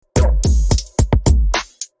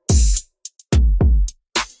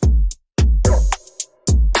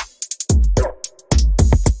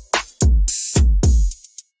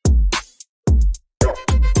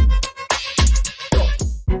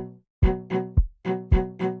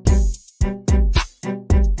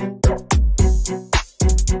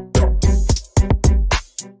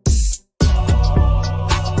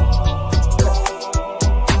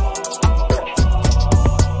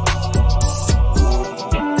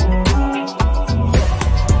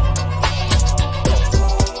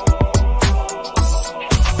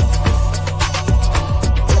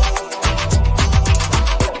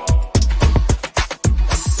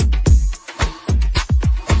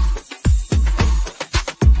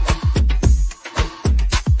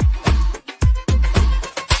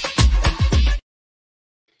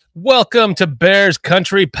Welcome to Bears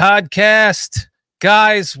Country Podcast.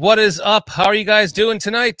 Guys, what is up? How are you guys doing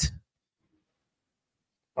tonight?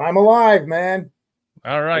 I'm alive, man.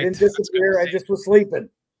 All right. I didn't disappear. I just was sleeping.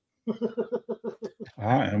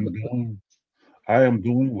 I am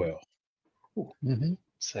doing well.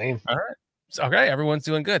 Same. All right. Okay, everyone's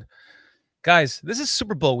doing good. Guys, this is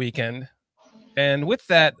Super Bowl weekend. And with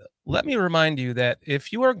that, let me remind you that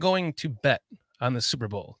if you are going to bet on the Super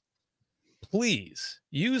Bowl, please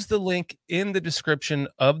use the link in the description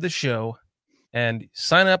of the show and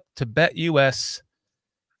sign up to BetUS.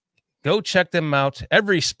 Go check them out.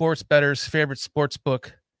 Every sports bettor's favorite sports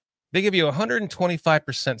book. They give you a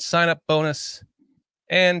 125% sign-up bonus.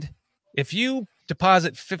 And if you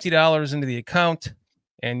deposit $50 into the account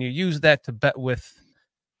and you use that to bet with,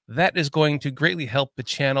 that is going to greatly help the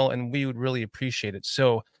channel, and we would really appreciate it.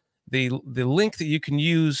 So the link that you can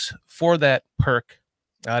use for that perk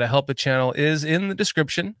to help the channel is in the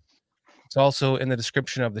description. It's also in the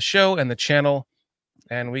description of the show and the channel,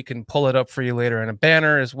 and we can pull it up for you later in a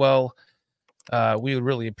banner as well. We would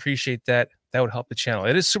really appreciate that. That would help the channel.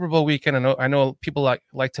 It is Super Bowl weekend. I know people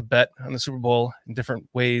like to bet on the Super Bowl in different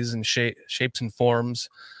ways and shapes and forms.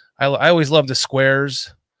 I always love the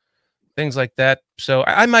squares, things like that. So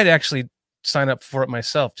I might actually sign up for it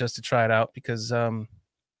myself just to try it out, because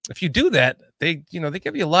if you do that, they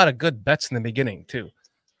give you a lot of good bets in the beginning too.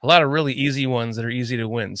 A lot of really easy ones that are easy to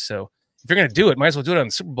win. So if you're going to do it, might as well do it on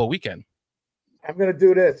the Super Bowl weekend. I'm going to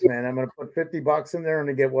do this, man. I'm going to put $50 in there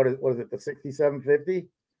and get what is it, the $67.50?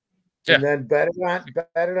 Yeah. And then bet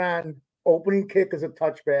it on opening kick as a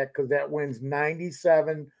touchback, because that wins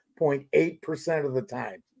 97.8% of the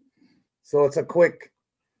time. So it's a quick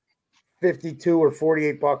 52 or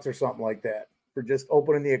 $48 or something like that for just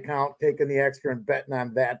opening the account, taking the extra, and betting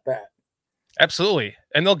on that bet. Absolutely,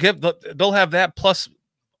 and they'll have that plus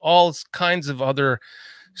all kinds of other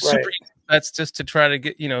super easy bets just to try to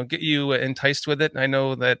get you enticed with it. I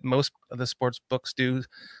know that most of the sports books do,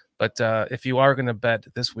 but if you are going to bet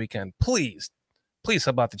this weekend, please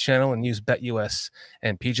help out the channel and use BetUS.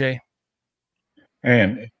 And PJ,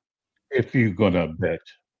 And if you're going to bet,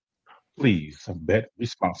 please bet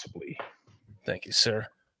responsibly. Thank you, sir.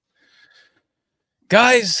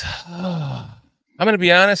 Guys, I'm going to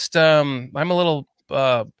be honest. I'm a little.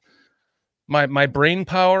 My brain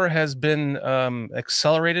power has been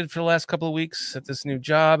accelerated for the last couple of weeks at this new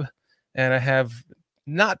job, and I have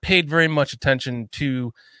not paid very much attention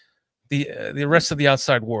to the rest of the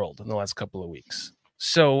outside world in the last couple of weeks.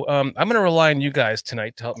 So I'm going to rely on you guys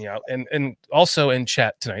tonight to help me out, and also in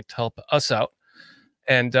chat tonight to help us out.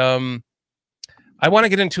 And I want to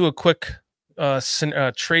get into a quick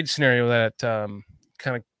trade scenario that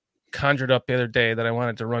kind of conjured up the other day that I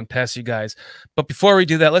wanted to run past you guys. But before we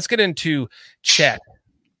do that, let's get into chat.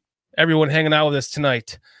 Everyone hanging out with us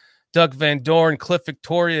tonight: Doug Van Dorn, Cliff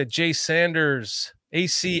Victoria, Jay Sanders,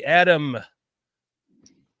 AC Adam.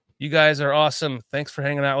 You guys are awesome. Thanks for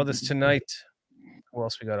hanging out with us tonight. Who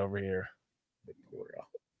else we got over here?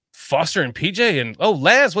 Foster and PJ, and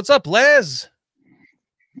Laz. What's up, Laz?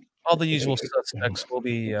 All the usual suspects will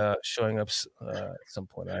be showing up at some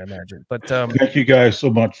point, I imagine. But thank you guys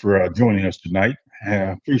so much for joining us tonight.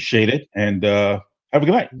 Appreciate it, and have a good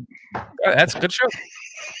night. That's a good show.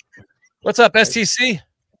 What's up, STC?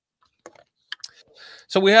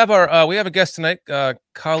 So we have a guest tonight,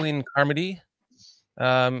 Colleen Carmody,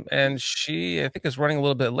 and she, I think, is running a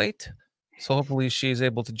little bit late. So hopefully she's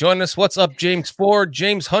able to join us. What's up, James Ford,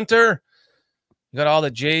 James Hunter? You got all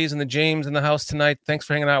the J's and the James in the house tonight. Thanks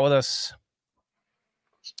for hanging out with us.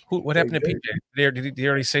 What happened to PJ? Did he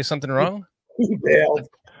already say something wrong? He bailed.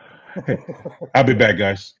 I'll be back,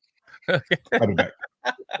 guys. I'll be back.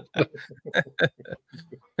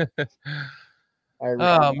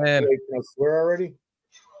 Oh man! Swear already,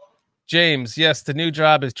 James. Yes, the new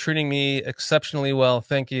job is treating me exceptionally well.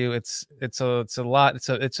 Thank you. It's a lot.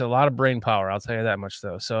 It's a lot of brain power. I'll tell you that much,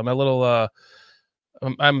 though. So I'm a little.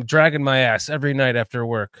 I'm dragging my ass every night after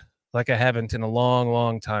work, like I haven't in a long,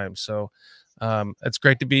 long time. So it's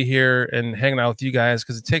great to be here and hanging out with you guys,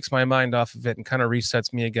 because it takes my mind off of it and kind of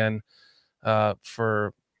resets me again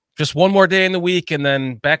for just one more day in the week, and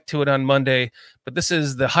then back to it on Monday. But this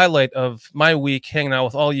is the highlight of my week, hanging out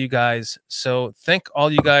with all you guys. So thank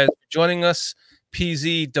all you guys for joining us.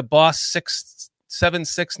 PZ DeBoss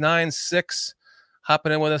 67696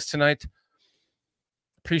 hopping in with us tonight.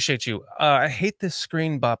 Appreciate you. I hate this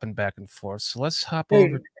screen bopping back and forth, so let's hop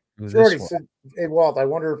over to this one. Hey, Walt, I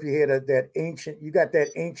wonder if you had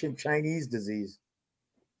that ancient Chinese disease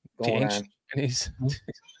going on. The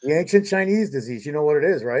ancient Chinese disease. You know what it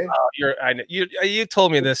is, right? You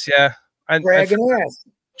told me this, yeah. Dragon ass.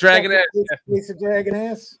 Dragon ass. Piece of dragon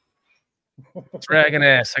ass. Dragon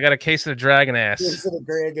ass. I got a case of the dragon ass. Case of the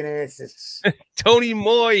dragon asses. Tony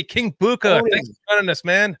Moy, King Buka. Thanks for joining us,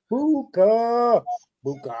 man. Buka.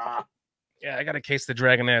 Yeah, I got a case of the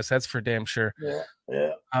dragon ass. That's for damn sure.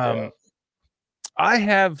 Yeah. I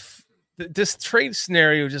have this trade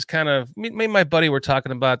scenario just kind of, me and my buddy were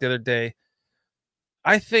talking about the other day.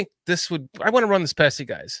 I think I want to run this past you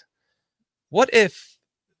guys. What if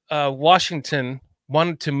Washington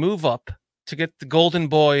wanted to move up to get the golden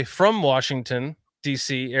boy from Washington,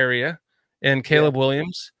 D.C. area and Caleb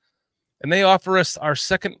Williams, and they offer us our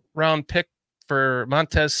second round pick for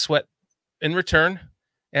Montez Sweat in return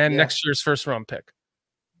and next year's first round pick?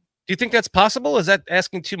 Do you think that's possible? Is that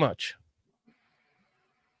asking too much?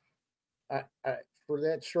 For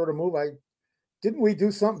that short a move, didn't we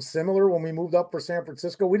do something similar when we moved up for San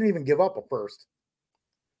Francisco? We didn't even give up a first.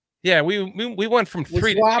 Yeah, we went from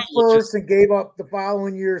 3 to 2 first and gave up the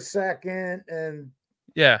following year second, and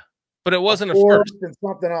but it wasn't a first and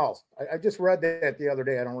something else. I just read that the other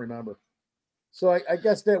day. I don't remember. So I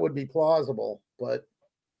guess that would be plausible, but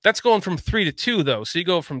that's going from 3 to 2 though. So you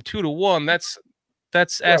go from 2 to 1. That's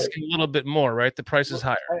asking a little bit more, right? The price is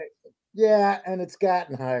higher. Yeah, and it's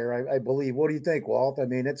gotten higher, I believe. What do you think, Walt? I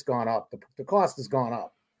mean, it's gone up. The cost has gone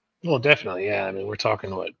up. Well, definitely, yeah. I mean, we're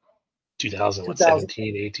talking what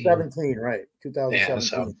 2017, 18? 17, right? 2017. Yeah,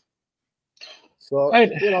 so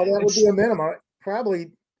that would be a minimum.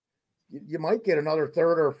 Probably, you might get another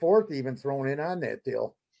third or fourth even thrown in on that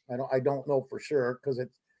deal. I don't know for sure because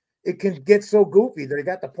it can get so goofy. They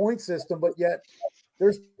got the point system, but yet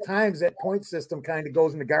there's times that point system kind of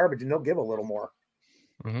goes in the garbage, and they'll give a little more.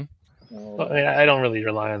 Mm-hmm. Well, I don't really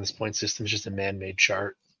rely on this point system. It's just a man-made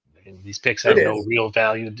chart. I mean, these picks have no real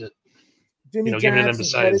value to, given them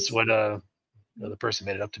besides what the person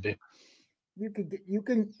made it up to be. You can.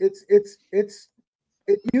 It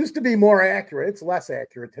used to be more accurate. It's less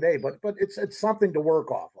accurate today, but it's something to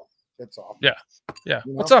work off of. That's all. Yeah.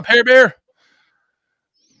 What's up, Hair Bear?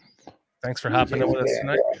 Thanks for hopping in with us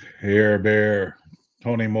tonight. Hair Bear,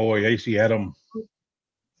 Tony Moy, AC Adam.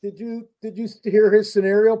 Did you hear his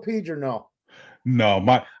scenario, Pete, or no? No,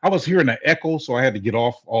 I was hearing an echo, so I had to get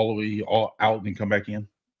off all out and come back in.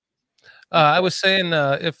 I was saying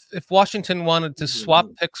if Washington wanted to swap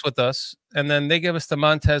picks with us, and then they give us the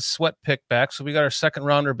Montez Sweat pick back, so we got our second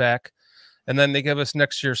rounder back, and then they give us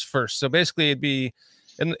next year's first. So basically, it'd be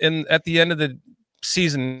in at the end of the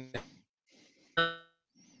season,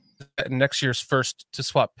 next year's first to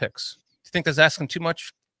swap picks. Do you think that's asking too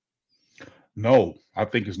much? No, I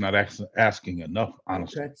think it's not asking enough.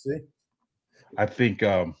 Honestly, okay, I think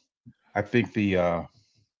the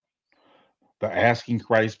asking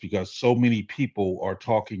price, because so many people are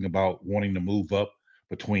talking about wanting to move up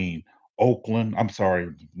between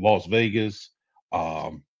Las Vegas,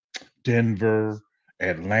 Denver,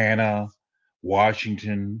 Atlanta,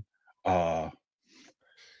 Washington. There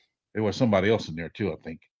was somebody else in there too, I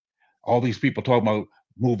think. All these people talking about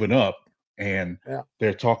moving up. And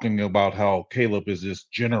they're talking about how Caleb is this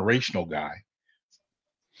generational guy.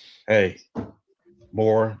 Hey,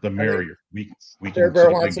 more the merrier. We can.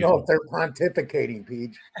 Wants to know if they're pontificating,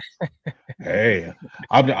 Pete. Hey,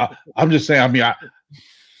 I'm just saying. I mean,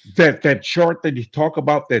 that chart that you talk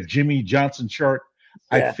about, that Jimmy Johnson chart,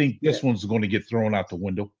 I think this one's going to get thrown out the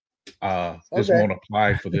window. This won't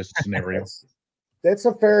apply for this scenario. That's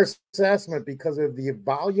a fair assessment because of the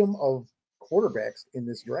volume of quarterbacks in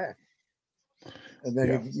this draft. And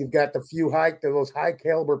then you've got those high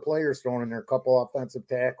caliber players thrown in there, a couple offensive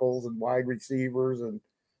tackles and wide receivers, and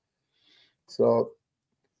so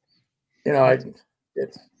I get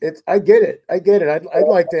it. I'd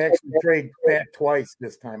like to actually trade back twice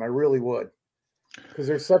this time. I really would, because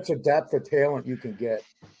there's such a depth of talent you can get,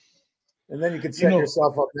 and then you could set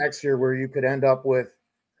yourself up next year where you could end up with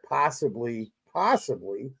possibly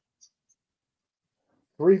 3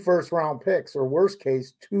 first-round picks, or worst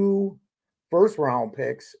case 2 first-round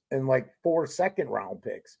picks and like 4 second-round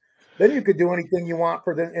picks. Then you could do anything you want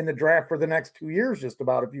in the draft for the next 2 years, just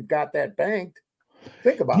about, if you've got that banked.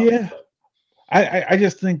 Think about it. I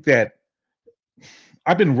just think that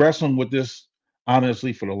I've been wrestling with this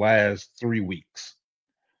honestly for the last 3 weeks.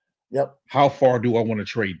 Yep. How far do I want to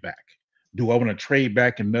trade back? Do I want to trade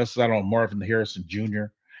back and mess out on Marvin Harrison Jr.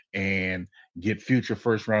 and get future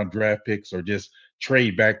first-round draft picks, or just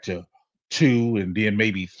trade back to 2 and then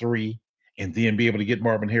maybe 3 and then be able to get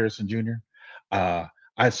Marvin Harrison Jr.?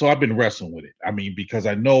 So I've been wrestling with it. I mean, because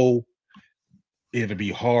I know it'll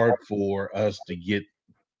be hard for us to get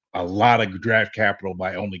a lot of draft capital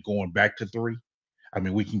by only going back to 3. I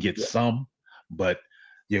mean, we can get some, but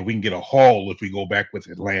we can get a haul if we go back with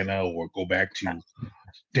Atlanta or go back to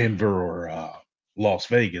Denver or Las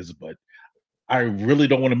Vegas. But I really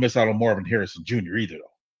don't want to miss out on Marvin Harrison Jr. either,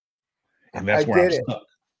 though. And that's where I'm stuck.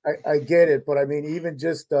 I get it, but I mean, even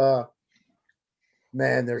just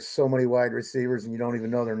man, there's so many wide receivers, and you don't even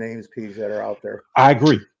know their names, Peach, that are out there. I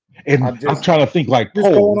agree. And I'm trying to think like just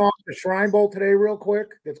going off the Shrine Bowl today, real quick.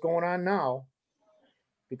 That's going on now.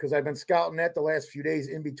 Because I've been scouting that the last few days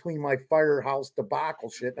in between my firehouse debacle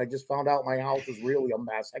shit. I just found out my house is really a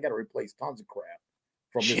mess. I got to replace tons of crap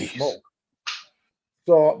from this smoke.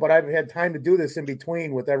 So, but I've had time to do this in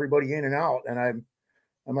between with everybody in and out, and I'm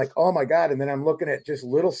like, oh my God. And then I'm looking at just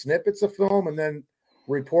little snippets of film and then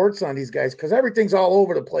reports on these guys because everything's all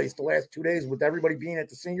over the place the last 2 days with everybody being at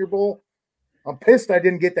the Senior Bowl. I'm pissed I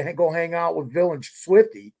didn't get to go hang out with Bill and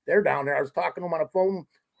Swifty. They're down there. I was talking to them on the phone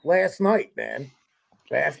last night, man.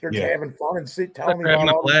 Bastards having fun and telling me about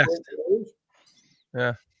all the things.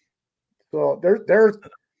 Yeah. So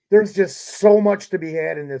there's just so much to be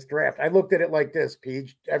had in this draft. I looked at it like this,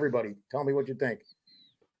 Peach. Everybody, tell me what you think.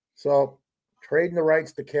 So trading the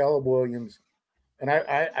rights to Caleb Williams. And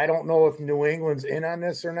I don't know if New England's in on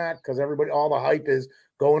this or not because all the hype is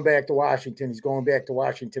going back to Washington. He's going back to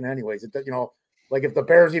Washington anyways. Like if the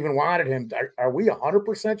Bears even wanted him, are we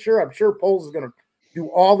 100% sure? I'm sure Poles is going to do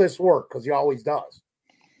all this work because he always does.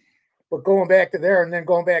 But going back to there and then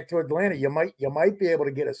going back to Atlanta, you might be able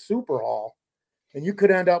to get a super haul, and you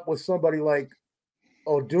could end up with somebody like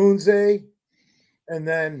Odunze and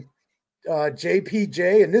then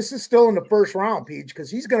JPJ. And this is still in the first round, Peach,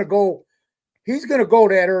 because he's going to go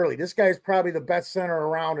that early. This guy's probably the best center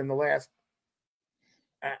around in the last.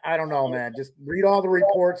 I don't know, man. Just read all the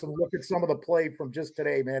reports and look at some of the play from just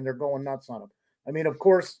today, man. They're going nuts on him. I mean, of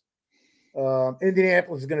course.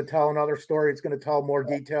 Indianapolis is going to tell another story. It's going to tell more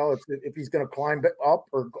detail. If he's going to climb up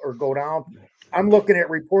or go down. I'm looking at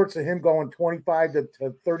reports of him going 25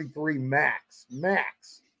 to 33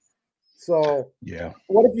 max. So yeah,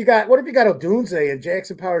 what if you got Odunze and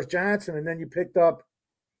Jackson Powers Johnson, and then you picked up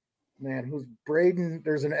who's Braden?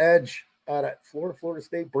 There's an edge out at Florida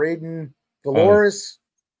State. Braden Dolores.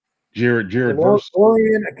 Jared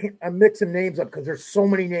Dorian. I'm mixing names up because there's so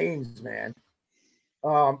many names, man.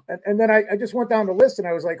 And then I just went down the list and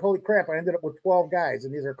I was like, holy crap, I ended up with 12 guys.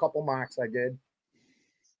 And these are a couple mocks I did.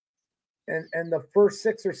 And the first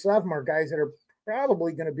 6 or 7 are guys that are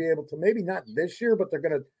probably going to be able to, maybe not this year, but they're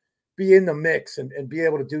going to be in the mix and be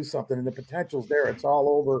able to do something. And the potential's there. It's all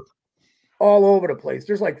over the place.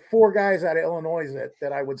 There's like 4 guys out of Illinois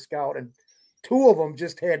that I would scout. And 2 of them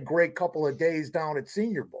just had great couple of days down at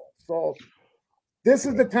Senior Bowl. So this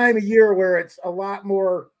is the time of year where it's a lot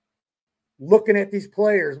more looking at these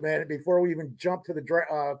players, man, before we even jump to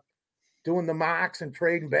the doing the mocks and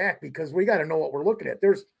trading back, because we got to know what we're looking at.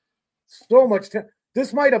 There's so much.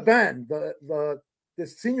 This might have been the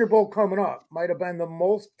Senior Bowl coming up might have been the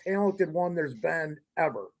most talented one there's been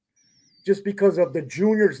ever, just because of the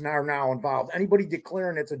juniors now involved. Anybody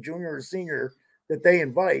declaring it's a junior or senior that they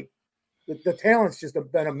invite, the talent's just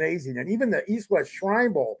been amazing. And even the East-West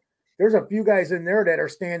Shrine Bowl, there's a few guys in there that are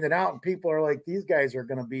standing out, and people are like, these guys are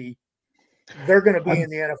going to be. They're going to be in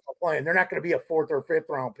the NFL playing. They're not going to be a 4th or 5th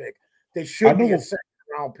round pick. They should be a 2nd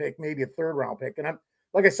round pick, maybe a 3rd round pick. And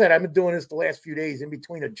like I said, I've been doing this the last few days in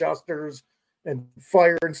between adjusters and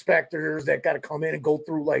fire inspectors that got to come in and go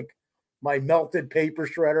through like my melted paper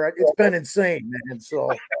shredder. It's been insane, man.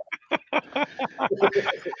 So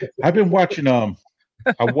I've been watching. I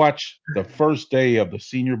watched the first day of the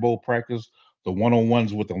Senior Bowl practice, the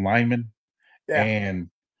one-on-ones with the linemen, and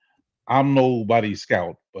I'm nobody's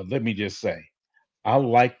scout, but let me just say, I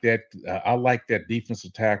like that. I like that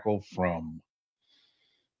defensive tackle from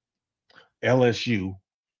LSU.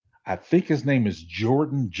 I think his name is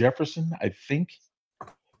Jordan Jefferson. I think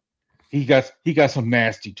he got some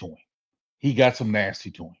nasty to him.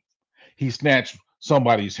 He snatched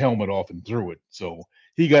somebody's helmet off and threw it, so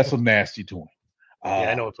he got some nasty to him.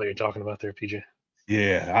 I know what player you're talking about there, PJ.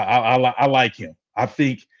 Yeah, I like him. I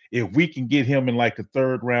think if we can get him in like the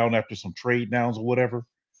 3rd round after some trade downs or whatever,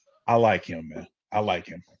 I like him, man. I like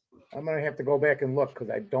him. I'm gonna have to go back and look because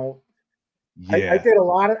I don't. Yeah, I did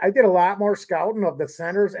a lot more scouting of the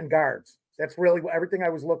centers and guards. That's really everything I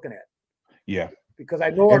was looking at. Yeah, because I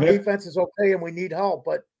know our defense is okay and we need help,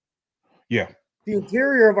 but the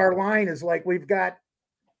interior of our line is like we've got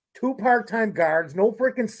 2 part-time guards, no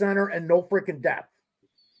freaking center, and no freaking depth.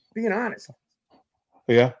 Being honest.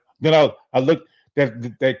 Yeah. Then I looked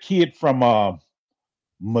that kid from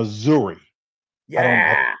Missouri.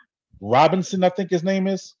 Yeah. Robinson, I think his name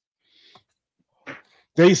is.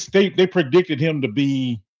 They predicted him to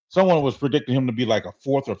be. Someone was predicting him to be like a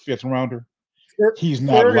 4th or 5th rounder. he's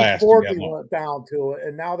not lasting that he long. went down to it,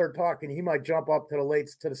 and now they're talking he might jump up to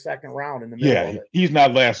the second round in the middle of it. He's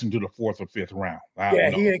not lasting to the 4th or 5th round.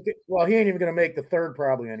 He ain't even going to make the 3rd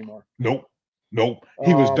probably anymore. Nope.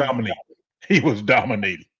 He was dominating. He was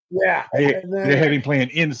dominating. Yeah, they had him playing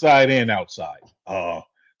inside and outside.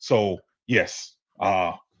 So yes,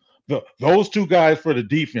 those two guys for the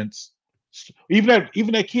defense, even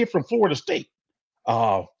that kid from Florida State,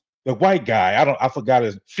 the white guy, I forgot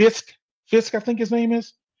his Fisk, I think his name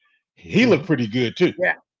is. He looked pretty good too.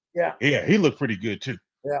 Yeah, he looked pretty good too.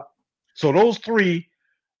 Yeah. So those three,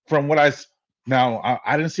 from what I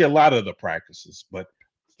didn't see a lot of the practices, but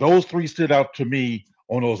those three stood out to me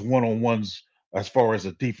on those one-on-ones as far as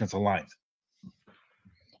the defensive line.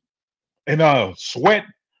 And Sweat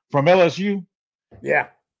from LSU,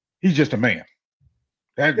 he's just a man.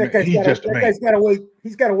 He's got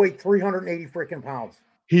to weigh 380 freaking pounds.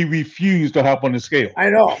 He refused to hop on the scale. I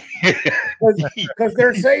know, because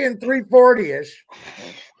they're saying 340-ish.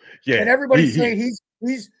 Yeah, and everybody's saying he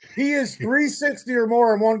is 360 or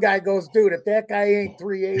more, and one guy goes, dude, if that guy ain't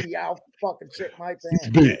 380, I'll fucking shit my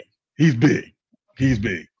pants. He's big.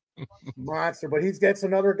 Monster, but he gets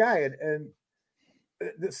another guy, and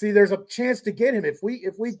see, there's a chance to get him if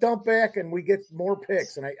we dump back and we get more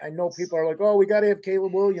picks. And I know people are like, oh, we got to have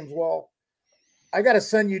Caleb Williams. Well, I got to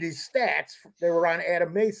send you these stats. They were on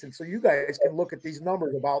Adam Mason, so you guys can look at these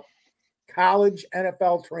numbers about college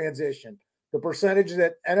NFL transition, the percentage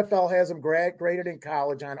that NFL has them graded in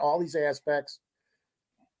college on all these aspects,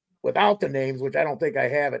 without the names, which I don't think I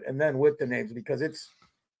have it, and then with the names, because it's,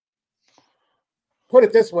 put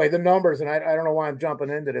it this way, the numbers, and I don't know why I'm jumping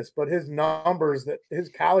into this, but his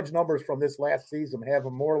college numbers from this last season have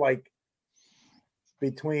him more like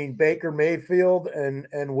between Baker Mayfield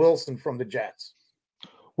and Wilson from the Jets.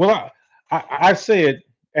 Well, I said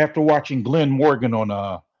after watching Glenn Morgan on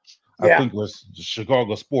I think it was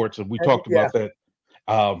Chicago Sports, and we talked about that,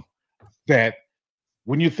 that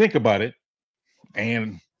when you think about it,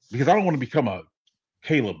 and because I don't want to become a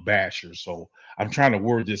Caleb basher, so I'm trying to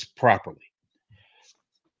word this properly.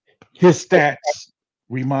 His stats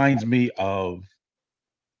reminds me of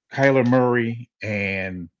Kyler Murray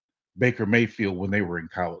and Baker Mayfield when they were in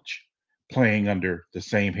college, playing under the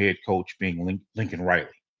same head coach, being Lincoln Riley.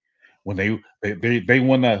 When they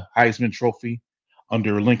won the Heisman Trophy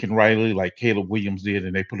under Lincoln Riley, like Caleb Williams did,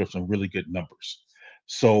 and they put up some really good numbers.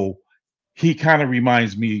 So he kind of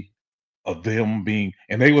reminds me of them being,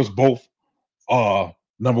 and they was both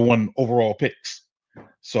number 1 overall picks.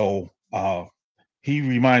 So he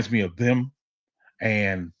reminds me of them.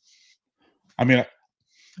 And I mean,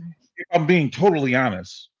 if I'm being totally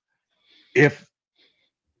honest, if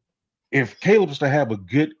Caleb's to have a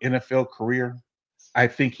good NFL career, I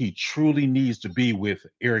think he truly needs to be with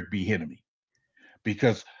Eric Bieniemy,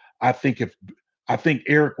 because I think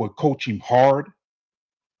Eric would coach him hard,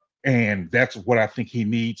 and that's what I think he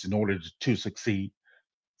needs in order to succeed,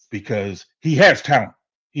 because he has talent.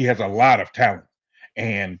 He has a lot of talent,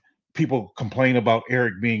 and people complain about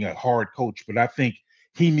Eric being a hard coach, but I think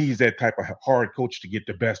he needs that type of hard coach to get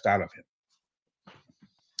the best out of him.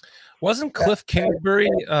 Wasn't Cliff Kingsbury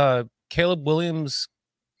Caleb Williams?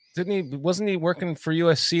 Wasn't he working for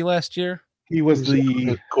USC last year? He was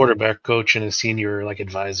the quarterback coach and a senior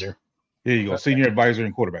advisor. There you go, senior advisor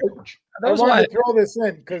and quarterback coach. I wanted to throw this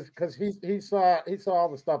in because he saw all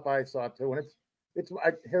the stuff I saw too, and it's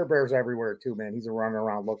hair bears everywhere too, man. He's running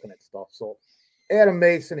around looking at stuff. So Adam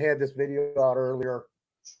Mason had this video out earlier,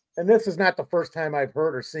 and this is not the first time I've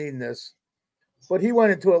heard or seen this, but he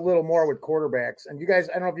went into a little more with quarterbacks. And you guys,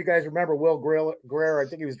 I don't know if you guys remember Will Greer. I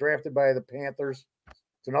think he was drafted by the Panthers.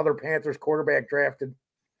 It's another Panthers quarterback drafted.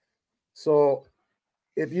 So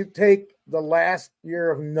if you take the last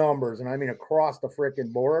year of numbers, and I mean across the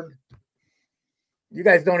freaking board, you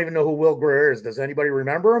guys don't even know who Will Greer is. Does anybody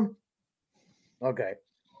remember him? Okay.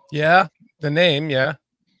 Yeah, the name, yeah.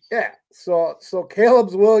 Yeah. So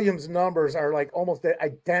Caleb Williams' numbers are like almost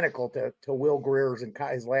identical to Will Greer's in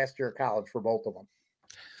his last year of college for both of them.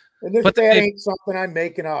 And this stat ain't something I'm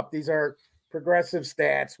making up. These are progressive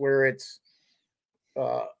stats where it's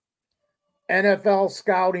NFL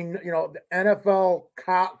scouting, the NFL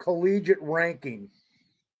collegiate ranking,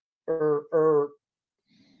 or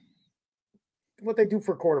what they do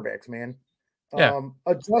for quarterbacks, man. Yeah.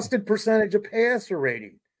 Adjusted percentage of passer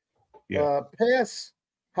rating. Yeah. Pass,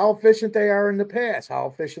 how efficient they are in the pass, how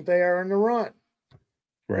efficient they are in the run.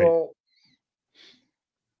 Right. So,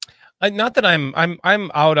 not that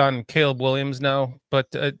I'm out on Caleb Williams now, but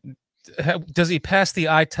does he pass the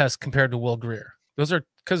eye test compared to Will Greer? Those are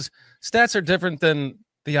because stats are different than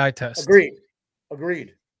the eye test.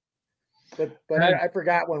 Agreed. But I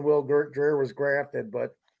forgot when Will Dreher was drafted,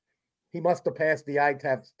 but he must have passed the eye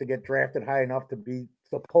test to get drafted high enough to be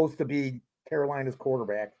supposed to be Carolina's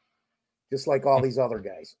quarterback, just like all these other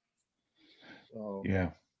guys. So, yeah,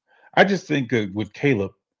 I just think with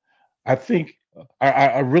Caleb, I think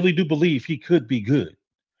I really do believe he could be good.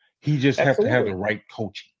 He just has to have the right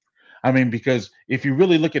coaching. I mean, because if you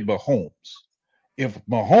really look at Mahomes, if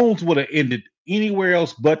Mahomes would have ended anywhere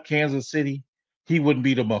else but Kansas City, he wouldn't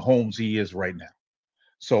be the Mahomes he is right now.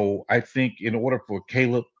 So I think in order for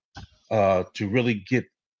Caleb to really get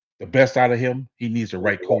the best out of him, he needs the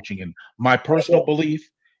right coaching. And my personal belief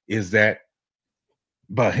is that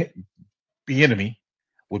the enemy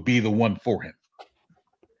would be the one for him.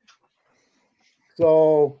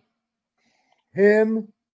 So him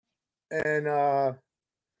and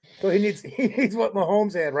so he needs what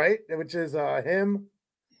Mahomes had, right? Which is him,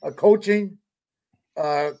 a coaching,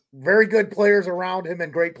 very good players around him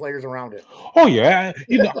and great players around him. Oh yeah,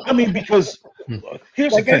 I mean, because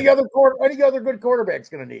here's like any other good quarterback's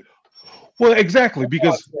going to need. Well, exactly,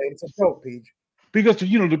 because it's a joke, Peach. Because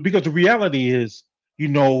because the reality is,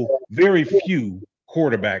 very few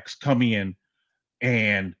quarterbacks come in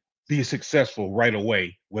and be successful right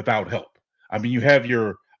away without help. I mean, you have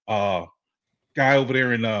your guy over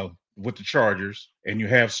there in with the Chargers, and you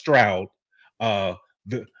have Stroud.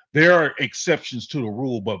 There are exceptions to the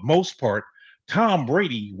rule, but most part, Tom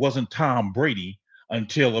Brady wasn't Tom Brady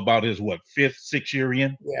until about his fifth, sixth year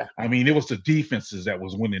in. Yeah. I mean, it was the defenses that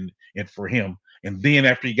was winning it for him, and then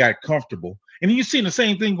after he got comfortable, and you're seeing the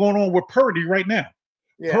same thing going on with Purdy right now.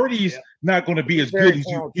 Yeah, Purdy's not going to be as good as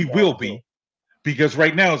he will be, because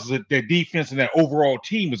right now it's their defense and that overall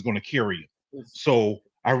team is going to carry him. So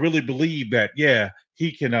I really believe that,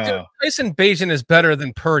 he can. Tyson Bagent is better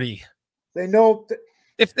than Purdy. They know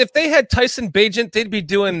if they had Tyson Bagent, they'd be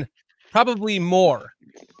doing probably more.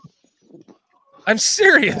 I'm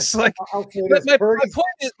serious. Like, I'll say this.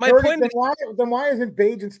 my point is, then why isn't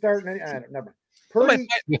Bagent starting? Never.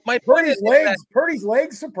 My point is Purdy's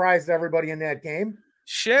legs surprised everybody in that game.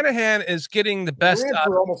 Shanahan is getting the best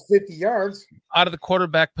for almost 50 yards out of the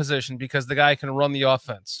quarterback position because the guy can run the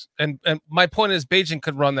offense. And my point is Bagent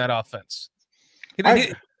could run that offense.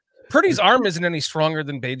 Purdy's arm isn't any stronger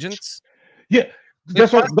than Bagent's. Yeah,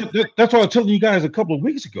 that's what I was telling you guys a couple of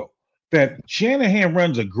weeks ago, that Shanahan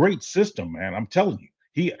runs a great system, man. I'm telling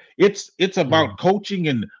you. It's about coaching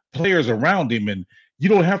and players around him, and you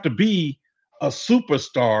don't have to be a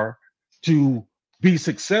superstar to be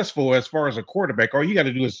successful as far as a quarterback. All you got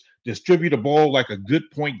to do is distribute the ball like a good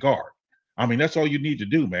point guard. I mean, that's all you need to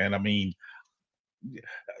do, man. I mean,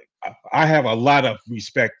 I have a lot of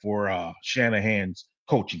respect for Shanahan's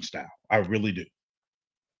coaching style. I really do.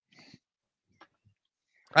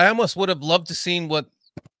 I almost would have loved to seen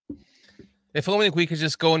if only we could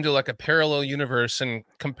just go into like a parallel universe and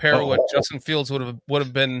compare what Justin Fields would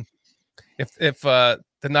have been if the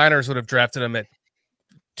Niners would have drafted him at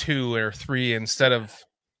 2 or 3 instead of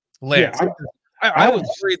Lance. Yeah, I was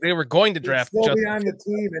worried they were going to draft Justin. Still be on the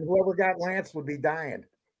team, and whoever got Lance would be dying.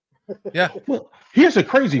 Yeah. Well, here's the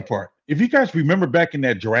crazy part. If you guys remember back in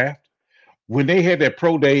that draft, when they had that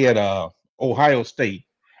pro day at Ohio State,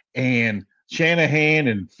 and Shanahan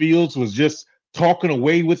and Fields was just talking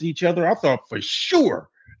away with each other, I thought for sure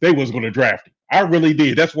they was going to draft him. I really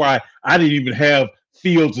did. That's why I didn't even have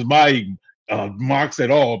Fields in my mocks at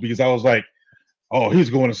all, because I was like, oh, he's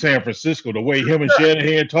going to San Francisco. The way him and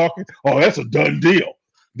Shanahan talking, that's a done deal.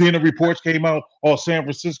 Then the reports came out, San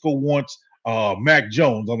Francisco wants Mac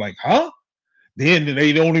Jones. I'm like, huh? Then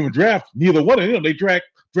they don't even draft neither one of them. They draft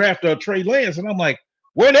Trey Lance, and I'm like,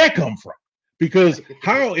 where'd that come from? Because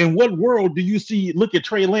how, in what world do you look at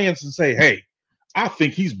Trey Lance and say, hey, I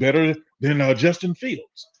think he's better than Justin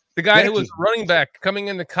Fields? The guy who was running back coming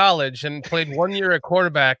into college and played 1 year at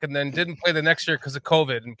quarterback and then didn't play the next year because of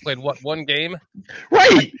COVID and played one game?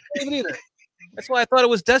 Right. That's why I thought it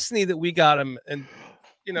was destiny that we got him. And,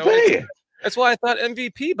 that's why I thought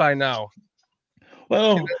MVP by now.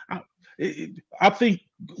 Well, I think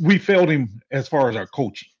we failed him as far as our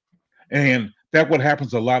coaching. And that's what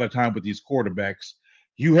happens a lot of time with these quarterbacks.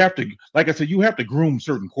 You have to, like I said, you have to groom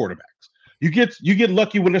certain quarterbacks. You get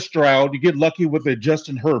lucky with a Stroud, you get lucky with a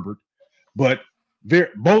Justin Herbert, but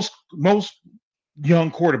most young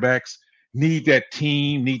quarterbacks need that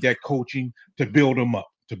team, need that coaching to build them up,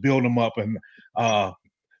 and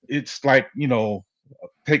it's like,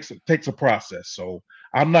 takes a process. So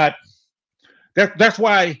I'm not. That's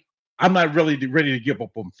why I'm not really ready to give up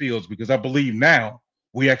on Fields, because I believe now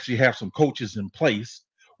we actually have some coaches in place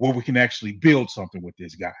where we can actually build something with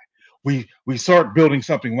this guy. We started building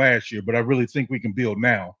something last year, but I really think we can build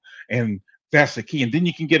now, and that's the key. And then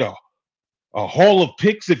you can get a a haul of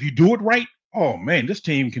picks if you do it right. Oh man, this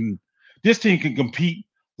team can compete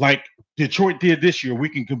like Detroit did this year. We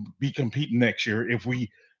can be competing next year if we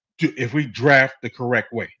draft the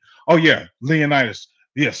correct way. Oh yeah, Leonidas,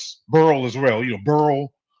 yes, Burrow as well. You know,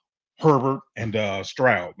 Burrow, Herbert, and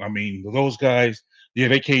Stroud. I mean, those guys, yeah,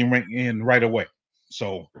 they came in right away.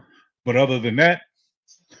 So, but other than that,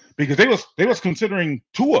 because they was considering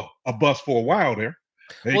Tua a bust for a while there.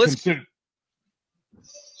 They considered.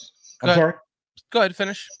 I'm sorry. Go ahead,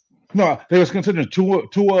 finish. No, they was considering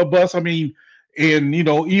Tua a bust. I mean, and you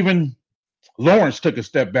know, even Lawrence took a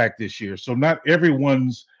step back this year. So not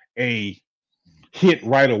everyone's a hit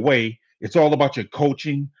right away. It's all about your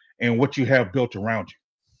coaching and what you have built around you.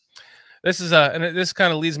 This is and this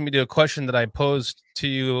kind of leads me to a question that I posed to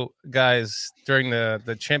you guys during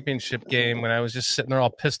the championship game when I was just sitting there all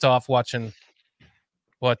pissed off watching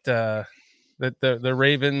what the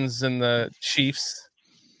Ravens and the Chiefs.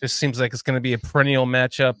 Just seems like it's going to be a perennial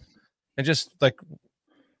matchup, and just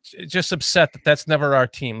upset that that's never our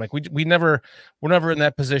team. Like we're never in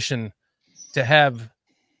that position to have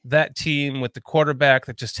that team with the quarterback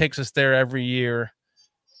that just takes us there every year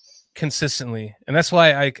consistently. And that's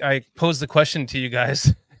why I posed the question to you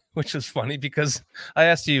guys, which was funny because I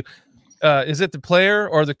asked you, is it the player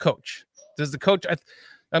or the coach? Does the coach,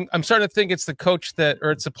 I'm starting to think it's the coach or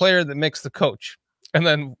it's the player that makes the coach. And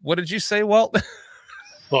then what did you say, Walt?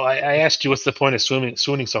 Well, I asked you what's the point of swooning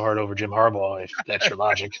so hard over Jim Harbaugh, if that's your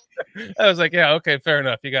logic. I was like, yeah, okay, fair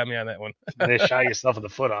enough. You got me on that one. They shot yourself in the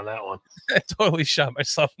foot on that one. I totally shot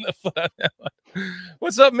myself in the foot on that one.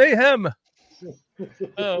 What's up, Mayhem?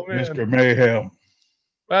 Oh, man. Mr. Mayhem.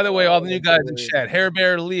 By the way, all the new guys in chat, Hair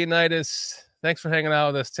Bear, Leonidas, thanks for hanging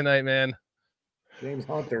out with us tonight, man. James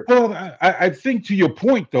Hunter. Well, I think to your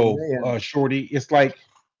point, though, Shorty, it's like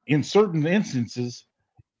in certain instances,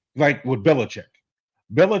 like with Belichick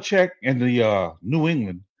and the New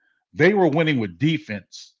England, they were winning with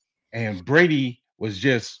defense, and Brady was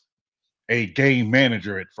just a game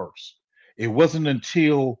manager at first. It wasn't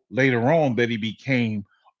until later on that he became,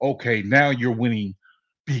 okay, now you're winning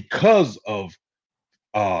because of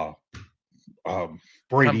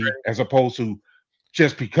Brady, as opposed to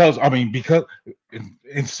just because. I mean, because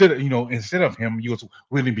instead of him, you was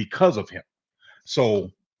winning because of him.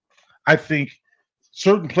 So I think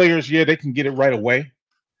certain players, yeah, they can get it right away,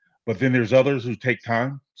 but then there's others who take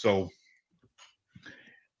time. So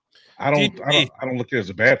I don't look at it as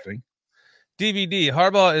a bad thing. DVD,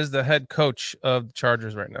 Harbaugh is the head coach of the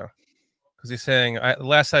Chargers right now. Because he's saying,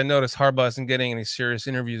 last I noticed, Harbaugh isn't getting any serious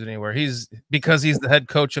interviews anywhere. Because he's the head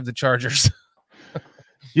coach of the Chargers.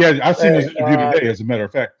 Yeah, I've seen his interview today, as a matter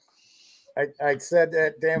of fact. I said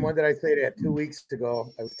that, Dan, when did I say that? 2 weeks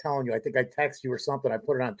ago. I was telling you, I think I texted you or something. I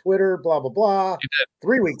put it on Twitter, blah, blah, blah. You did.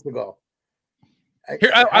 3 weeks ago.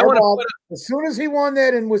 As soon as he won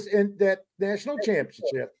that and was in that national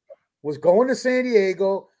championship, was going to San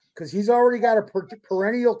Diego because he's already got a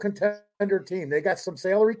perennial contender team. They got some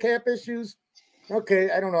salary cap issues.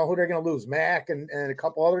 Okay, I don't know who they're going to lose, Mac and a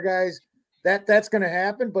couple other guys. That's going to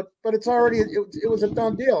happen, but it's already it was a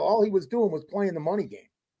done deal. All he was doing was playing the money game.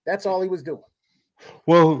 That's all he was doing.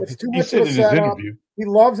 Well, it's too much of a setup. He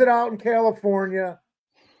loves it out in California.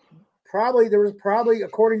 There was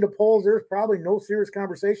according to polls, there's probably no serious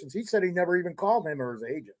conversations. He said he never even called him or his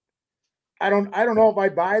agent. I don't know if I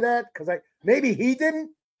buy that because maybe he didn't,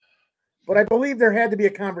 but I believe there had to be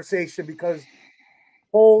a conversation because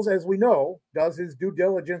Poles, as we know, does his due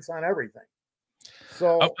diligence on everything.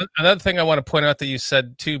 So another thing I want to point out that you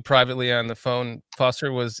said too privately on the phone,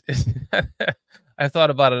 Foster, was I thought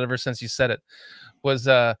about it ever since you said it. Was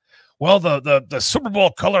well, the Super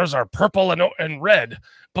Bowl colors are purple and red,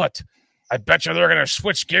 but I bet you they're going to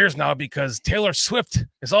switch gears now because Taylor Swift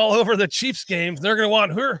is all over the Chiefs games. They're going to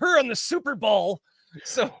want her on the Super Bowl.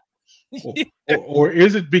 So, or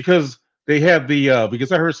is it because they have the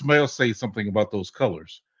because I heard somebody else say something about those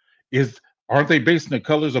colors? Aren't they basing the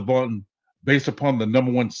colors based upon the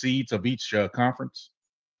number one seeds of each conference?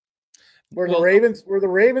 Were the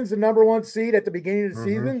Ravens the number one seed at the beginning of the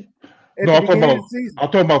season? No, I'm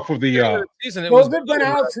talking about for the season. Those have been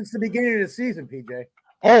out since the beginning of the season, PJ.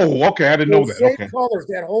 Oh, okay. I didn't know that. Same okay. colors,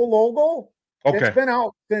 that whole logo. Okay. It's been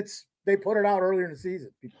out since they put it out earlier in the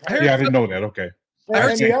season. Yeah, I didn't know that. Okay.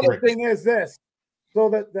 And the other thing is this: so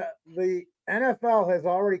that the NFL has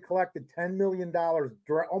already collected $10 million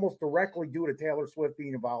almost directly due to Taylor Swift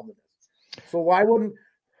being involved in this. So why wouldn't?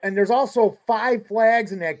 And there's also 5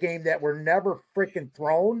 flags in that game that were never freaking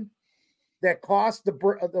thrown. That cost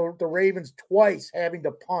the Ravens twice having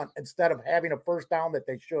to punt instead of having a first down that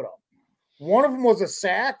they should have. One of them was a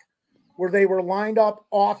sack where they were lined up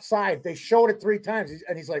offside. They showed it 3 times,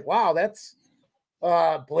 and he's like, "Wow, that's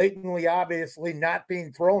blatantly, obviously not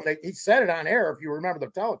being thrown. He said it on air, if you remember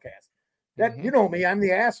the telecast. That you know me, I'm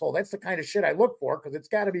the asshole. That's the kind of shit I look for because it's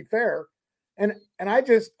got to be fair. And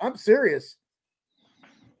I'm serious.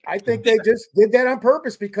 I think they just did that on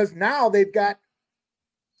purpose because now they've got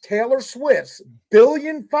Taylor Swift's 1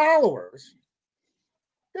 billion followers.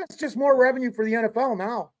 That's just more revenue for the NFL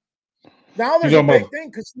now. Now there's a big thing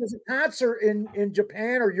because there's a concert in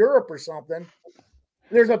Japan or Europe or something.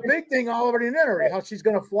 There's a big thing all over the internet how she's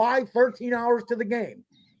going to fly 13 hours to the game.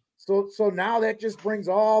 So now that just brings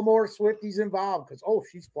all more Swifties involved because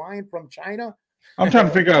she's flying from China. I'm trying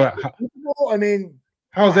to figure out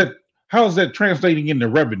how is that translating into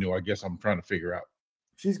revenue? I guess I'm trying to figure out.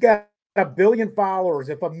 She's got 1 billion followers.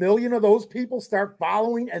 If 1 million of those people start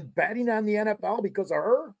following and betting on the NFL because of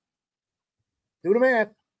her, do the math.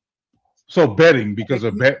 So betting because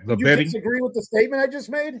of betting. You disagree with the statement I just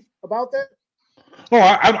made about that? Oh,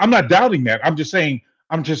 I'm not doubting that. I'm just saying.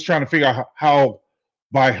 I'm just trying to figure out how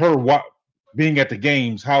by her being at the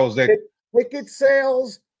games, how is that? Ticket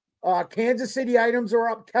sales, Kansas City items are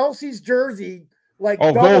up. Kelsey's jersey,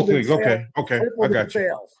 those things. Okay, I got you.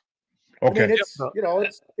 Sales. Okay, I mean,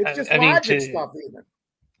 it's just logic stuff. Even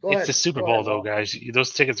it's the Super Bowl, though, guys.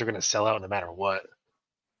 Those tickets are going to sell out no matter what.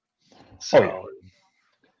 So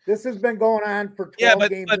this has been going on for 12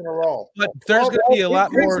 games in a row. But there's going to be a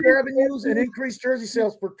lot more revenues and increased jersey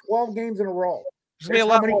sales for 12 games in a row. There's going to be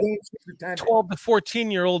a lot more 12 to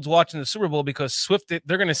 14-year-olds watching the Super Bowl because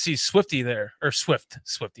they're going to see Swifty there, or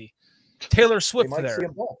Swifty. Taylor Swift there. See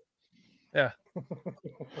them both. Yeah.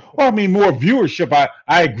 Well, I mean, more viewership.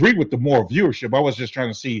 I agree with the more viewership. I was just trying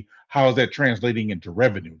to see how is that translating into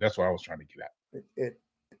revenue. That's what I was trying to get at.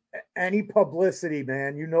 Any publicity,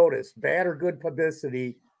 man, you notice, bad or good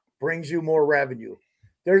publicity brings you more revenue.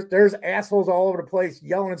 There's assholes all over the place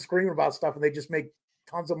yelling and screaming about stuff, and they just make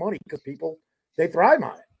tons of money because they thrive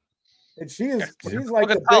on it. And she's like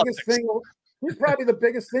the biggest thing. She's probably the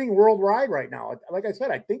biggest thing worldwide right now. Like I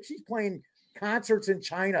said, I think she's playing concerts in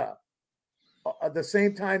China at the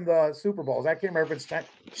same time the Super Bowl. I can't remember if it's China.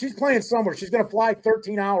 She's playing somewhere. She's going to fly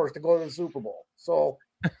 13 hours to go to the Super Bowl. So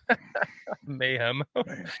mayhem.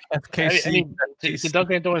 FKC. I mean, to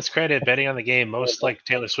Duncan Doran's credit, betting on the game, most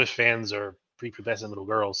Taylor Swift fans are prepubescent little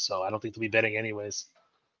girls, so I don't think they'll be betting anyways.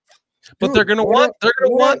 But dude, they're going to want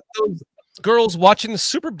those girls watching the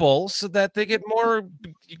Super Bowl so that they get more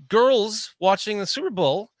girls watching the Super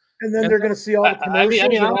Bowl. And then they're going to see all the commercials. I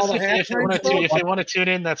mean honestly, if they want to tune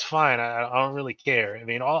in, that's fine. I don't really care. I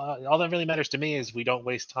mean, all that really matters to me is we don't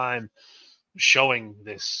waste time showing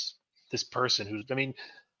this person who's. I mean,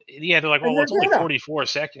 yeah, they're like, well, it's only 44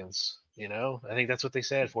 seconds. You know, I think that's what they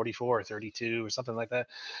said, 44 or 32 or something like that.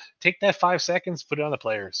 Take that 5 seconds, put it on the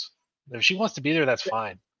players. If she wants to be there, that's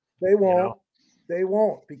fine. They won't. You know? They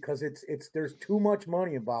won't because there's too much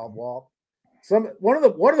money involved, Walt. One of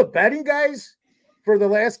the betting guys for the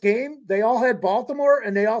last game, they all had Baltimore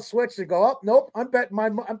and they all switched to go up. Nope, I'm putting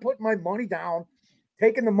my money down,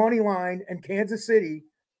 taking the money line in Kansas City,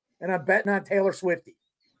 and I'm betting on Taylor Swifty.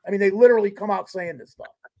 I mean, they literally come out saying this stuff.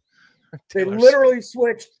 They literally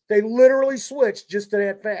switched just to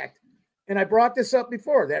that fact. And I brought this up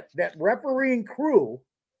before, that refereeing crew,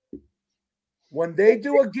 when they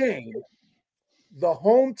do a game, the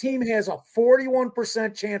home team has a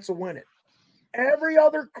 41% chance of winning. Every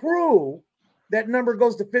other crew, that number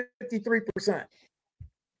goes to 53%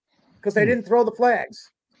 because they didn't throw the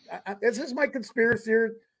flags. This is my conspiracy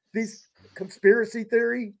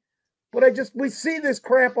theory, but we see this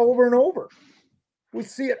crap over and over. We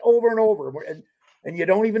see it over and over, and you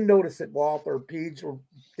don't even notice it, Walt or Peach or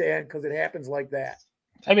Dan, because it happens like that.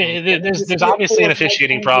 I mean, there's obviously an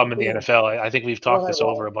officiating problem in the NFL. I think we've talked this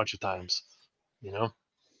over a bunch of times. You know.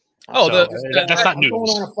 That's not news. I'm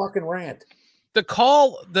going on a fucking rant. The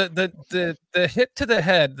call, the hit to the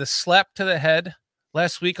head, the slap to the head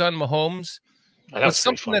last week on Mahomes. That's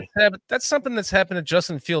something that's something that's happened to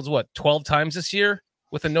Justin Fields 12 times this year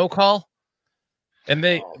with a no call, and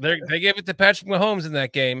they gave it to Patrick Mahomes in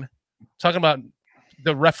that game. Talking about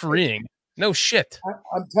the refereeing, no shit.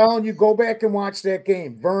 I'm telling you, go back and watch that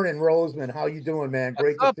game. Vernon Roseman, how you doing, man?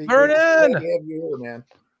 Great to see you. Vernon, glad to have you here, man.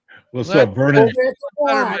 What's up, Vernon?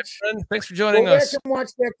 Thanks for joining us. Go back and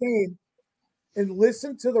watch that game. And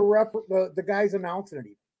listen to the guys announcing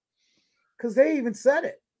it, because they even said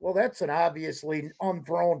it. Well, that's an obviously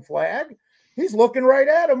unthrown flag. He's looking right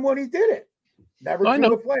at him when he did it. Never threw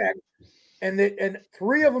the flag. And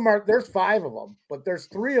 3 of them there's 5 of them, but there's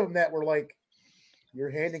 3 of them that were like, you're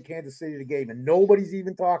handing Kansas City the game, and nobody's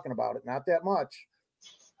even talking about it. Not that much.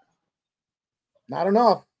 Not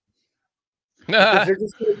enough. Because they're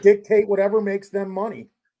just going to dictate whatever makes them money.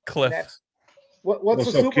 Cliff.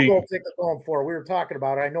 What's the up, Super Bowl King? ticket going for? We were talking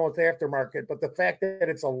about it. I know it's aftermarket, but the fact that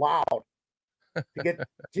it's allowed to get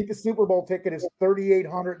cheapest Super Bowl ticket is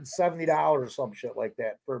 $3,870 or some shit like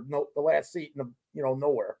that for the last seat in the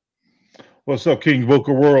nowhere. What's up, King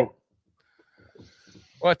Booker World?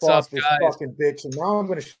 What's up, this guys? fucking bitch, and now I'm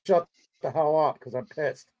going to shut the hell up because I'm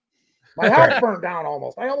pissed. My heart burned down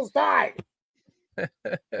almost. I almost died.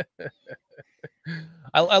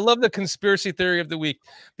 I love the conspiracy theory of the week.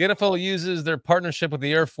 The NFL uses their partnership with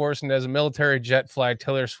the Air Force and has a military jet fly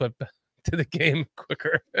Taylor Swift to the game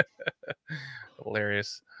quicker.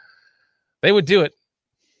 Hilarious. They would do it.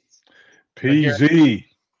 PZ.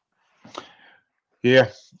 Yeah.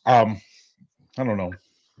 I don't know.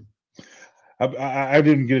 I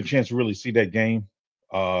didn't get a chance to really see that game,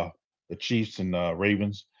 the Chiefs and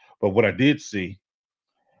Ravens. But what I did see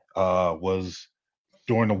was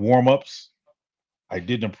during the warm-ups, I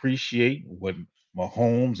didn't appreciate what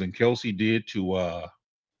Mahomes and Kelsey did to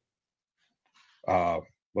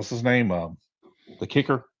what's his name? The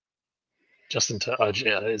kicker? Justin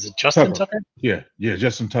is it Justin Tucker? Yeah,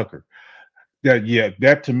 Justin Tucker.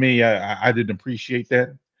 That to me, I didn't appreciate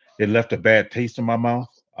that. It left a bad taste in my mouth.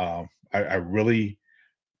 I really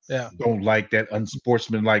don't like that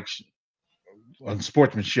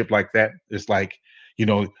unsportsmanship like that. It's like,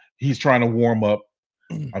 he's trying to warm up.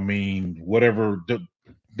 I mean, whatever.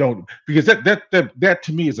 Don't, because that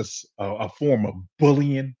to me is a form of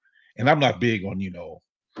bullying, and I'm not big on getting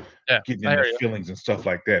in the feelings and stuff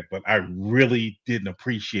like that. But I really didn't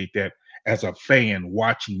appreciate that as a fan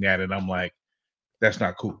watching that, and I'm like, that's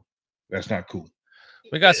not cool. That's not cool.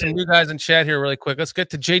 We got some new guys in chat here really quick. Let's get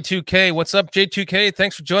to J2K. What's up, J2K?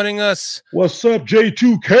 Thanks for joining us. What's up,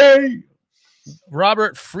 J2K?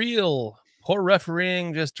 Robert Friel. Poor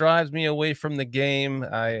refereeing just drives me away from the game.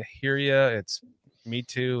 I hear you. It's me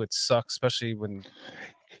too. It sucks, especially when.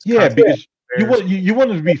 Yeah, because you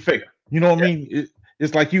want it to be fair. You know what I mean?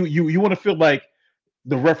 It's like you want to feel like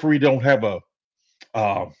the referee don't have a.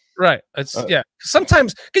 Right. It's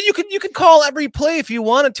sometimes you can call every play if you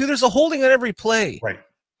wanted to. There's a holding on every play.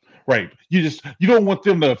 Right. You don't want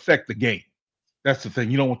them to affect the game. That's the thing.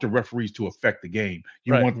 You don't want the referees to affect the game.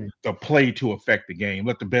 You want the play to affect the game.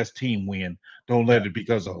 Let the best team win. Don't let it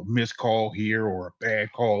because of a missed call here or a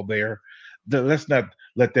bad call there. Let's not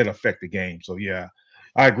let that affect the game. So yeah,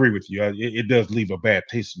 I agree with you. It does leave a bad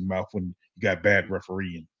taste in the mouth when you got bad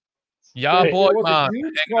refereeing. Yeah, boy, there was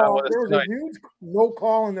a huge no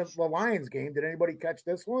call in the Lions game. Did anybody catch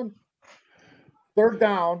this one? Third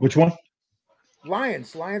down. Which one?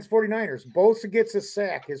 Lions 49ers. Bosa gets a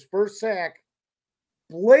sack. His first sack.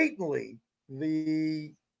 Blatantly,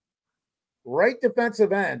 the right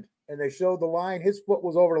defensive end, and they showed the line. His foot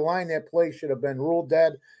was over the line. That play should have been ruled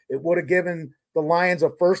dead. It would have given the Lions a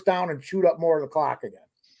first down and chewed up more of the clock again.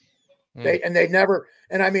 They never.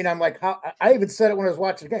 And I mean, I'm like, how? I even said it when I was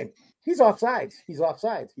watching the game. He's offsides. He's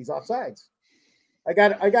offsides. He's offsides. I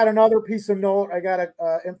got another piece of note. I got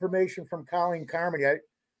information from Colleen Carmody.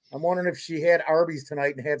 I'm wondering if she had Arby's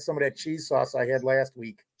tonight and had some of that cheese sauce I had last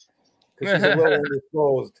week. Because she's a little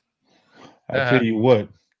indisposed. I tell you what,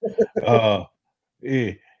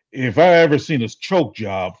 if I ever seen a choke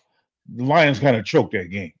job, the Lions kind of choked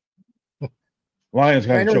that game. Lions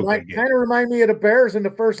kind of choked that game. Kind of remind me of the Bears in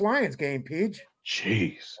the first Lions game, Peach.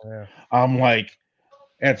 Jeez. Yeah. I'm like,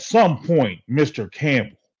 at some point, Mr.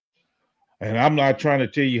 Campbell, and I'm not trying to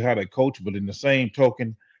tell you how to coach, but in the same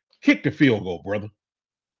token, kick the field goal, brother.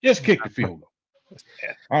 Just kick the field goal.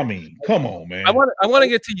 I mean, come on, man. I want to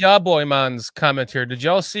get to Yaboyman's comment here. Did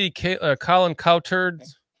y'all see Colin Cowturd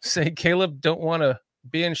say Caleb don't want to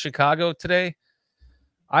be in Chicago today?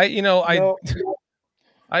 I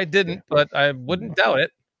didn't, but I wouldn't doubt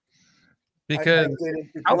it because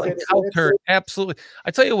Colin Cowturd absolutely.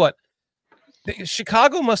 I tell you what,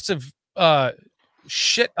 Chicago must have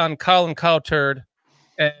shit on Colin Cowturd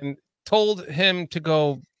and told him to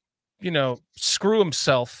go, screw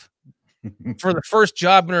himself. For the first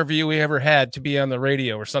job interview we ever had to be on the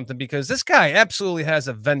radio or something, because this guy absolutely has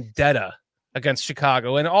a vendetta against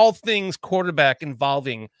Chicago and all things quarterback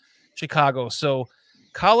involving Chicago. So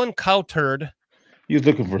Colin Cowturd, he's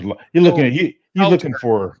looking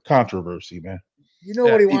for controversy, man. You know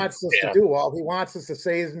what he wants us to do? Well, he wants us to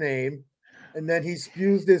say his name, and then he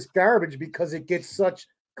spews this garbage because it gets such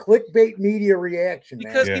clickbait media reaction.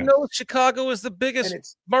 Because he knows Chicago is the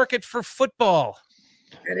biggest market for football.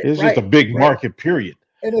 It's just a big market, period.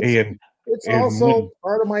 And it's also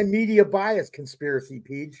part of my media bias conspiracy,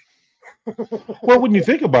 Peach. Well, when you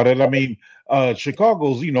think about it, I mean,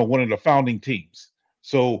 Chicago's, one of the founding teams.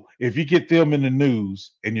 So if you get them in the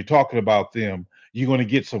news and you're talking about them, you're going to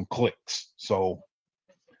get some clicks. So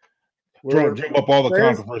drum up all the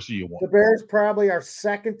Bears, controversy you want. The Bears probably are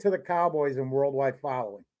second to the Cowboys in worldwide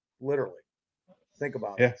following. Literally, think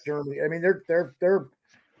about it. Germany. I mean,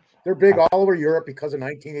 they're big all over Europe because of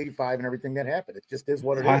 1985 and everything that happened. It just is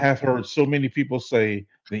what it is. I have heard so many people say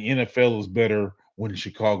the NFL is better when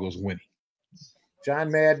Chicago's winning.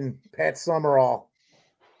 John Madden, Pat Summerall.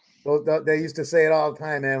 They used to say it all the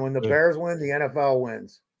time, man. When the Bears win, the NFL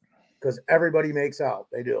wins because everybody makes out.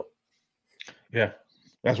 They do. Yeah,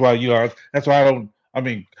 that's why That's why I don't. I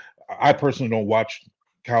mean, I personally don't watch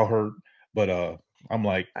Cowherd, but I'm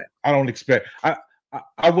like, I don't expect.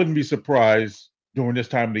 I wouldn't be surprised during this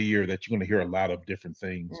time of the year that you're going to hear a lot of different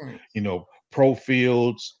things. You know, pro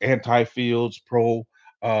Fields, anti Fields, pro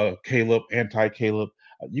Caleb, anti Caleb.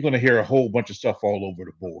 You're going to hear a whole bunch of stuff all over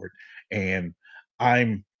the board, and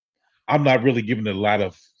I'm not really giving it a lot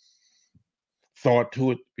of thought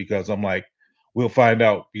to it because I'm like, we'll find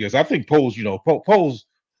out. Because I think Poles,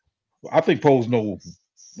 I think Poles know.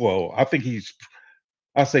 Well, I think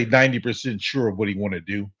I say 90% sure of what he want to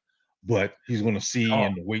do, but he's going to see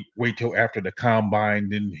and wait till after the combine,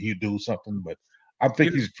 then he'll do something. But I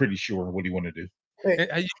think he's pretty sure of what he want to do.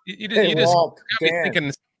 You just got me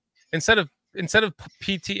thinking instead of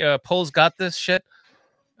Poles got this shit.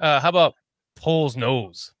 How about Poles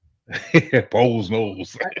knows? Poles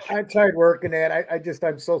knows. I tried working that.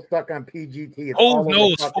 I'm so stuck on PGT. It's Poles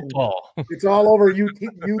knows football. It's all over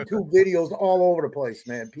YouTube videos all over the place,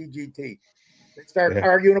 man. PGT. They start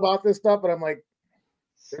arguing about this stuff, but I'm like,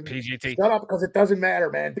 PGT. Shut up, because it doesn't matter,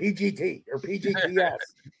 man. PGT or PGTS.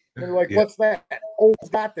 And they're like, what's that? Oh,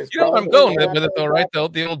 got this. You know what I'm going with it though, right?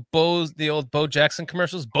 The old Bo Jackson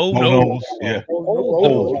commercials. Bo knows. Yeah.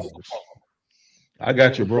 Bo knows. I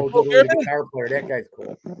got you, bro. Guitar player. That guy's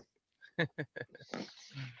cool.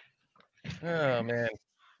 Oh man.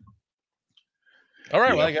 All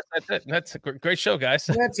right, well, I guess that's it. That's a great show, guys.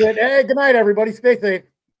 That's it. Hey, good night, everybody. Stay safe.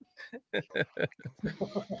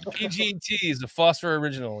 PGT is a Phosphor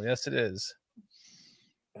original. Yes, it is.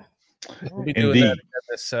 We'll be doing that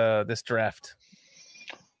again this draft.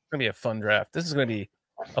 It's gonna be a fun draft. This is gonna be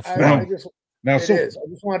a fun. It is. I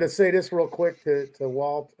just wanted to say this real quick to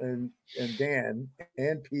Walt and Dan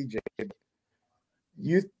and PJ.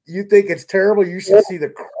 You think it's terrible? You should see the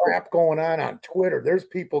crap going on Twitter. There's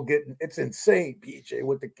people it's insane, PJ,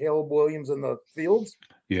 with the Caleb Williams and the Fields.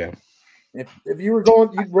 Yeah. If you were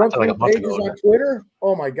you'd run through pages on Twitter.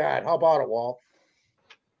 Oh my God, how about it, Walt?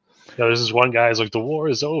 There's this one guy who's like, the war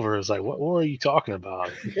is over. It's like, what war are you talking about?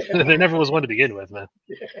 There never was one to begin with, man.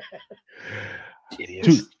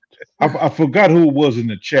 Idiots. I forgot who it was in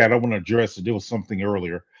the chat. I want to address it. There was something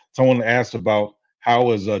earlier. Someone asked about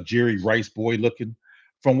how is Jerry Rice boy looking.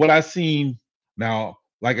 From what I've seen now,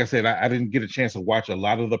 like I said, I didn't get a chance to watch a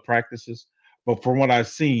lot of the practices, but from what I've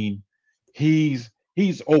seen, he's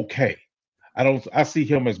okay. I see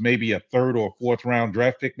him as maybe a third or fourth round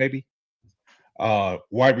draft pick, maybe.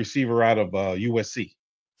 Wide receiver out of USC.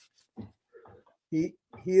 He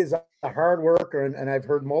is a hard worker, and I've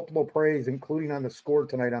heard multiple praise, including on the score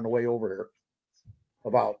tonight on the way over here,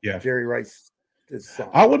 about Jerry Rice.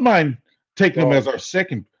 I wouldn't mind taking him as our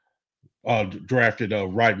second drafted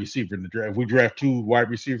wide receiver in the draft. If we draft 2 wide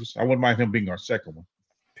receivers, I wouldn't mind him being our second one.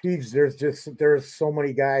 Peach, there's so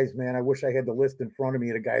many guys, man. I wish I had the list in front of me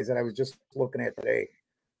of the guys that I was just looking at today.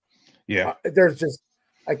 Yeah,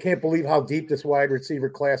 I can't believe how deep this wide receiver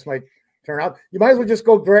class might turn out. You might as well just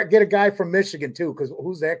go get a guy from Michigan too, because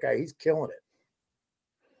who's that guy? He's killing it.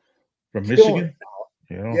 From Michigan?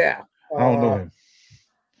 Yeah. I don't know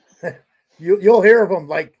him. You'll hear of him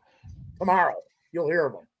like tomorrow. You'll hear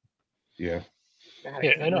of him. Yeah. God,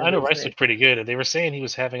 I know Rice looked pretty good. They were saying he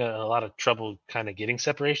was having a lot of trouble kind of getting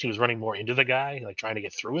separation. He was running more into the guy, like trying to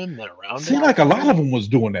get through him than around him. Seemed like a lot of them was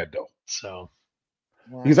doing that though. So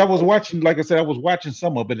because I was watching, like I said, I was watching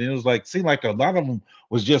some of it, and it was like seemed like a lot of them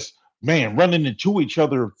was just running into each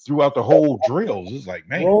other throughout the whole drills. It's like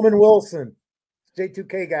Roman Wilson,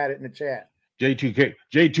 J2K got it in the chat.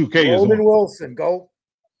 J2K Roman Wilson, go.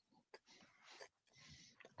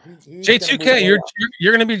 J2K,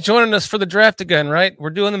 you're going to be joining us for the draft again, right? We're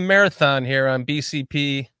doing the marathon here on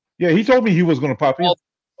BCP. Yeah, he told me he was going to pop in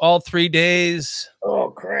all 3 days. Oh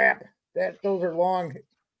crap! Those are long.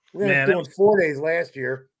 We were doing 4 days last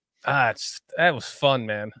year. That was fun,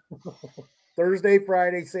 man. Thursday,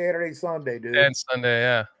 Friday, Saturday, Sunday, dude. And Sunday,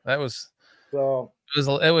 yeah, that was. So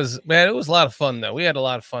it was a lot of fun though. We had a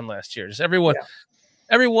lot of fun last year. Just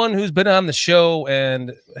everyone who's been on the show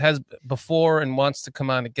and has before and wants to come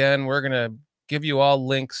on again, we're going to give you all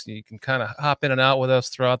links. You can kind of hop in and out with us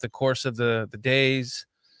throughout the course of the days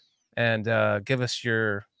and give us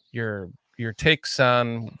your takes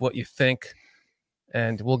on what you think.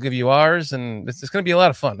 and we'll give you ours, and it's going to be a lot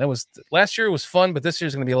of fun. Last year was fun, but this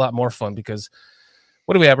year's going to be a lot more fun because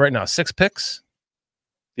what do we have right now? 6 picks?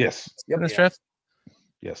 Yes. In this draft?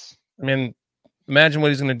 Yes. I mean, imagine what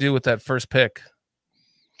he's going to do with that first pick.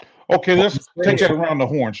 Okay, let's take that around the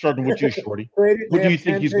horn, starting with you, Shorty. What do you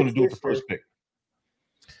think he's going to do with the first pick?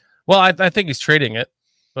 Well, I think he's trading it.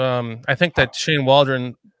 I think that Shane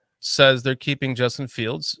Waldron says they're keeping Justin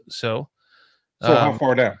Fields. So how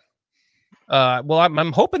far down? Well,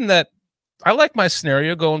 I'm hoping that I like my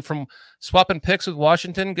scenario going from swapping picks with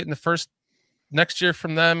Washington, getting the first next year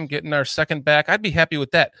from them, getting our second back. I'd be happy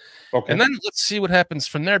with that. Okay. And then let's see what happens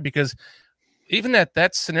from there, because even at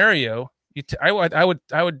that scenario, I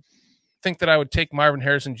would think that I would take Marvin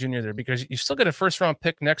Harrison Jr. there, because you still get a first round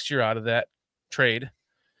pick next year out of that trade.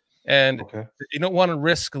 And you don't want to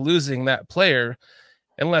risk losing that player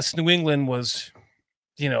unless New England was,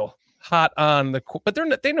 hot on the. But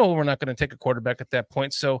they know we're not going to take a quarterback at that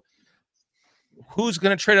point. So who's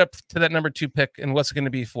going to trade up to that number 2 pick, and what's it going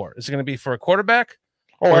to be for? Is it going to be for a quarterback?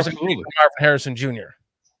 Oh, or absolutely. Is it going to be for Marvin Harrison Jr.?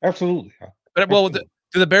 Absolutely. But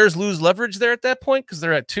do the Bears lose leverage there at that point because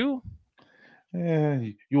they're at 2?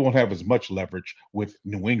 You won't have as much leverage with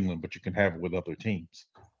New England, but you can have it with other teams.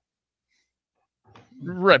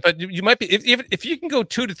 Right, but you might be if you can go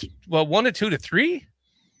 1 to 2 to 3.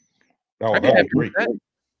 Oh, that'd be great.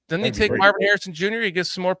 Then you take Marvin Harrison Jr. You get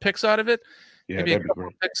some more picks out of it. Yeah, maybe that'd be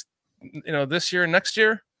great. Picks, this year and next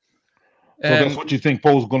year. So that's what you think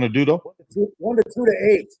Poe's going to do, though? 1 to 2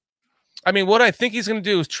 to 8. I mean, what I think he's going to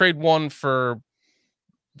do is trade one for.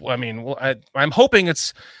 I mean, I'm hoping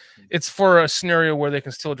it's for a scenario where they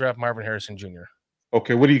can still draft Marvin Harrison Jr.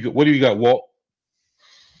 Okay, what do you got, Walt?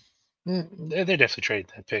 They're definitely trading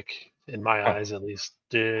that pick, in my eyes, at least.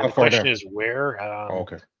 The question is where.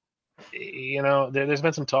 Okay. There's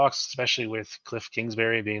been some talks, especially with Cliff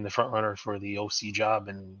Kingsbury being the front runner for the OC job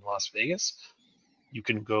in Las Vegas. You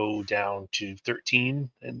can go down to 13,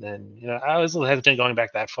 and then I was a little hesitant going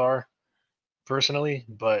back that far, personally,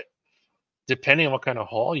 but depending on what kind of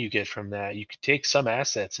haul you get from that, you could take some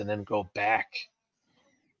assets and then go back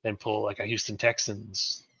and pull like a Houston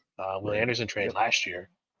Texans Will Anderson trade last year.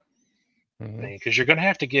 Because you're going to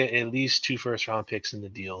have to get at least 2 first-round picks in the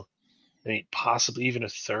deal. I mean, possibly even a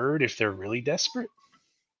third if they're really desperate.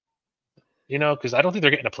 Because I don't think they're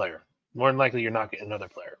getting a player. More than likely, you're not getting another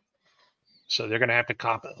player. So they're going to have to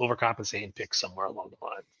overcompensate and pick somewhere along the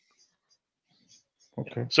line.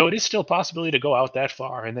 Okay. So it is still a possibility to go out that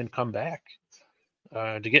far and then come back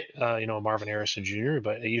to get Marvin Harrison Jr.,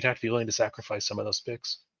 but you'd have to be willing to sacrifice some of those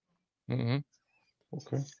picks.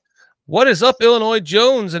 Okay. What is up, Illinois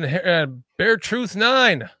Jones and Bear Truth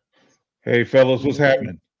 9? Hey, fellas, what's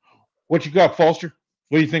happening? What you got, Foster?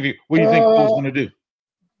 What do you think? What do you think Poe's going to do?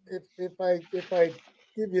 If I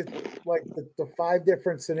give you like the 5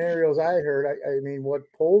 different scenarios I heard, I mean, what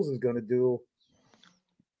Poles is going to do,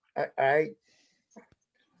 I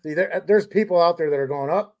see there's people out there that are going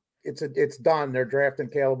up. It's done. They're drafting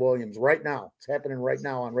Caleb Williams right now. It's happening right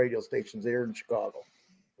now on radio stations here in Chicago,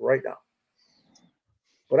 right now.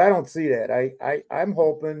 But I don't see that. I'm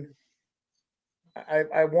hoping.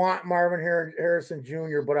 I want Marvin Harrison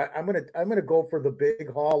Jr., but I'm gonna go for the big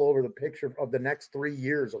haul over the picture of the next 3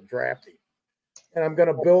 years of drafting, and I'm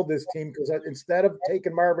gonna build this team because instead of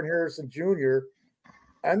taking Marvin Harrison Jr.,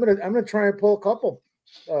 I'm gonna try and pull a couple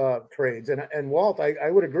trades. And Walt,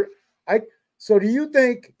 I would agree. So do you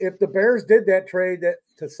think if the Bears did that trade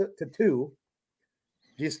to 2, do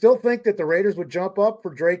you still think that the Raiders would jump up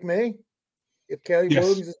for Drake May if Caleb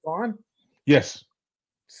Williams is gone? Yes.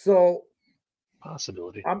 So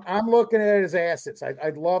possibility. I'm looking at his assets.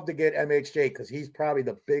 I'd love to get MHJ because he's probably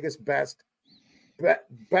the biggest, best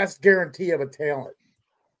guarantee of a talent.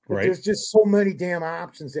 But there's just so many damn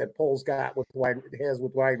options that Pole's got with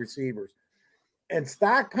wide receivers. And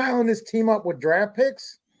stockpiling this team up with draft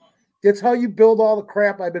picks, that's how you build all the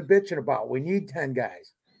crap I've been bitching about. We need 10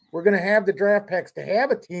 guys. We're going to have the draft picks to have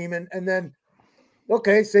a team, and then,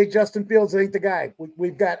 okay, say Justin Fields ain't the guy.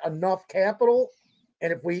 We've got enough capital,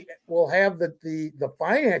 and if we'll have the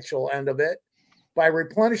financial end of it by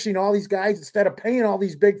replenishing all these guys instead of paying all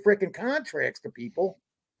these big freaking contracts to people,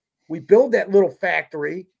 we build that little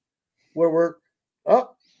factory where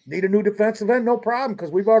need a new defensive end, no problem, because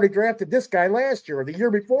we've already drafted this guy last year or the year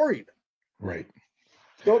before even. Right.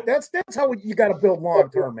 So that's how you got to build long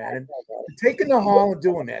term, man. And taking the haul and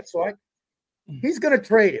doing that. So he's going to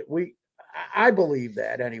trade it. I believe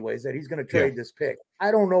that, anyways, that he's going to trade this pick.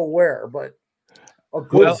 I don't know where, but a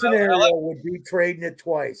good scenario would be trading it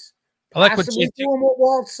twice. Possibly doing what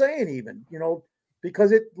Walt's saying, even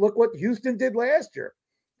because look what Houston did last year.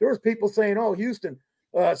 There was people saying, "Oh, Houston,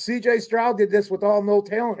 CJ Stroud did this with all no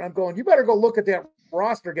talent. I'm going, you better go look at that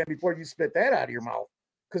roster again before you spit that out of your mouth.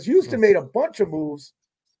 Because Houston made a bunch of moves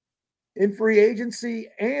in free agency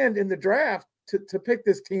and in the draft to pick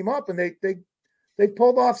this team up, and they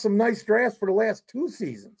pulled off some nice drafts for the last 2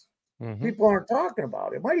 seasons. Mm-hmm. People aren't talking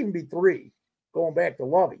about it. It might even be 3 going back to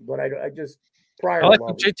Lovey, but I just prior. I like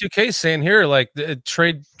what J2K is saying here, like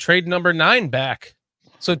trade number 9 back.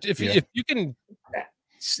 So if you can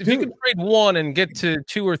trade 1 and get to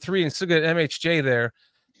 2 or 3 and still get MHJ there,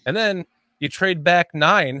 and then you trade back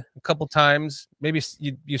 9 a couple times, maybe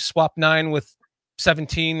you swap 9 with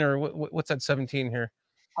 17 or what's that 17 here?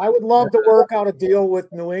 I would love to work out a deal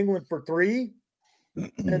with New England for 3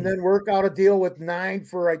 and then work out a deal with 9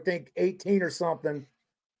 for, I think, 18 or something.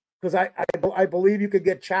 Because I believe you could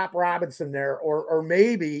get Chop Robinson there, or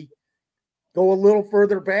maybe go a little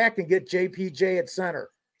further back and get JPJ at center.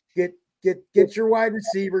 Get your wide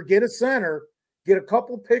receiver, get a center, get a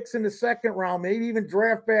couple picks in the second round, maybe even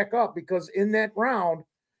draft back up, because in that round,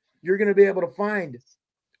 you're going to be able to find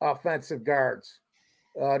offensive guards.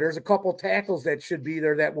 There's a couple tackles that should be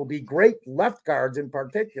there that will be great left guards in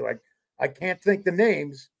particular. I can't think the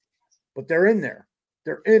names, but they're in there.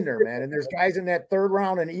 They're in there, man. And there's guys in that 3rd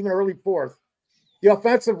round and even early 4th. The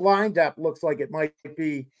offensive line depth looks like it might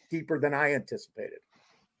be deeper than I anticipated.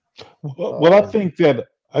 Well,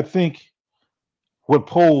 I think what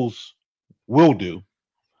Poles will do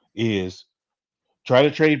is try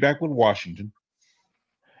to trade back with Washington.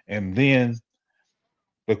 And then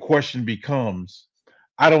the question becomes,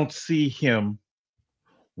 I don't see him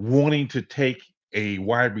wanting to take a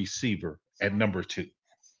wide receiver at number 2.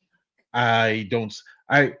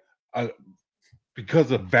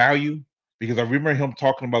 Because of value, because I remember him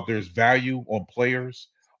talking about there's value on players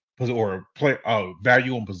or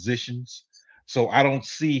value on positions. So I don't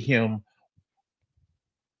see him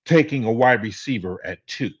taking a wide receiver at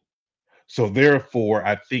 2. So therefore,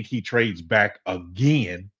 I think he trades back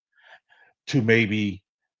again to maybe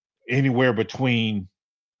anywhere between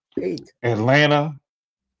 8. Atlanta,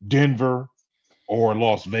 Denver, or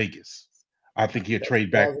Las Vegas. I think he'll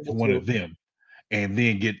trade back to one of them and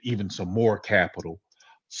then get even some more capital.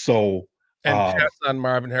 So pass on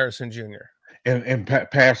Marvin Harrison Jr. and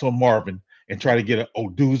pass on Marvin and try to get an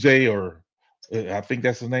Oduze, or I think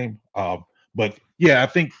that's his name. But yeah, I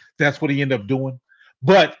think that's what he ended up doing.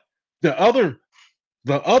 But the other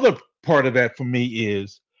part of that for me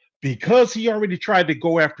is because he already tried to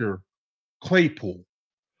go after Claypool,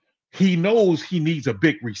 he knows he needs a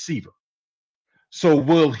big receiver. So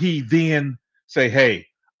will he then say, hey,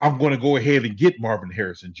 I'm going to go ahead and get Marvin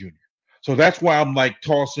Harrison Jr.? So that's why I'm like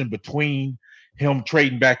tossing between him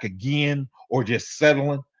trading back again or just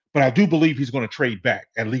settling. But I do believe he's going to trade back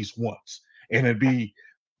at least once. And it'd be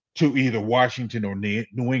to either Washington or New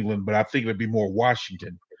England. But I think it'd be more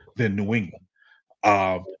Washington than New England.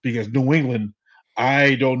 Because New England,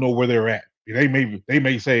 I don't know where they're at. They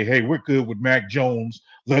may say, hey, we're good with Mac Jones.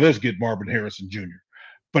 Let us get Marvin Harrison Jr.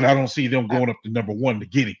 But I don't see them going up to number 1 to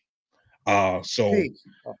get him. Go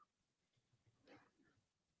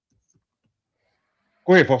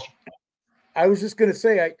ahead, Foster. I was just going to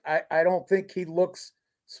say, I don't think he looks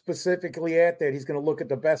specifically at that. He's going to look at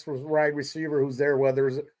the best wide receiver who's there, whether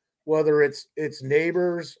it's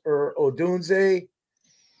Neighbors or Odunze.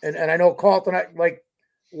 And I know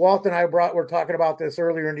Walt and I were talking about this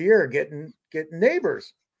earlier in the year, getting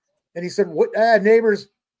Neighbors. And he said, "What Neighbors?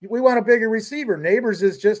 We want a bigger receiver. Neighbors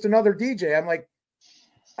is just another DJ." I'm like,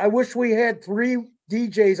 I wish we had 3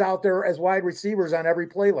 DJs out there as wide receivers on every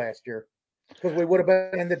play last year, because we would have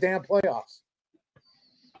been in the damn playoffs.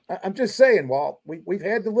 I'm just saying, Walt, we've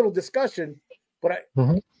had the little discussion, but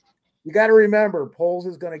you got to remember, Poles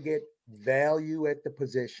is going to get value at the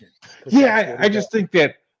position. Yeah, I just think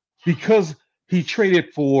that because he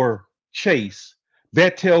traded for Chase,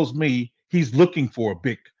 that tells me he's looking for a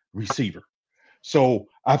big receiver. So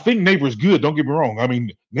I think Neighbors good. Don't get me wrong. I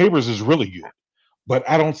mean, Neighbors is really good, but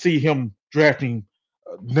I don't see him drafting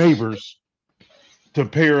Neighbors to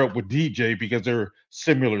pair up with DJ because they're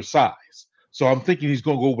similar size. So I'm thinking he's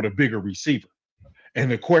going to go with a bigger receiver.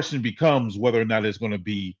 And the question becomes whether or not it's going to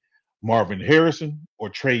be Marvin Harrison or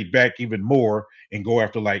trade back even more and go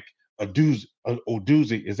after like Oduze.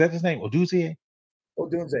 Is that his name? Oduze.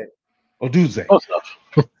 Oh, stuff.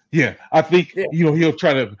 Yeah, I think he'll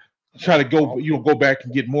try to go back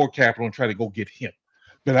and get more capital and try to go get him.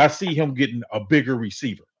 But I see him getting a bigger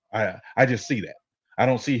receiver. I just see that. I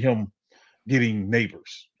don't see him getting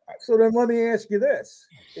Neighbors. So then let me ask you this: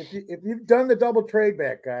 if you've done the double trade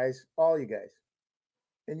back, guys, all you guys,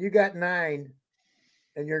 and you got 9,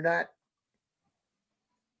 and you're not,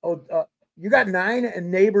 you got 9,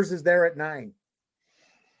 and Neighbors is there at 9.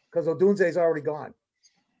 because Odunze's already gone.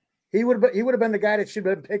 He would have been the guy that should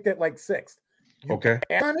have been picked at like 6th. You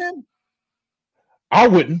pass on him? I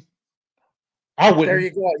wouldn't. There you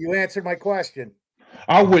go. You answered my question.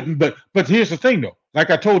 I wouldn't, but here's the thing though. Like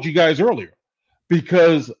I told you guys earlier,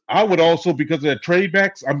 because I would also, because of that trade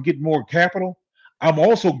backs, I'm getting more capital. I'm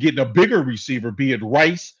also getting a bigger receiver, be it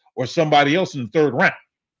Rice or somebody else in the 3rd round.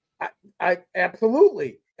 I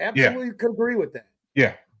absolutely could agree with that.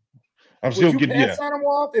 Yeah. I'm still getting pass on him,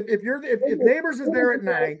 Walt? If Neighbors is there at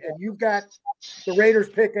 9 and you've got the Raiders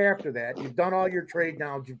pick after that, you've done all your trade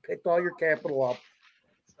downs, you've picked all your capital up,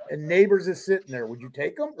 and Neighbors is sitting there, would you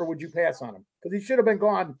take him or would you pass on him? Because he should have been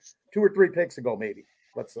gone 2 or 3 picks ago, maybe.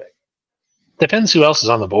 Let's say. Depends who else is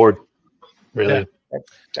on the board, really. Yeah.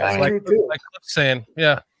 That's true too. Like Cliff's saying,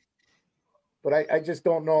 yeah. But I just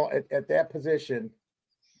don't know at that position.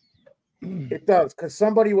 It does, because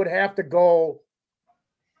somebody would have to go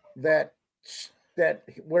that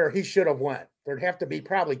where he should have went. There'd have to be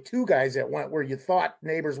probably 2 guys that went where you thought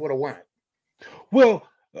Neighbors would have went. Well,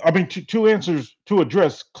 I mean, two answers to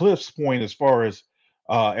address Cliff's point as far as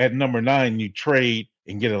at number 9 you trade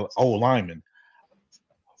and get an old lineman.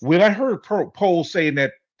 When I heard Pohl saying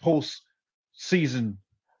that post-season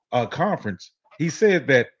conference, he said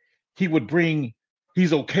that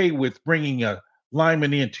he's okay with bringing a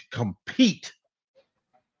lineman in to compete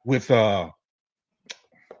with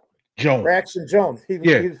Jones. Braxton Jones. He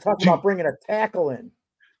was talking about bringing a tackle in.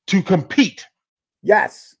 To compete.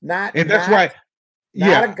 Yes. Not a guard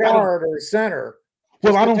or a center.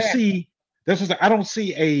 Well, I don't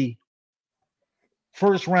see a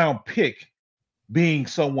 1st round pick being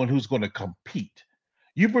someone who's going to compete.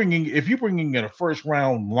 If you're bringing in a 1st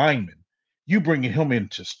round lineman, you bringing him in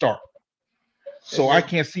to start. So I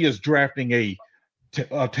can't see us drafting a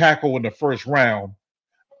tackle in the 1st round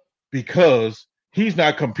because he's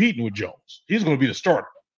not competing with Jones. He's going to be the starter.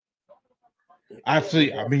 I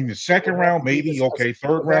mean, the 2nd round, maybe. Okay,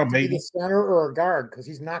 3rd round, maybe. A center or a guard, because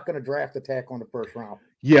he's not going to draft a tackle in the 1st round.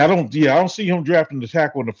 Yeah, I don't see him drafting the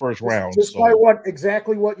tackle in the 1st round. Just by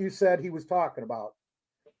exactly what you said he was talking about.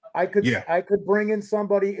 I could bring in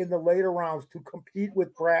somebody in the later rounds to compete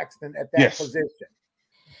with Braxton at that position,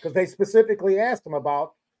 because they specifically asked him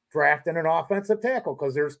about drafting an offensive tackle,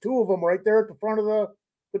 because there's 2 of them right there at the front of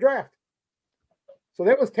the draft. So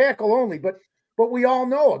that was tackle only, but we all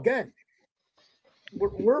know, again,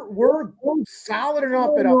 we're solid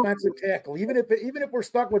enough at offensive tackle, even if we're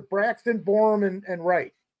stuck with Braxton, Borum, and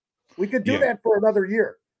Wright. We could do that for another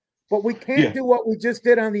year, but we can't do what we just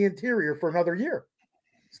did on the interior for another year.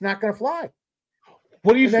 It's not going to fly.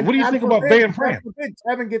 What do you think about Van Pran?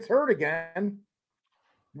 Tevin gets hurt again.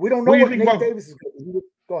 We don't know what Nate Davis is going to do.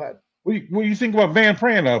 Go ahead. What do you think about Van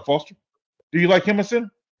Pran, Foster? Do you like him a center?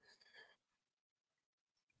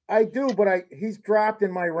 I do, but he's dropped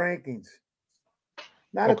in my rankings.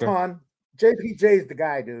 Not a ton. JPJ is the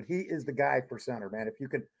guy, dude. He is the guy for center, man. If you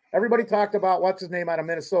can, everybody talked about what's his name out of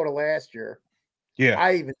Minnesota last year. Yeah,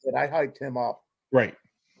 I even did. I hyped him up. Right.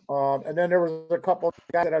 And then there was a couple of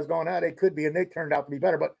guys that I was going, they could be, and they turned out to be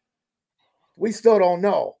better. But we still don't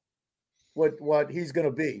know what he's going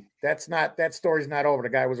to be. That story's not over. The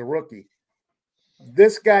guy was a rookie.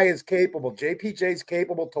 This guy is capable. JPJ is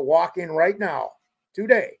capable to walk in right now,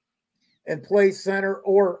 today, and play center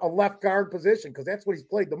or a left guard position, because that's what he's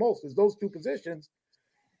played the most, is those 2 positions.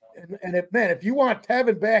 And if you want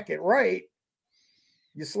Tevin back at right,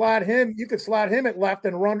 you could slot him at left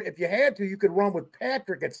and run. If you had to, you could run with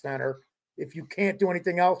Patrick at center. If you can't do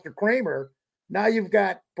anything else for Kramer, now you've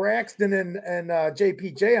got Braxton and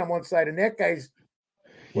JPJ on one side, and that guy's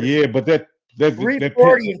but that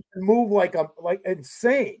 340 and can move like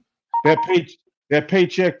insane. That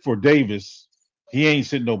paycheck for Davis, he ain't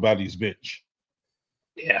sitting nobody's bitch.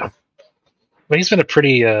 Yeah, but he's been a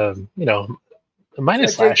pretty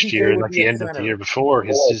minus last year, like the end of the year before.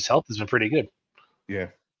 His health has been pretty good. Yeah.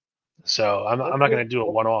 So I'm not going to do a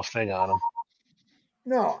one-off thing on him.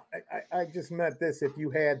 No, I just meant this. If you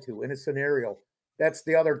had to, in a scenario, that's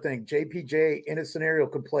the other thing. JPJ in a scenario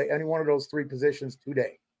could play any one of those 3 positions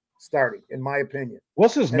today, starting, in my opinion.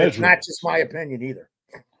 What's his measurables? It's not just my opinion either.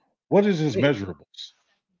 What is his measurables?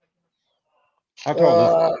 I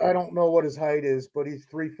don't know what his height is, but he's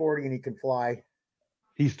 340 and he can fly.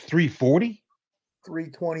 He's 340?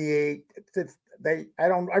 328.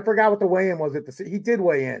 I forgot what the weigh-in was he did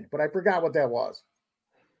weigh in, but I forgot what that was.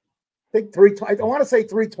 I want to say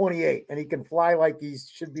 328, and he can fly like he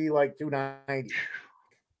should be like 290.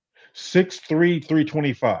 6'3",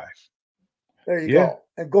 325. There you go.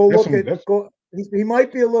 And go look at he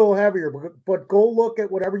might be a little heavier, but go look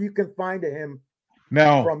at whatever you can find of him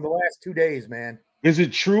now from the last 2 days, man. Is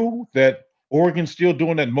it true that Oregon still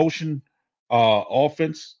doing that motion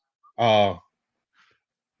offense? That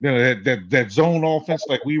zone offense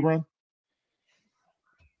like we run?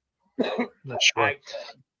 Not sure.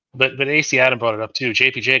 But AC Adam brought it up too.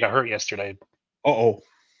 JPJ got hurt yesterday.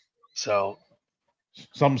 So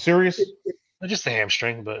something serious? Just a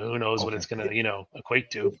hamstring, but who knows what it's gonna,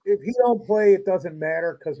 equate to. If he don't play, it doesn't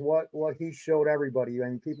matter because what he showed everybody. I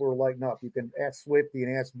mean, people were lighting up. You can ask Swifty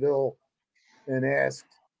and ask Bill and ask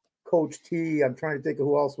Coach T. I'm trying to think of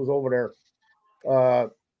who else was over there.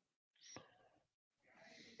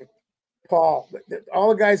 Paul, all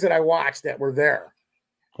the guys that I watched that were there.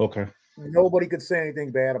 Okay. Nobody could say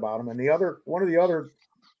anything bad about him. And one of the other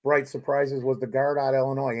bright surprises was the guard out of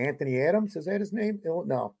Illinois, Anthony Adams. Is that his name?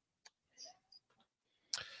 No.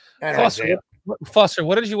 Foster,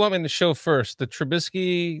 what did you want me to show first? The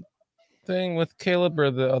Trubisky thing with Caleb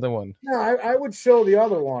or the other one? No, I would show the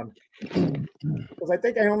other one because I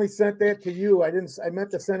think I only sent that to you. I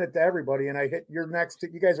meant to send it to everybody, and I hit you're next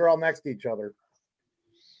to. You guys are all next to each other.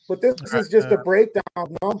 But this is just a breakdown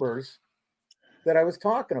of numbers that I was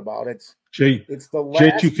talking about. It's the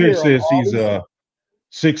last J2K says he's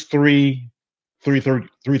 6'3",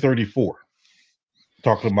 334.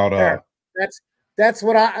 Talking about That's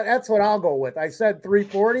what I'll go with. I said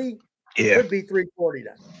 340. Yeah, could be 340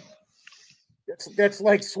 then. That's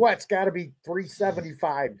like Sweat's got to be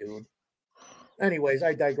 375, dude. Anyways,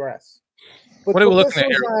 I digress. But what are we looking at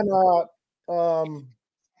here? On,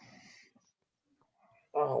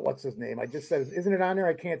 what's his name? I just said, isn't it on there?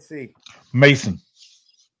 I can't see. Mason.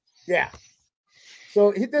 Yeah.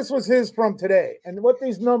 So this was his from today, and what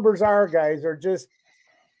these numbers are, guys, are just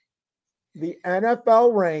the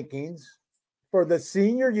NFL rankings for the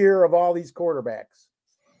senior year of all these quarterbacks.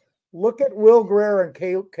 Look at Will Greer and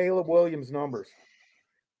Caleb Williams' numbers.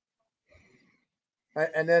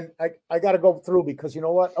 And then I got to go through because you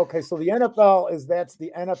know what? Okay, so the NFL that's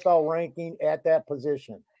the NFL ranking at that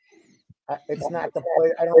position. It's not the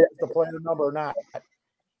play. I don't know if it's the player number or not.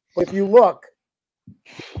 But if you look,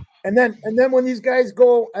 and then when these guys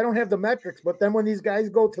go, I don't have the metrics, but then when these guys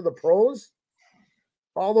go to the pros,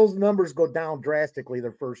 all those numbers go down drastically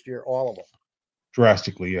their first year, all of them.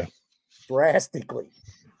 Drastically, yeah. Drastically.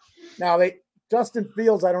 Now Justin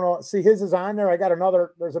Fields, I don't know. See, his is on there.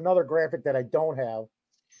 There's another graphic that I don't have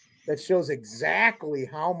that shows exactly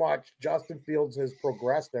how much Justin Fields has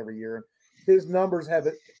progressed every year. His numbers have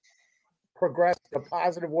progressed in a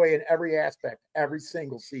positive way in every aspect, every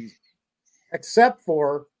single season, except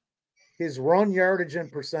for his run yardage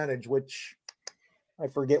and percentage, which I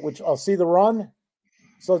forget which. I'll see the run.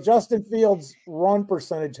 So Justin Fields' run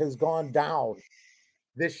percentage has gone down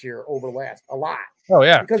this year over last a lot. Oh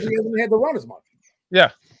yeah, because he hasn't had to run as much.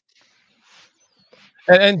 Yeah,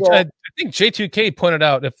 and so, I think J2K pointed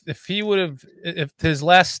out if he would have if his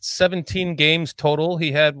last 17 games total,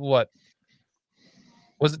 he had what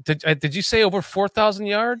was it? Did you say over 4,000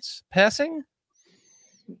 yards passing?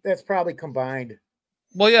 That's probably combined.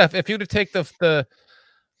 Well, yeah. If you would have taken the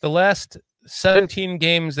last 17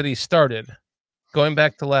 games that he started, going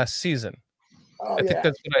back to last season, I think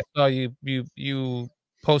that's what I saw you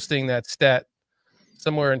posting that stat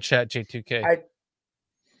somewhere in chat, J2K.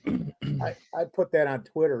 I put that on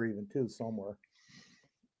Twitter even too somewhere.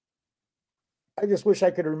 I just wish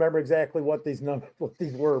I could remember exactly what these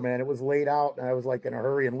were, man. It was laid out, and I was like in a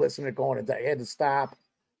hurry and listening to going, and I had to stop.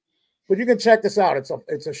 But you can check this out.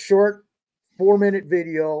 It's a short 4-minute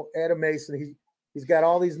video. Adam Mason, he's got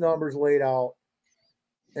all these numbers laid out,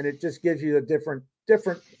 and it just gives you a different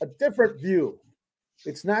view.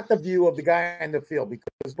 It's not the view of the guy in the field,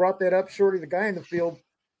 because brought that up, Shorty. The guy in the field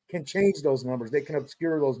can change those numbers. They can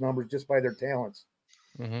obscure those numbers just by their talents.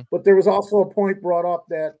 Mm-hmm. But there was also a point brought up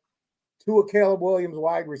that two of Caleb Williams'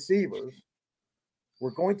 wide receivers were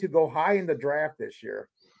going to go high in the draft this year,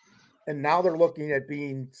 and now they're looking at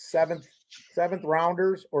being seventh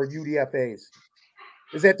rounders or UDFAs.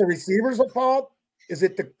 Is that the receiver's fault? Is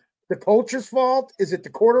it the coach's fault? Is it the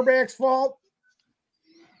quarterback's fault?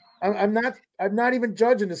 I'm not even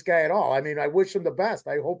judging this guy at all. I mean, I wish him the best.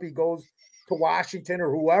 I hope he goes to Washington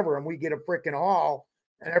or whoever, and we get a freaking haul,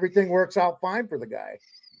 and everything works out fine for the guy.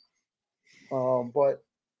 But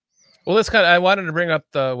well, that's I wanted to bring up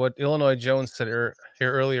what Illinois Jones said here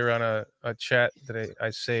earlier on a chat that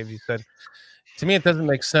I saved. He said, "To me, it doesn't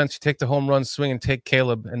make sense. You take the home run swing and take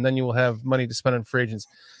Caleb, and then you will have money to spend on free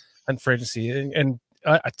agency." And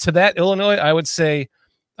to that, Illinois, I would say,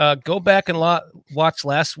 go back and watch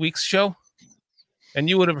last week's show, and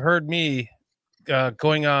you would have heard me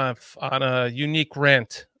going off on a unique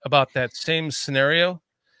rant about that same scenario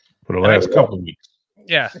for the last couple of weeks.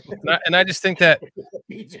 Yeah, and I just think that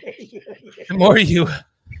the more you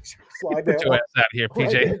Slide Put that your one. ass out here,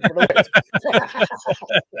 PJ.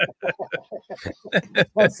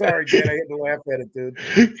 I'm sorry, Dan. I had to laugh at it, dude.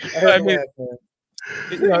 I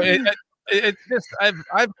mean, it's just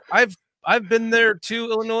I've been there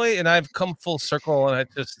too, Illinois, and I've come full circle. And I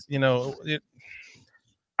just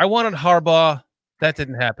I wanted Harbaugh. That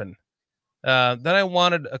didn't happen. Then I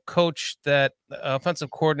wanted a coach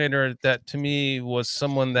offensive coordinator that to me was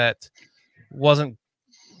someone that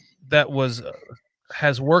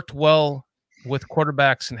has worked well with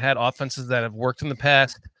quarterbacks and had offenses that have worked in the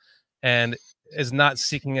past and is not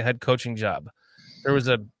seeking a head coaching job. There was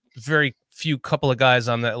a very few couple of guys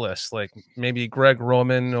on that list, like maybe Greg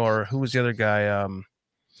Roman or who was the other guy?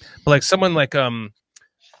 But like someone like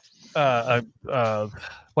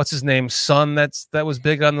what's his name? Son, that was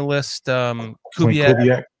big on the list.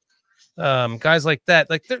 Kubiak. Guys like that,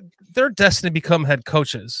 like they're destined to become head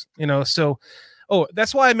coaches, So,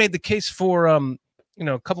 that's why I made the case for a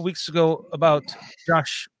couple weeks ago about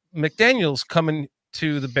Josh McDaniels coming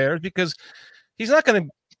to the Bears, because he's not going to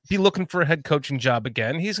be looking for a head coaching job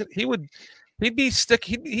again. He'd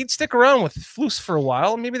stick around with Flus for a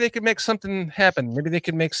while. Maybe they could make something happen. Maybe they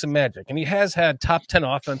could make some magic. And he has had top 10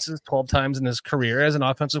 offenses 12 times in his career as an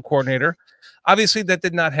offensive coordinator. Obviously, that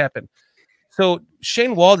did not happen. So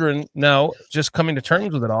Shane Waldron now just coming to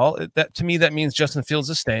terms with it all. That to me, that means Justin Fields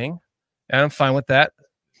is staying, and I'm fine with that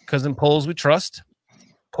because in Poles we trust.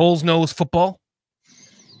 Poles knows football.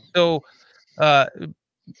 So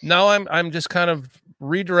now I'm just kind of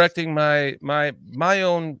redirecting my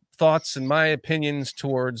own thoughts and my opinions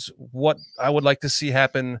towards what I would like to see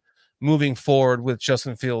happen moving forward with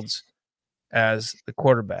Justin Fields as the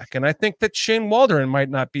quarterback. And I think that Shane Waldron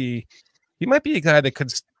might be a guy that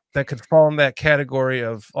could fall in that category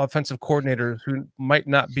of offensive coordinators who might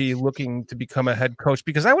not be looking to become a head coach,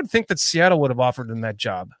 because I would think that Seattle would have offered him that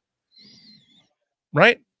job.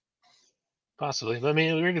 Right? Possibly. I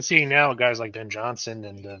mean, we're even seeing now guys like Ben Johnson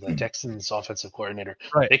and the Texans offensive coordinator.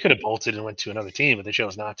 Right. They could have bolted and went to another team, but they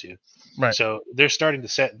chose not to. Right. So they're starting to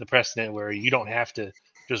set the precedent where you don't have to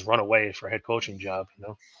just run away for a head coaching job.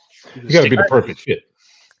 You got to be the perfect fit.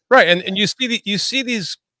 Right. And you see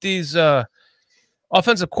these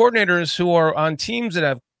offensive coordinators who are on teams that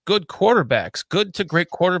have good quarterbacks, good to great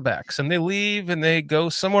quarterbacks, and they leave and they go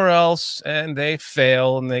somewhere else and they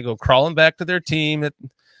fail and they go crawling back to their team that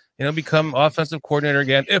become offensive coordinator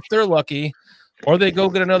again if they're lucky, or they go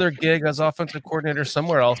get another gig as offensive coordinator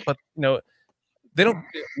somewhere else. But they don't.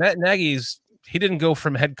 Matt he didn't go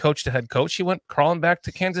from head coach to head coach. He went crawling back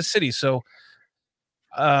to Kansas City. So,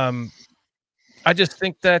 I just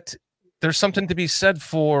think that there's something to be said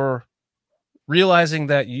for realizing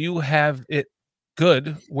that you have it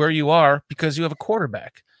good where you are because you have a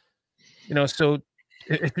quarterback. So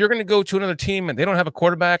if you're going to go to another team and they don't have a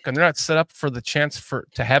quarterback and they're not set up for the chance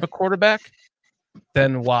to have a quarterback,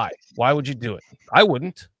 then why? Why would you do it? I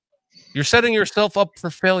wouldn't. You're setting yourself up for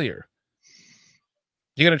failure.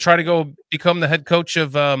 You're going to try to go become the head coach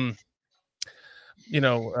of,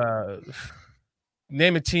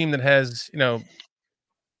 name a team that has,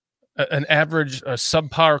 an average,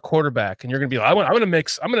 subpar quarterback, and you're going to be like, I'm going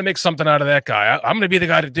to make something out of that guy. I'm going to be the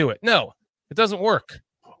guy to do it. No, it doesn't work.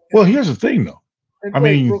 Well, here's the thing, though. And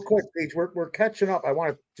wait, real quick, Paige, we're catching up. I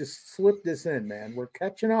want to just slip this in, man. We're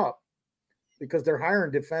catching up because they're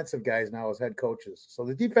hiring defensive guys now as head coaches. So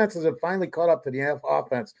the defenses have finally caught up to the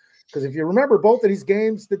offense. Because if you remember both of these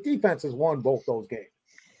games, the defenses won both those games.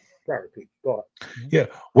 Sorry, Pete. Go ahead. Yeah,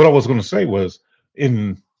 what I was going to say was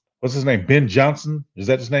what's his name? Ben Johnson. Is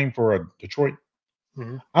that his name for Detroit?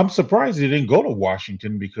 Mm-hmm. I'm surprised he didn't go to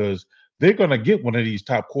Washington because they're going to get one of these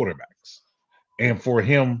top quarterbacks. And for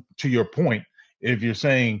him, to your point, if you're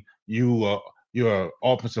saying you're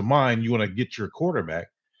offensive mind, you want to get your quarterback,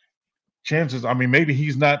 chances, maybe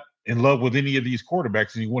he's not in love with any of these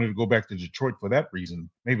quarterbacks and he wanted to go back to Detroit for that reason.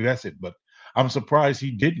 Maybe that's it. But I'm surprised he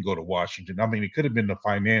didn't go to Washington. It could have been the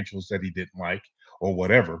financials that he didn't like or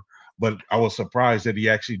whatever. But I was surprised that he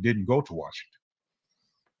actually didn't go to Washington.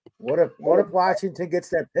 What if Washington gets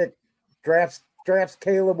that pick, drafts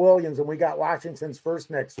Caleb Williams, and we got Washington's first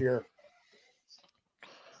next year?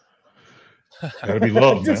 That'd be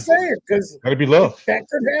love. I'm just saying, because that'd be love. That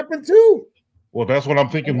could happen too. Well, that's what I'm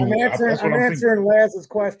thinking. I'm answering Laz's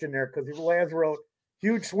question there because Laz wrote,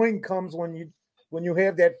 "Huge swing comes when you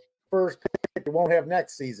have that first pick. You won't have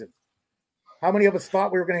next season." How many of us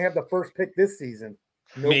thought we were going to have the first pick this season?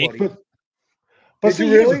 Nobody. But see,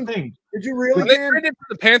 here's the thing. Did you really? When they traded for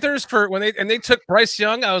the Panthers when they took Bryce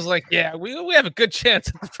Young, I was like, yeah, we have a good chance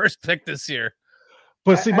at the first pick this year.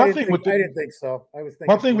 But see, I didn't think so. I was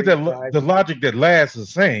thinking my thing with the logic that Laz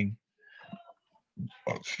is saying.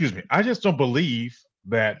 Excuse me. I just don't believe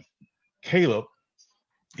that Caleb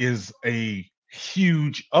is a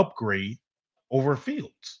huge upgrade over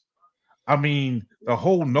Fields. I mean, the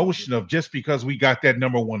whole notion of just because we got that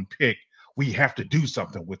number one pick, we have to do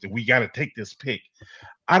something with it. We got to take this pick.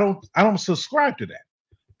 I don't subscribe to that,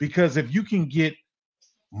 because if you can get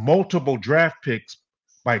multiple draft picks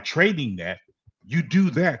by trading that, you do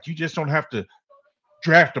that. You just don't have to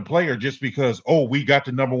draft a player just because, oh, we got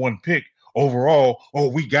the number one pick overall, oh,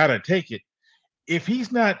 we got to take it. If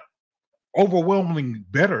he's not overwhelmingly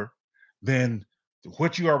better than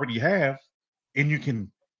what you already have, and you can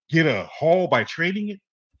get a haul by trading it,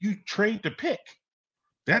 you trade the pick.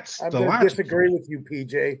 That's I'm the going to logic. disagree with you,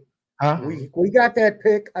 PJ. Huh? We got that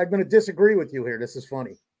pick. I'm going to disagree with you here. This is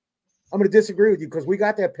funny. I'm going to disagree with you because we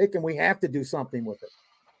got that pick and we have to do something with it.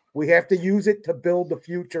 We have to use it to build the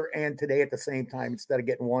future and today at the same time, instead of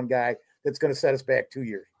getting one guy that's going to set us back 2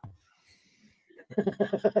 years.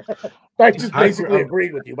 I just basically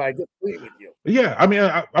agreed with you, but I disagree with you. Yeah, I mean,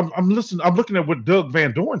 I'm listening. I'm looking at what Doug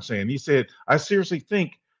Van Dorn saying. He said, "I seriously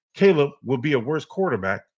think Caleb will be a worse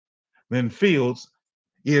quarterback than Fields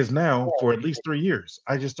is now for at least 3 years.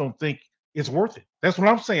 I just don't think it's worth it." That's what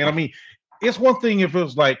I'm saying. I mean, it's one thing if it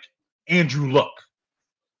was like Andrew Luck.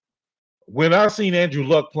 When I seen Andrew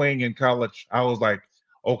Luck playing in college, I was like,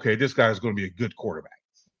 okay, this guy's going to be a good quarterback.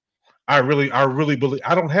 I really believe.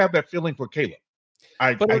 I don't have that feeling for Caleb.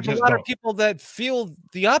 But I there's a just lot don't. of people that feel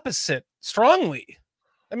the opposite strongly.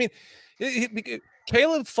 I mean,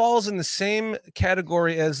 Caleb falls in the same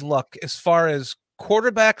category as Luck as far as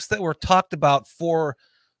quarterbacks that were talked about for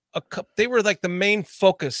they were like the main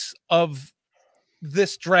focus of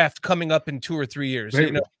this draft coming up in 2 or 3 years.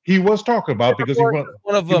 He was talking about because he won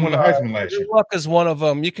the Heisman last year. Luck is one of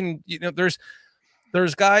them.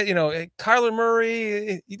 There's guys, Kyler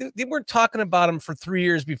Murray, they weren't talking about him for 3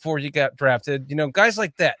 years before he got drafted. Guys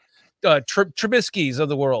like that, Trubisky's of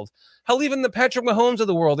the world. Hell, even the Patrick Mahomes of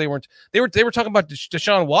the world, they were talking about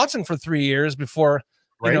Deshaun Watson for 3 years before,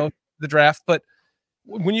 the draft. But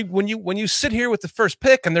when you sit here with the first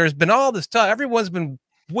pick and there's been all this time, everyone's been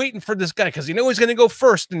waiting for this guy because he's going to go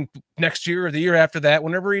first in next year or the year after that,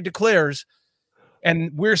 whenever he declares.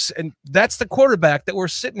 And that's the quarterback that we're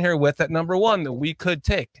sitting here with at number one that we could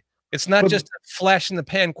take. It's not just a flash in the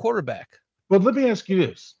pan quarterback. But let me ask you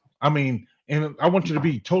this. I mean, and I want you to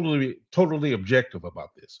be totally objective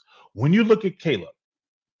about this. When you look at Caleb,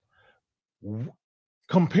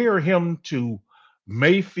 compare him to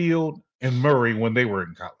Mayfield and Murray when they were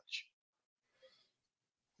in college.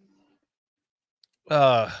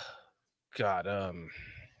 God.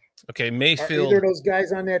 Okay, Mayfield. Are either of those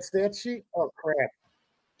guys on that stat sheet? Oh, crap.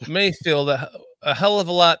 Mayfield, a hell of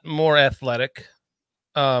a lot more athletic.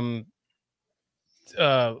 Kyler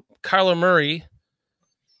Murray,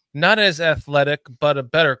 not as athletic, but a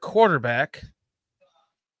better quarterback.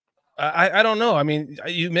 I don't know. I mean,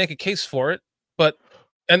 you make a case for it,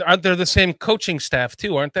 and aren't they the same coaching staff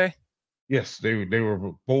too, aren't they? Yes, they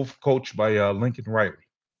were both coached by Lincoln Riley.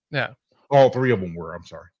 Yeah. All three of them were, I'm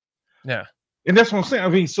sorry. Yeah. And that's what I'm saying. I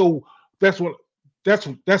mean, so that's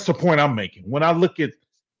the point I'm making. When I look at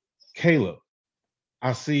Caleb,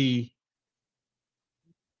 I see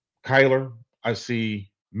Kyler, I see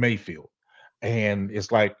Mayfield. And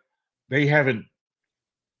it's like they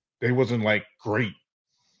wasn't like great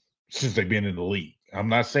since they've been in the league. I'm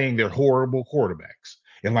not saying they're horrible quarterbacks.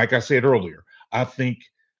 And like I said earlier, I think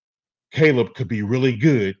Caleb could be really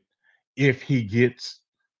good if he gets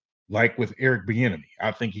like with Eric Bieniemy.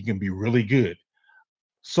 I think he can be really good.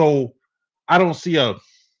 So I don't see a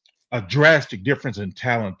drastic difference in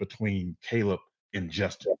talent between Caleb and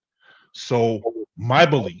Justin. So my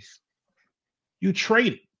belief, you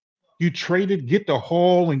trade it, get the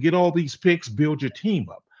haul and get all these picks, build your team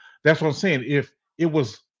up. That's what I'm saying. If it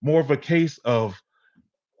was more of a case of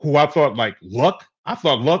who I thought like Luck, I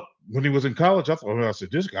thought Luck when he was in college, I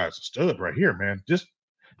said, this guy's a stud right here, man.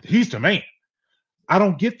 He's the man. I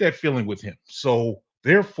don't get that feeling with him. So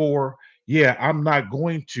therefore, yeah, I'm not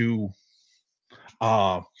going to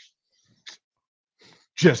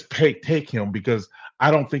just take him because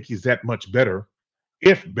I don't think he's that much better,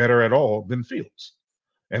 if better at all, than Fields.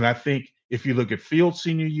 And I think if you look at Fields'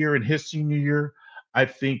 senior year and his senior year, I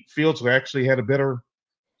think Fields actually had a better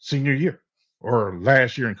senior year, or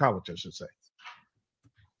last year in college, I should say.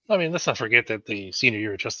 I mean, let's not forget that the senior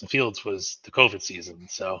year of Justin Fields was the COVID season,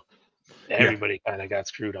 so everybody kind of got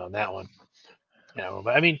screwed on that one.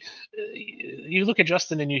 But I mean, you look at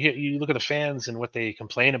Justin and you look at the fans and what they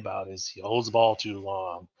complain about is he holds the ball too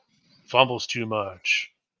long, fumbles too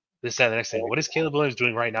much, this, that, and the next thing. What is Caleb Williams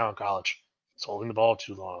doing right now in college? He's holding the ball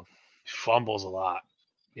too long. He fumbles a lot.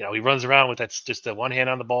 You know, he runs around with that's just the one hand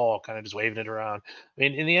on the ball, kind of just waving it around. I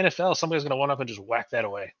mean, in the NFL, somebody's going to one up and just whack that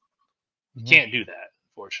away. You can't do that,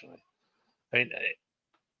 fortunately. I mean,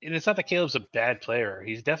 and it's not that Caleb's a bad player.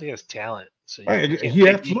 He definitely has talent. So he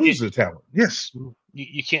absolutely has the talent. Yes.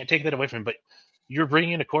 You can't take that away from him. But you're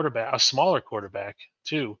bringing in a smaller quarterback,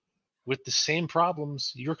 too, with the same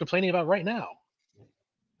problems you're complaining about right now.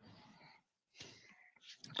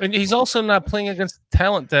 And he's also not playing against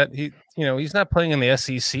talent that he's not playing in the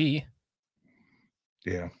SEC.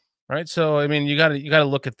 Yeah. Right. So I mean, you got to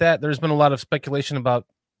look at that. There's been a lot of speculation about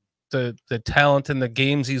the talent in the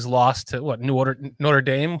games he's lost to Notre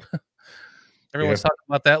Dame. Everyone's talking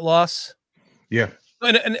about that loss. Yeah.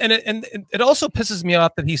 And it also pisses me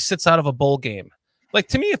off that he sits out of a bowl game. Like,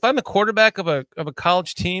 to me, if I'm the quarterback of a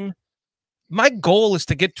college team, my goal is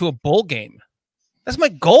to get to a bowl game. That's my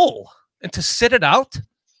goal. And to sit it out,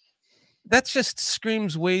 that just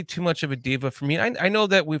screams way too much of a diva for me. I know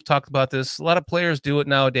that we've talked about this. A lot of players do it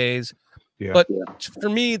nowadays. Yeah. But for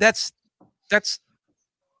me, that's like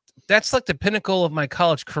the pinnacle of my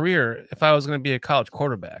college career if I was going to be a college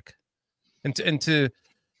quarterback. And to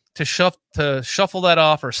shuffle that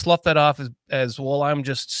off or slough that off as well, I'm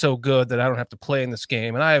just so good that I don't have to play in this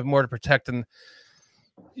game and I have more to protect. And,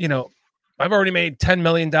 I've already made $10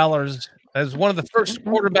 million as one of the first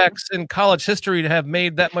quarterbacks in college history to have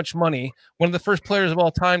made that much money. One of the first players of all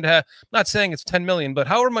time to have, I'm not saying it's 10 million, but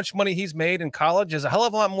however much money he's made in college is a hell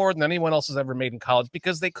of a lot more than anyone else has ever made in college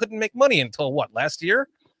because they couldn't make money until last year.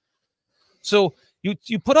 So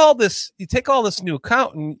you put all this, you take all this into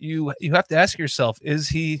account and you have to ask yourself, is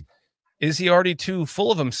he already too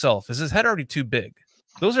full of himself? Is his head already too big?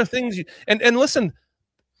 Those are things and listen,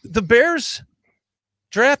 the Bears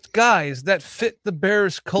draft guys that fit the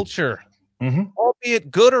Bears culture,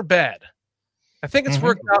 albeit good or bad. I think it's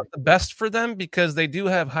worked out the best for them because they do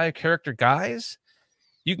have high character guys.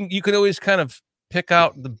 You can always kind of pick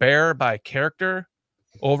out the Bear by character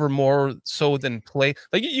over more so than play.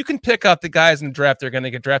 Like you can pick out the guys in the draft. They're going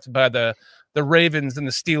to get drafted by the Ravens and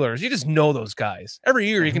the Steelers. You just know those guys every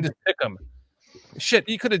year. You can just pick them. Shit,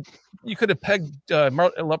 you could have pegged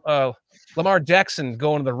Lamar Jackson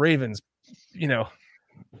going to the Ravens,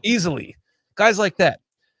 easily. Guys like that.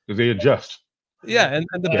 Because they adjust. Yeah, and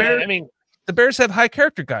the Bears. I mean, the Bears have high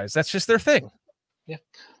character guys. That's just their thing. Yeah.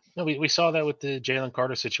 No, we saw that with the Jalen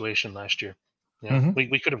Carter situation last year.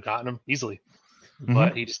 We could have gotten him easily,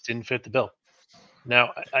 but he just didn't fit the bill.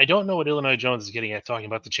 Now, I don't know what Illinois Jones is getting at talking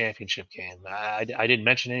about the championship game. I didn't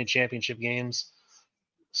mention any championship games,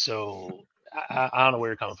 so I don't know where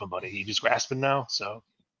you're coming from, buddy. You just grasping now, so.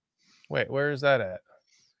 Wait, where is that at?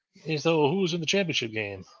 So who's in the championship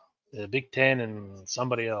game? The Big Ten and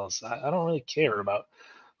somebody else. I don't really care about.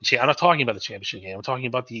 I'm not talking about the championship game. I'm talking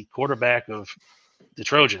about the quarterback of the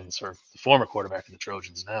Trojans, or the former quarterback of the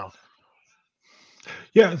Trojans now.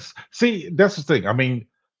 Yes. See, that's the thing. I mean,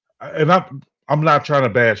 and I'm not trying to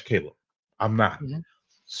bash Caleb. I'm not.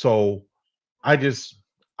 So I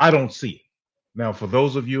don't see it. Now, for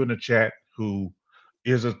those of you in the chat who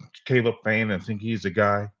is a Caleb fan and think he's the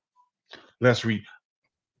guy, let's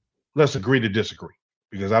agree to disagree,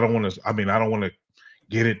 because I don't want to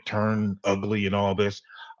get it turned ugly and all this.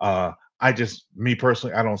 Me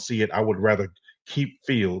personally, I don't see it. I would rather keep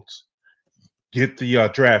Fields, get the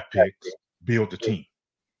draft picks, build the team.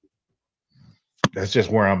 That's just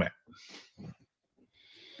where I'm at.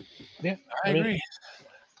 Yeah, I agree.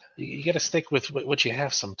 You got to stick with what you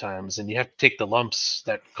have sometimes, and you have to take the lumps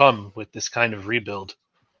that come with this kind of rebuild.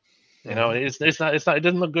 It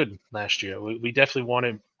doesn't look good last year. We definitely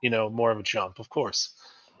wanted, more of a jump, of course.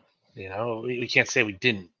 We can't say we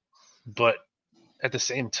didn't, but at the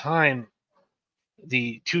same time,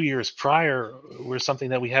 the 2 years prior were something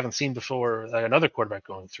that we haven't seen before, like another quarterback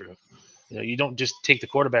going through. You don't just take the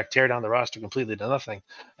quarterback, tear down the roster completely to nothing,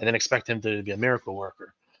 and then expect him to be a miracle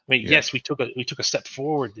worker. I mean, yes, we took a step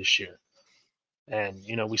forward this year, and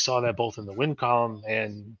we saw that both in the win column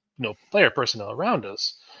and player personnel around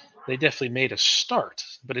us. They definitely made a start,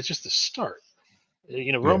 but it's just a start.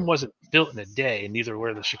 Rome wasn't built in a day, and neither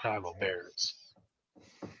were the Chicago Bears.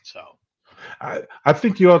 So, I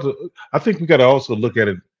think we got to also look at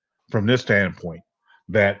it from this standpoint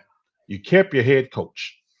that you kept your head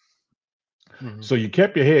coach. So you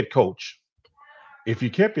kept your head coach. If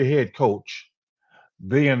you kept your head coach,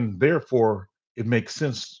 then therefore it makes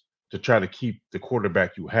sense to try to keep the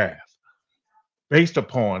quarterback you have, based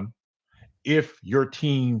upon if your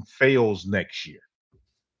team fails next year.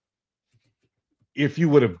 If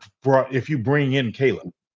you bring in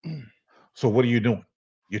Caleb, so what are you doing?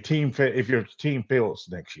 If your team fails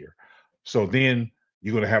next year, so then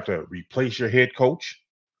you're going to have to replace your head coach,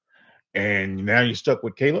 and now you're stuck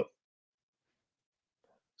with Caleb.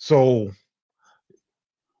 So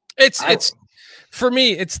it's for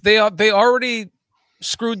me. It's they already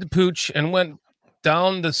screwed the pooch and went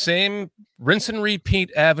down the same rinse and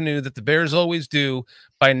repeat avenue that the Bears always do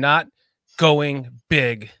by not going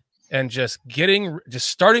big and just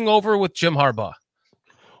starting over with Jim Harbaugh.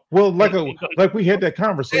 Well, like we had that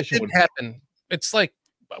conversation with happen. It's like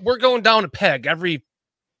we're going down a peg every.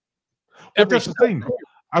 But that's the thing.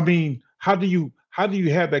 I mean, how do you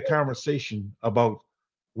have that conversation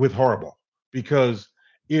with Harbaugh? Because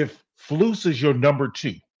if Flus is your number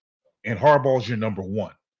 2 and Harbaugh's your number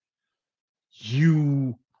 1,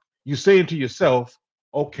 you saying to yourself,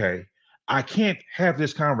 okay, I can't have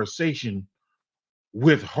this conversation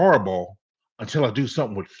with Harbaugh until I do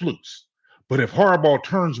something with Flus. But if Harbaugh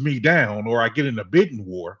turns me down or I get in a bidding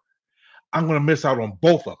war, I'm going to miss out on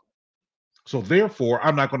both of them. So therefore,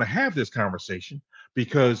 I'm not going to have this conversation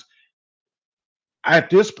because at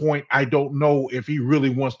this point, I don't know if he really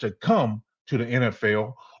wants to come to the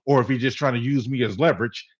NFL or if he's just trying to use me as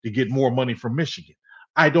leverage to get more money from Michigan.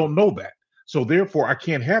 I don't know that. So therefore, I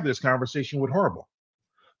can't have this conversation with Harbaugh.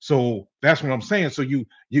 So that's what I'm saying. So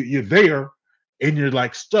you're there and you're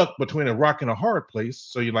like stuck between a rock and a hard place.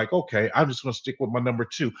 So you're like, okay, I'm just going to stick with my number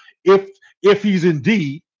 2. If he's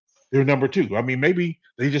indeed their number 2. I mean, maybe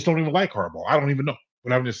they just don't even like Harbaugh. I don't even know.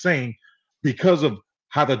 But I'm just saying, because of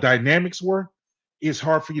how the dynamics were, it's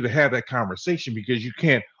hard for you to have that conversation because you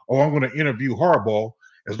can't, I'm going to interview Harbaugh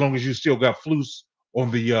as long as you still got Flus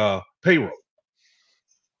on the payroll.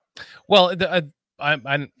 Well,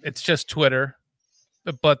 it's just Twitter,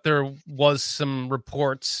 but there was some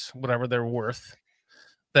reports, whatever they're worth,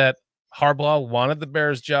 that Harbaugh wanted the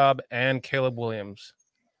Bears job and Caleb Williams.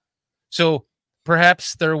 So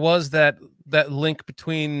perhaps there was that link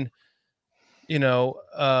between,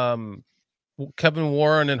 Kevin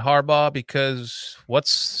Warren and Harbaugh, because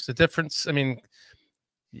what's the difference? I mean,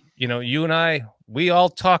 you and I, we all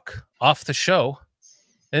talk off the show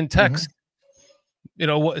in text.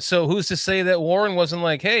 Mm-hmm. So who's to say that Warren wasn't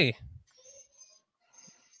like, hey,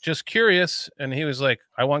 just curious, and he was like,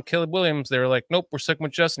 I want Caleb Williams. They were like, nope, we're sticking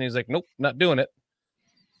with Justin. He's like, nope, not doing it.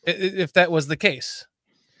 If that was the case.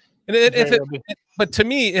 But to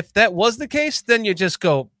me, if that was the case, then you just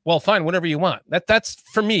go, well, fine, whatever you want. That's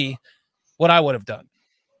for me what I would have done.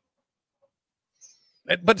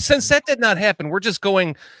 But since that did not happen, we're just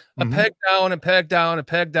going a peg down and peg down and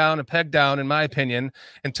peg down and peg down, in my opinion,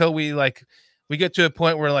 until we get to a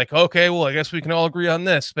point where like, okay, well, I guess we can all agree on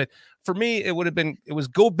this. But for me, it was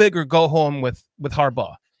go big or go home with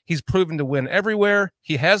Harbaugh. He's proven to win everywhere.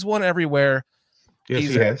 He has won everywhere. Yes,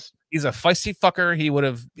 he has. He's a feisty fucker. He would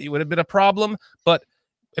have been a problem. But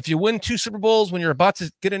if you win 2 Super Bowls when you're about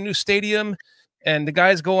to get a new stadium and the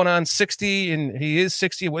guy's going on 60 and he is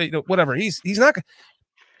 60, whatever, he's not.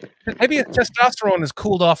 Maybe his testosterone has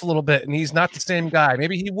cooled off a little bit and he's not the same guy.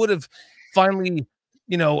 Maybe he would have finally,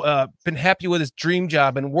 been happy with his dream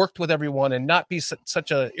job and worked with everyone and not be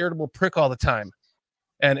such a irritable prick all the time,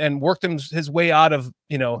 and worked his way out of,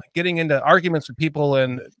 getting into arguments with people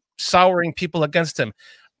and souring people against him.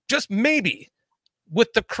 Just maybe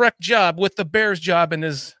with the correct job, with the Bears job in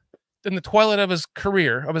the twilight of his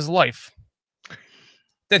career, of his life,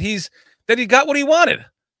 that he got what he wanted.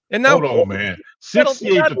 And now, hold on, man.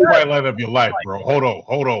 68 the twilight of your life, bro. Hold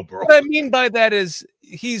on, bro. What I mean by that is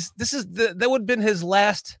that would have been his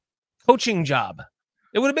last coaching job.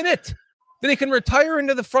 It would have been it. Then he can retire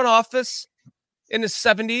into the front office in his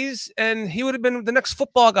 70s, and he would have been the next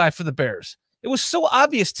football guy for the Bears. It was so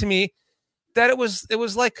obvious to me that it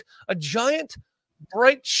was like a giant,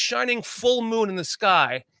 bright, shining full moon in the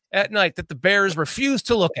sky at night that the Bears refused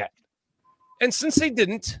to look at. And since they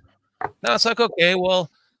didn't, now it's like, okay,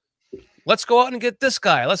 well, let's go out and get this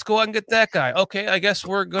guy. Let's go out and get that guy. Okay, I guess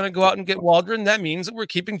we're going to go out and get Waldron. That means that we're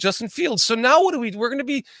keeping Justin Fields. So now what we're going to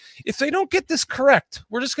be, if they don't get this correct,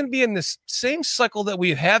 we're just going to be in this same cycle that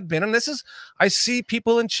we have been. And I see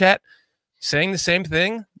people in chat saying the same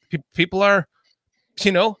thing. People are,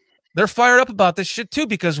 they're fired up about this shit too,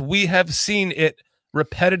 because we have seen it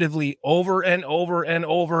repetitively over and over and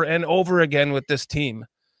over and over again with this team.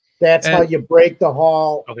 That's how you break the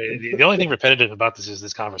hall. Okay, the only thing repetitive about this is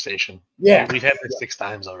this conversation. Yeah, we've had this 6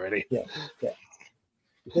 times already. Yeah.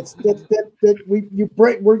 We're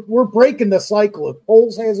breaking the cycle. If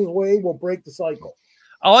Poles has his way, we'll break the cycle.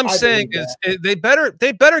 All I'm saying is they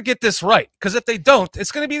better get this right, because if they don't,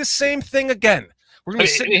 it's going to be the same thing again. We're going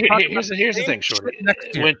to here's the thing, Shorty.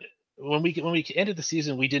 When we ended the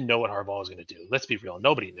season, we didn't know what Harbaugh was going to do. Let's be real,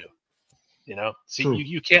 nobody knew. So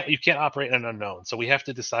you can't operate in an unknown. So we have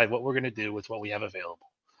to decide what we're going to do with what we have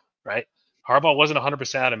available, right? Harbaugh wasn't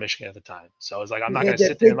 100% out of Michigan at the time, so I was like, I'm not He going had to that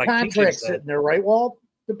sit there big and like PJ contract said, sitting there, right, Walt?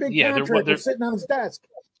 The big Yeah, contract was sitting on his desk.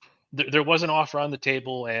 there was an offer on the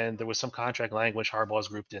table, and there was some contract language Harbaugh's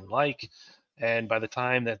group didn't like. And by the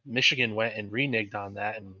time that Michigan went and reneged on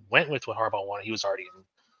that and went with what Harbaugh wanted, he was already in,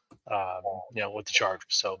 with the Chargers.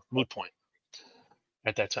 So moot point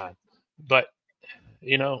at that time. But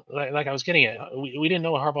like I was getting at, we didn't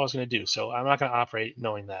know what Harbaugh was going to do, so I'm not going to operate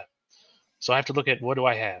knowing that. So I have to look at what do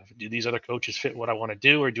I have? Do these other coaches fit what I want to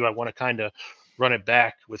do, or do I want to kind of run it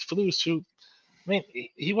back with Flus, who, I mean,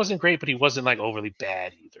 he wasn't great, but he wasn't like overly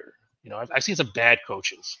bad either. I've seen some bad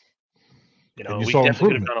coaches. And you We saw definitely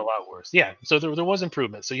could have improvement. done a lot worse. Yeah, so there was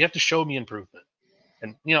improvement. So you have to show me improvement,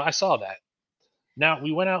 and I saw that. Now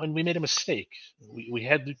we went out and we made a mistake. We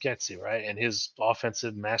had Luke Getsy, right, and his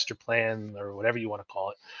offensive master plan or whatever you want to call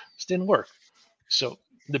it just didn't work. So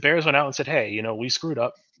the Bears went out and said, "Hey, we screwed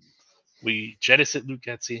up. We jettisoned Luke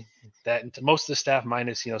Getsy, that most of the staff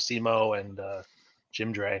minus Simo and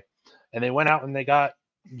Jim Dre, and they went out and they got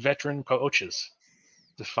veteran coaches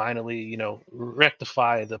to finally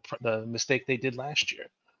rectify the mistake they did last year.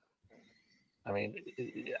 I mean,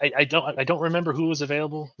 I don't remember who was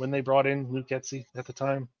available when they brought in Luke Getsy at the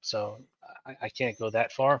time, so I can't go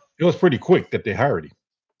that far. It was pretty quick that they hired him.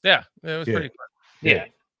 Yeah, it was pretty quick. Yeah.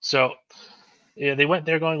 So they went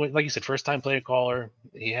there going with, like you said, first time play caller.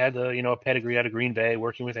 He had a pedigree out of Green Bay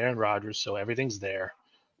working with Aaron Rodgers, so everything's there.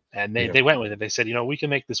 And they went with it. They said, we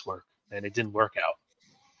can make this work, and it didn't work out.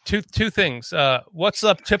 Two things. What's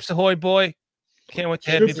up, Chips Ahoy boy? Can't wait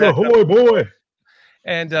to have Chips you back. Ahoy boy.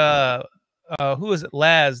 And who was it?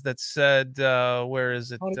 Laz that said, where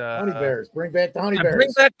is it? Honey Bears. Bring back the Honey Bears. Bring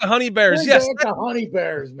back the Honey Bears. Bring Yes, back the Honey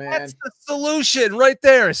Bears, man. That's the solution right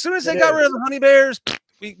there. As soon as they got rid of the Honey Bears,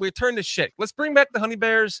 we turned to shit. Let's bring back the Honey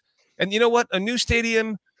Bears. And you know what? A new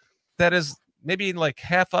stadium that is maybe like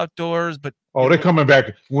half outdoors, but they're coming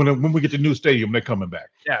back when we get the new stadium. They're coming back.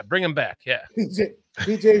 Yeah, bring them back. Yeah,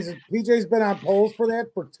 PJ's been on polls for that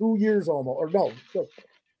for 2 years almost, or no?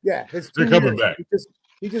 Yeah, they're coming back.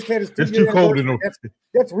 He just had his 2 It's too cold in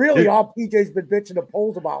That's really all PJ's been bitching to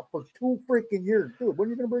polls about for 2 freaking years, dude. When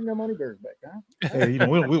are you going to bring the Honey Bears back, huh? Hey,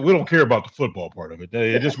 we don't care about the football part of it.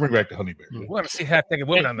 Just bring back the Honey Bears. We want to see half-naked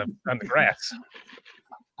women on the grass.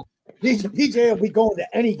 PJ will be going to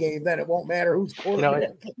any game, then it won't matter who's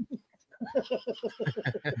quarterback.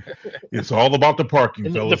 It's all about the parking.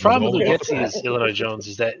 The problem with Getsy is Illinois Jones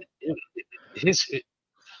is that his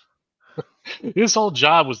whole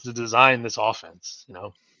job was to design this offense.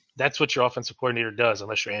 That's what your offensive coordinator does,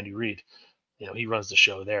 unless you're Andy Reid. He runs the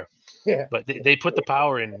show there. Yeah. But they put the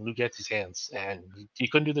power in Luke Getsy's hands, and he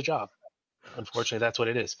couldn't do the job. Unfortunately, that's what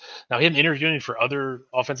it is. Now, him interviewing for other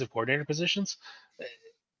offensive coordinator positions,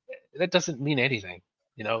 that doesn't mean anything.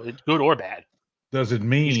 Good or bad. Does it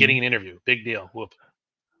mean he's getting an interview? Big deal. Whoop.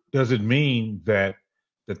 Does it mean that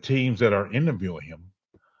the teams that are interviewing him,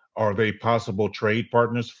 are they possible trade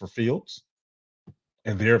partners for Fields?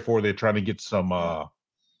 And therefore they're trying to get some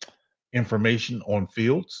information on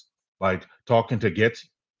Fields, like talking to Getsy.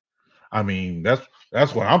 I mean, that's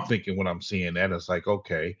what I'm thinking when I'm seeing that. It's like,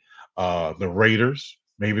 okay, the Raiders,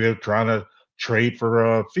 maybe they're trying to trade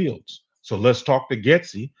for Fields. So let's talk to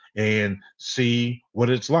Getsy and see what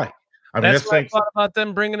it's like. I mean, that's what I thought about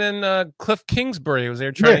them bringing in Cliff Kingsbury. Was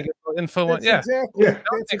they trying to get info on? That's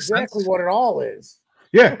exactly what it all is.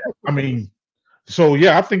 Yeah, I mean, so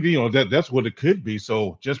yeah, I think that's what it could be.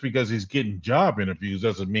 So just because he's getting job interviews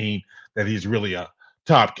doesn't mean that he's really a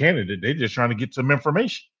top candidate. They're just trying to get some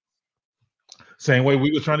information. Same way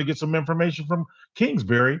we were trying to get some information from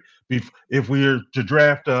Kingsbury if we were to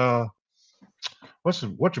draft Caleb.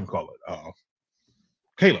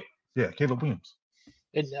 Yeah, Caleb Williams.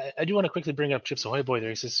 And I do want to quickly bring up Chips Ahoy boy there.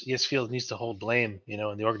 He says, yes, Fields needs to hold blame,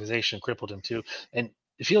 and the organization crippled him too. And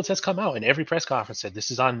Fields has come out in every press conference said,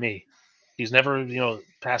 this is on me. He's never,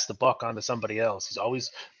 passed the buck on to somebody else. He's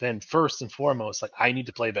always been first and foremost, like, I need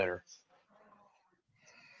to play better.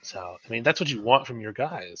 So, I mean, that's what you want from your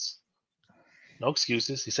guys. No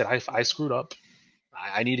excuses. He said, I screwed up.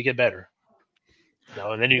 I need to get better.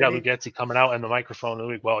 And then you got Luke Getsy coming out in the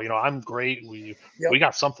microphone. Well, I'm great. We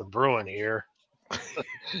got something brewing here.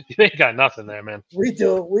 You ain't got nothing there, man. We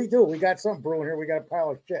do. We got something brewing here. We got a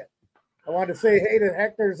pile of shit. I wanted to say hey to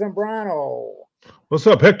Hector Zambrano. What's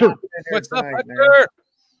up, Hector? What's up, Hector? Man.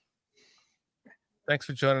 Thanks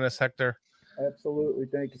for joining us, Hector. Absolutely.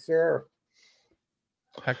 Thank you, sir.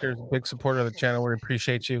 Hector's a big supporter of the channel. We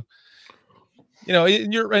appreciate you. To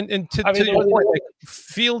your point, like,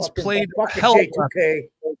 Fields played hell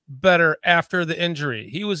better after the injury.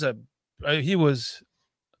 He was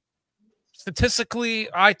statistically,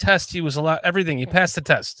 eye test. He was everything. He passed the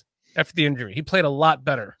test. after the injury. He played a lot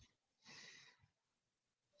better.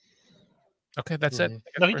 Okay, that's it.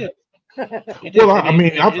 No, he did. Well,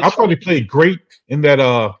 I thought he played great in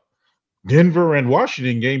that Denver and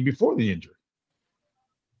Washington game before the injury.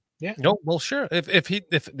 Yeah. No, well, sure.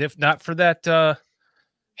 If not for that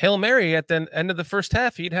Hail Mary at the end of the first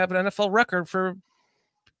half, he'd have an NFL record for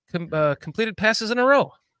completed passes in a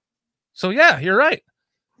row. So yeah, you're right.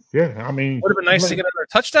 Yeah, I mean, would have been nice to get another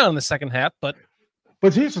touchdown in the second half, but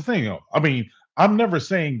here's the thing, though. I mean, I'm never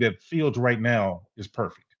saying that Fields right now is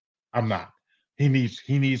perfect. I'm not. He needs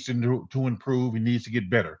to improve. He needs to get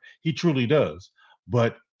better. He truly does.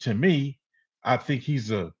 But to me, I think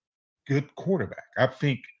he's a good quarterback. I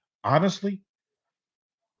think honestly,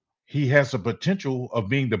 he has the potential of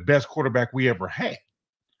being the best quarterback we ever had.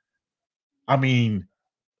 I mean,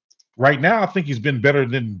 right now, I think he's been better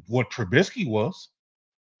than what Trubisky was.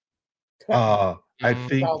 I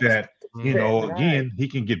think that again, he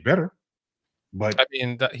can get better. But I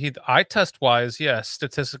mean, eye test wise, yes.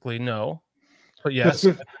 Statistically, no. But yes,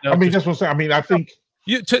 I mean that's what I'm saying. I mean, I think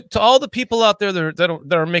to all the people out there that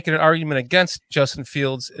are making an argument against Justin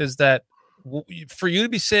Fields is that for you to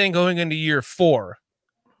be saying going into year 4,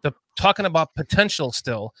 talking about potential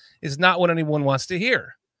still is not what anyone wants to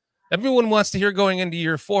hear. Everyone wants to hear going into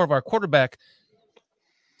year 4 of our quarterback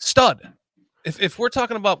stud. If we're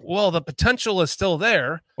talking about, well, the potential is still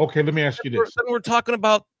there. Okay, let me ask you this. Then we're talking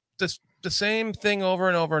about the same thing over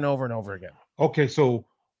and over and over and over again. Okay, so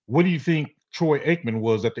what do you think Troy Aikman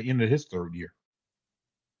was at the end of his 3rd year?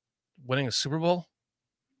 Winning a Super Bowl?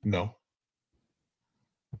 No.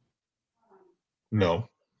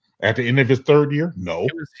 At the end of his 3rd year? No.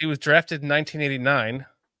 He was drafted in 1989.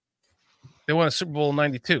 They won a Super Bowl in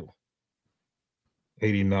 92.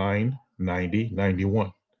 89, 90,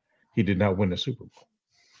 91. He did not win the Super Bowl.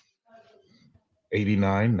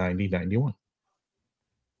 89, 90, 91.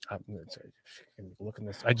 Look at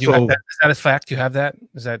this. Is that a fact? You have that?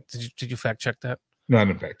 Did you fact check that? No, I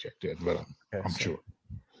didn't fact check that, but I'm sure.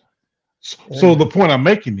 So the point I'm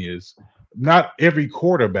making is not every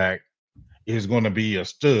quarterback is going to be a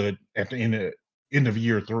stud at the end of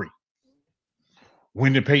year 3.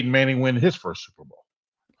 When did Peyton Manning win his first Super Bowl?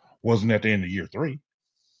 Wasn't at the end of year 3.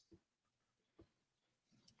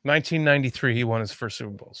 1993, he won his first Super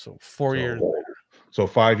Bowl. So 4 years later. So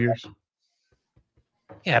 5 years?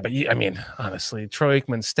 Yeah, but I mean, honestly, Troy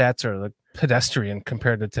Aikman's stats are like pedestrian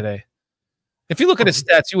compared to today. If you look at his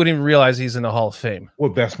stats, you wouldn't even realize he's in the Hall of Fame.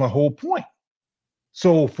 Well, that's my whole point.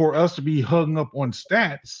 So for us to be hung up on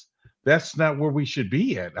stats, that's not where we should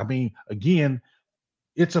be at. I mean, again,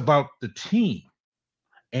 it's about the team.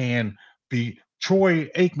 And Troy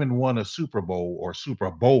Aikman won a Super Bowl or Super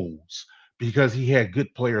Bowls because he had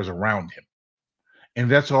good players around him. And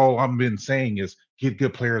that's all I've been saying is get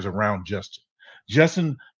good players around Justin.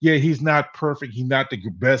 Justin, yeah, he's not perfect. He's not the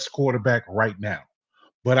best quarterback right now.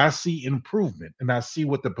 But I see improvement and I see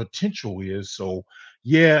what the potential is. So,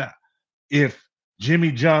 yeah, if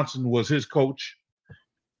Jimmy Johnson was his coach,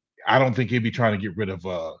 I don't think he'd be trying to get rid of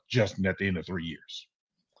Justin at the end of 3 years.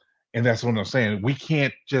 And that's what I'm saying. We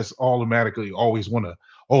can't just automatically always want to,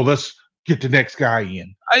 let's get the next guy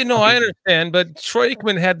in. I know, I understand, but Troy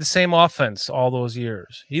Aikman had the same offense all those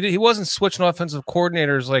years. He wasn't switching offensive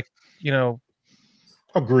coordinators like,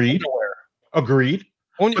 Agreed.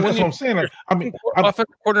 That's what I'm saying. Offensive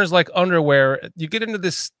coordinators like underwear. You get into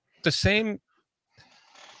the same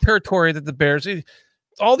territory that the Bears.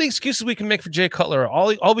 All the excuses we can make for Jay Cutler,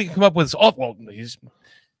 all we can come up with is,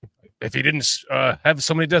 if he didn't have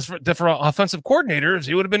so many different offensive coordinators,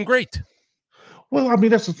 he would have been great. Well, I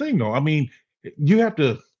mean, that's the thing, though. I mean, you have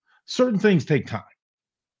to. Certain things take time.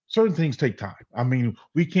 I mean,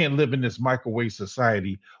 we can't live in this microwave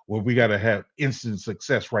society where we got to have instant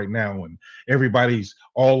success right now and everybody's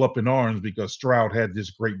all up in arms because Stroud had this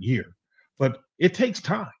great year. But it takes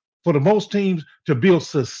time. For the most teams to build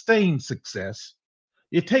sustained success,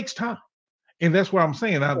 it takes time. And that's what I'm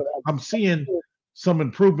saying. I'm seeing some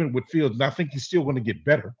improvement with Fields, and I think he's still going to get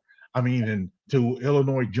better. I mean, and to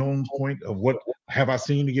Illinois Jones' point of what have I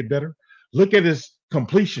seen to get better? Look at his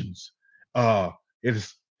completions.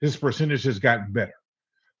 His percentage has gotten better.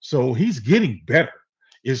 So he's getting better.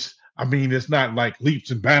 It's not like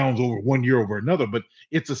leaps and bounds over 1 year over another, but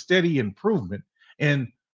it's a steady improvement. And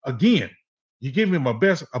again, you give him a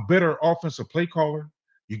better offensive play caller,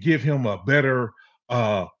 you give him a better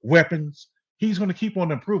weapons, he's going to keep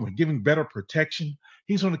on improving, giving better protection.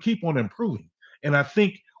 He's going to keep on improving. And I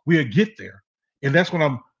think we'll get there. And that's what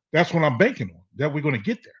I'm banking on, that we're going to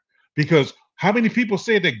get there. Because how many people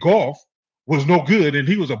said that Goff was no good and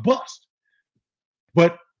he was a bust?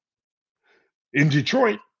 But in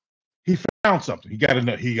Detroit, he found something. He got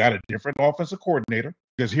a different offensive coordinator,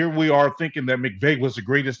 because here we are thinking that McVay was the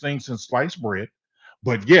greatest thing since sliced bread,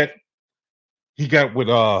 but yet he got with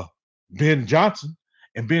Ben Johnson,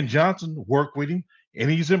 and Ben Johnson worked with him, and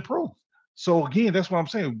he's improved. So again, that's what I'm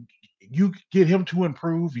saying. You get him to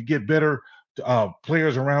improve, you get better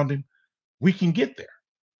players around him, we can get there.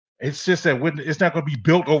 It's just that it's not going to be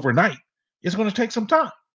built overnight. It's going to take some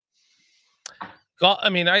time. I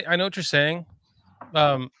mean, I know what you're saying,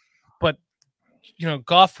 but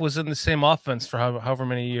Goff was in the same offense for however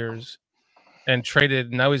many years, and traded.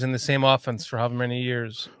 And now he's in the same offense for however many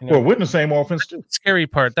years. Well, we're in the same offense too. Scary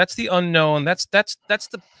part. That's the unknown. That's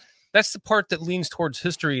the part that leans towards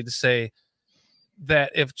history to say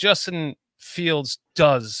that if Justin Fields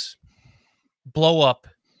does blow up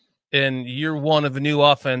in year one of a new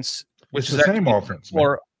offense, which is the same offense,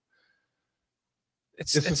 or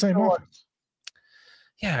it's the same offense.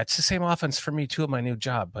 Yeah, it's the same offense for me too at my new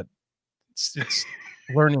job, but it's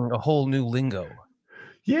learning a whole new lingo.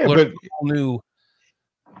 Yeah, but a whole new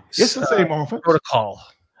it's the same offense protocol.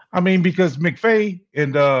 I mean, because McVay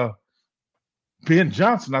and Ben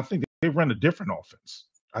Johnson, I think they run a different offense.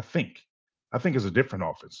 I think it's a different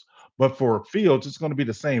offense. But for Fields, it's going to be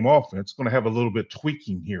the same offense. It's going to have a little bit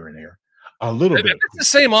tweaking here and there. A little bit. If it's the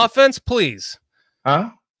same offense, please.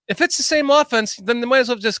 Huh? If it's the same offense, then they might as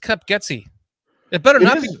well have just kept Getsy. It better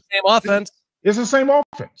not be the same offense. It's the same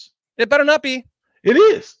offense. It better not be. It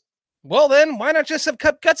is. Well, then why not just have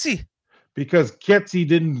kept Getsy? Because Getsy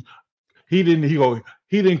didn't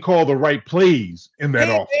call the right plays in that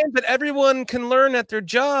offense. Man, but everyone can learn at their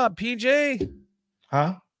job, PJ.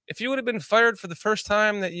 Huh? If you would have been fired for the first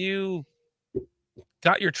time that you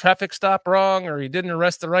got your traffic stop wrong, or you didn't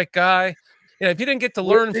arrest the right guy, if you didn't get to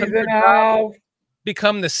learn from your job,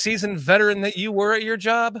 become the seasoned veteran that you were at your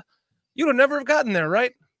job, you would never have gotten there,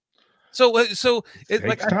 right? So like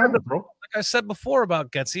I said before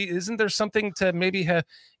about Getsy, isn't there something to maybe have?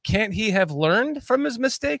 Can't he have learned from his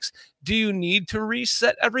mistakes? Do you need to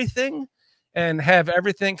reset everything and have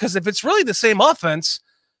everything? Because if it's really the same offense,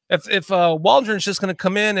 if Waldron's just going to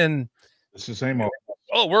come in and it's the same offense.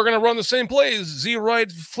 Oh, we're going to run the same plays, Z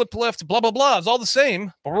right, flip left, blah blah blah. It's all the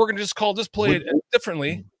same, but we're going to just call this play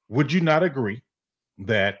differently. Would you not agree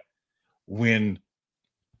that when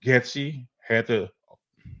Getsy had the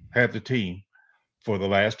team for the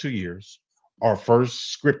last 2 years, our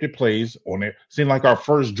first scripted plays on it seemed like our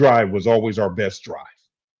first drive was always our best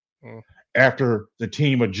drive. After the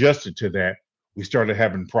team adjusted to that, we started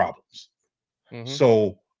having problems.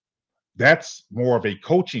 So that's more of a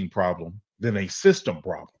coaching problem than a system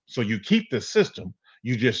problem. So you keep the system,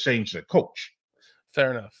 you just change the coach.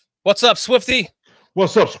 Fair enough. What's up, Swifty?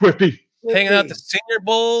 What's up, Swifty? Hanging out the Senior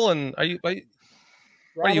Bowl, and are you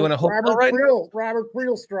in a hotel right now? Robert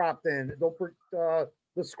Friel's dropped in.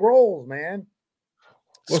 The Scrolls, man.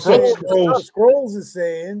 The Scrolls is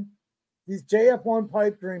saying these JF1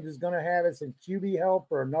 pipe dreams is going to have us in QB help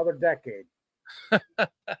for another decade.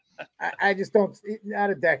 I just don't, not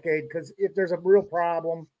a decade, because if there's a real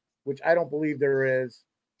problem, which I don't believe there is,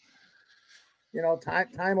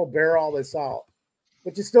 time will bear all this out.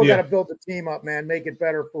 But you still got to build the team up, man. Make it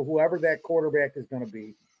better for whoever that quarterback is going to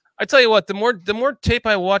be. I tell you what, the more tape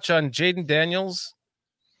I watch on Jaden Daniels,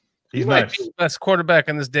 he might be the best quarterback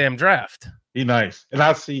in this damn draft. He's nice. And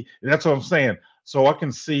that's what I'm saying. So I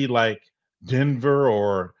can see like Denver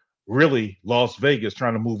or really Las Vegas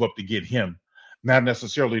trying to move up to get him. Not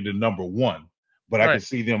necessarily the number one, but I can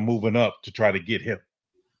see them moving up to try to get him.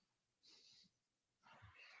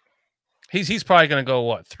 He's probably going to go,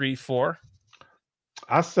 what, 3, 4?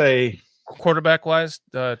 I say quarterback wise,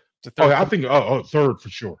 the third. I think third for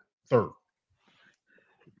sure. Third.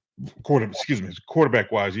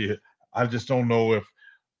 Quarterback wise, yeah. I just don't know if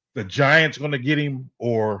the Giants going to get him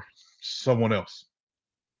or someone else.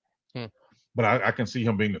 But I can see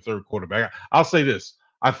him being the third quarterback. I'll say this.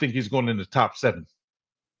 I think he's going in the top 7.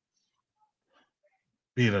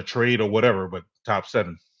 Being a trade or whatever, but top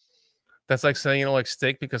 7. That's like saying you don't like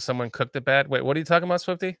steak because someone cooked it bad. Wait, what are you talking about,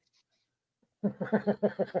 Swifty? You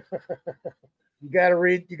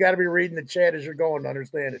gotta be reading the chat as you're going to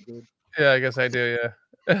understand it, dude. Yeah, I guess I do,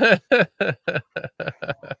 yeah.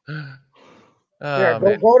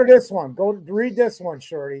 Go to this one. Go read this one,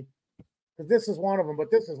 Shorty. Because this is one of them,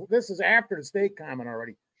 but this is after the state comment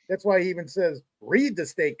already. That's why he even says read the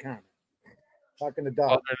state comment. Talking to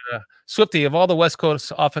Doug. Swifty, of all the West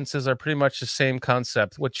Coast offenses are pretty much the same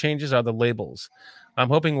concept. What changes are the labels. I'm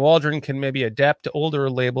hoping Waldron can maybe adapt to older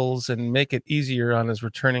labels and make it easier on his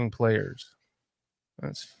returning players.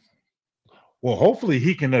 Well, hopefully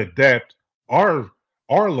he can adapt our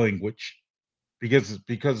language because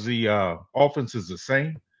the offense is the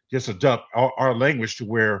same just adopt our language to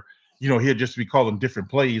where, he'll just be calling different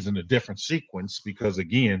plays in a different sequence because,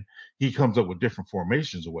 again, he comes up with different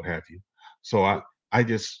formations or what have you. So I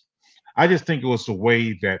just think it was the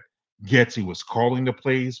way that Getsy was calling the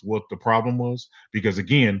plays what the problem was, because,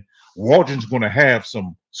 again, Waldron's going to have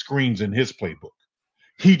some screens in his playbook.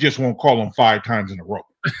 He just won't call them 5 times in a row.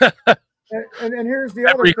 And here's the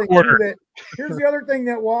other thing too, here's the other thing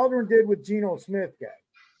that Waldron did with Geno Smith, guy.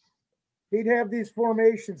 He'd have these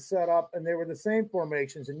formations set up, and they were the same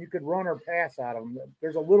formations, and you could run or pass out of them.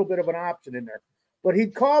 There's a little bit of an option in there. But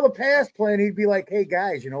he'd call the pass play, and he'd be like, hey,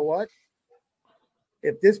 guys, you know what?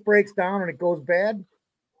 If this breaks down and it goes bad,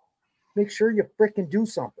 make sure you freaking do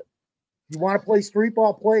something. You want to play street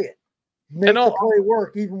ball, play it. Make the play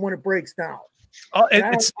work even when it breaks down.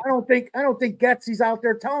 I don't think Getsy's out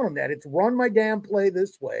there telling him that. It's run my damn play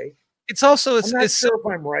this way. It's also I'm not sure if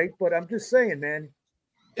I'm right, but I'm just saying, man.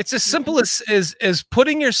 It's as simple as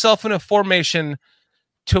putting yourself in a formation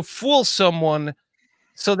to fool someone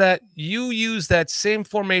so that you use that same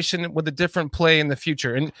formation with a different play in the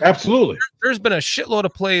future. And absolutely, there's been a shitload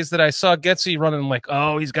of plays that I saw Getsy running like,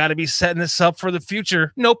 oh, he's got to be setting this up for the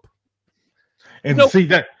future. Nope. And see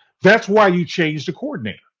that's why you change the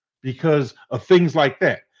coordinator, because of things like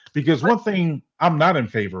that. Because one thing I'm not in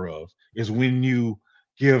favor of is when you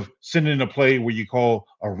send in a play where you call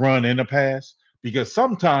a run and a pass. Because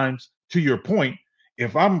sometimes, to your point,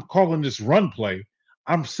 if I'm calling this run play,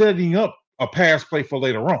 I'm setting up a pass play for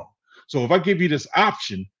later on. So if I give you this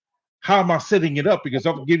option, how am I setting it up? Because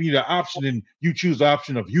I'm giving you the option and you choose the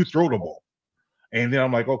option of you throw the ball. And then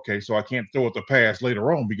I'm like, okay, so I can't throw it the pass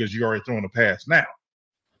later on because you're already throwing the pass now.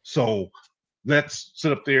 So let's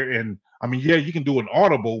sit up there and, I mean, yeah, you can do an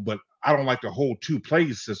audible, but I don't like the whole 2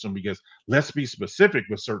 plays system, because let's be specific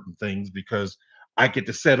with certain things, because I get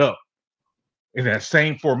to set up in that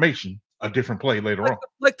same formation a different play later on.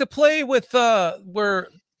 Like the play with where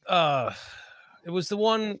it was the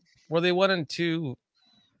one where they went into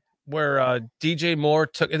where DJ Moore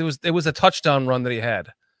took it was a touchdown run that he had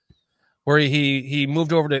where he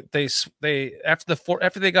moved over to they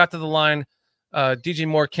after they got to the line, DJ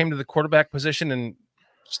Moore came to the quarterback position and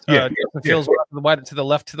Fields to the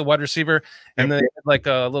left to the wide receiver, and then like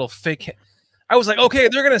a little fake. I was like, okay,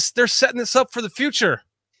 they're setting this up for the future.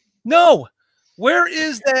 No, where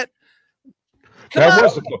is that? There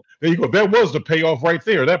you go. That was the payoff right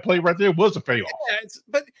there. That play right there was the payoff. Yeah,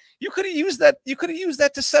 but you could have used that. You could have used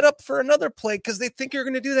that to set up for another play because they think you're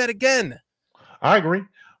going to do that again. I agree,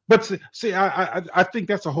 but see, I think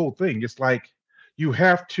that's the whole thing. It's like you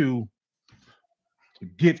have to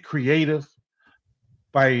get creative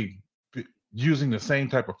by using the same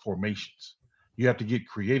type of formations. You have to get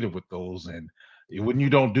creative with those, and when you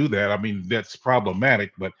don't do that, I mean, that's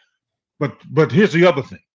problematic. But here's the other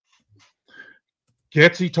thing.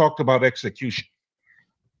 Getsy talked about execution.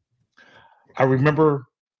 I remember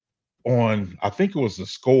I think it was the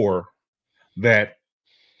Score, that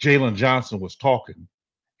Jalen Johnson was talking,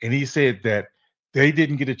 and he said that they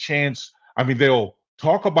didn't get a chance. I mean, they'll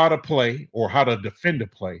talk about a play or how to defend a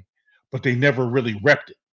play, but they never really repped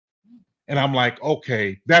it. And I'm like,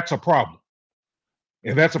 okay, that's a problem.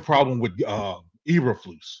 And that's a problem with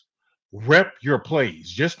Eberflus. Rep your plays.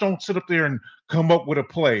 Just don't sit up there and come up with a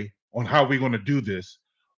play on how we're going to do this.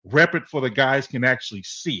 Rep it for the guys can actually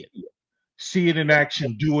see it in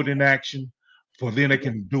action, do it in action, for then they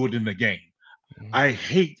can do it in the game. I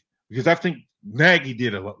hate, because I think Nagy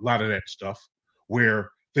did a lot of that stuff where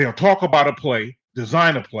they'll talk about a play,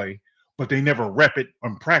 design a play, but they never rep it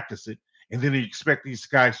and practice it, and then they expect these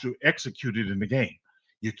guys to execute it in the game.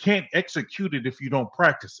 You can't execute it if you don't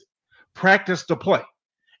practice it. Practice the play.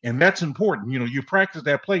 And that's important. You practice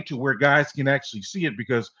that play to where guys can actually see it,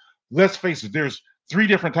 because let's face it, there's 3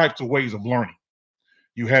 different types of ways of learning.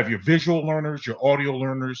 You have your visual learners, your audio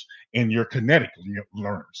learners, and your kinetic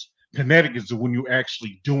learners. Kinetic is when you're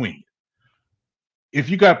actually doing it. If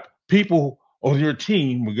you got people on your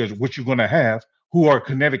team, because what you're going to have, who are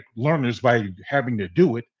kinetic learners by having to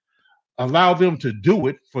do it, allow them to do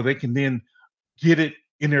it, for they can then get it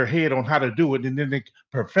in their head on how to do it, and then they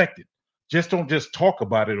perfect it. Don't just talk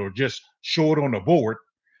about it or just show it on the board.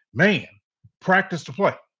 Man, practice the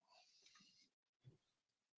play.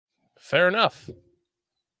 Fair enough.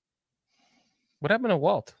 What happened to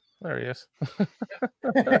Walt? There he is.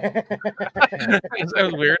 That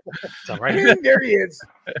was weird. It's all right. There he is.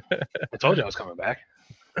 I told you I was coming back.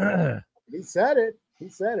 He said it. We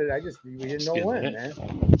didn't know when, man.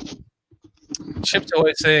 Chip's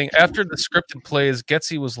always saying, after the scripted plays,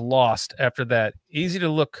 Getsy was lost after that. Easy to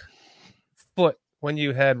look foot when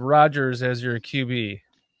you had Rodgers as your QB.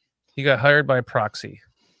 He got hired by proxy.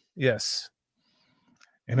 Yes.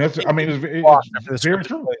 And that's, I mean, it's very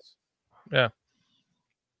true. Plays. Yeah.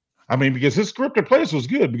 I mean, because his scripted plays was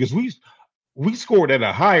good because we scored at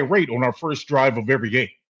a high rate on our first drive of every game.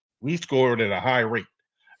 We scored at a high rate.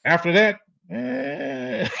 After that,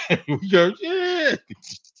 we go,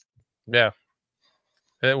 yeah.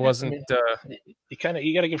 It wasn't. You got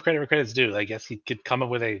to give credit where credit's due. I guess he could come up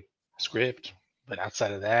with a script, but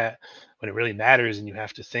outside of that, when it really matters and you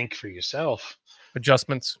have to think for yourself,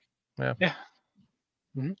 adjustments. Yeah. Yeah.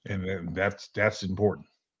 Mm-hmm. And that's important.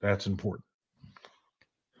 That's important.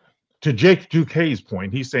 To Jake Duquesne's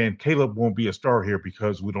point, he's saying Caleb won't be a star here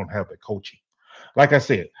because we don't have the coaching. Like I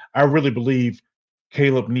said, I really believe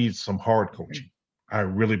Caleb needs some hard coaching. I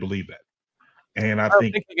really believe that. And I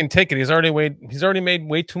think he can take it. He's already made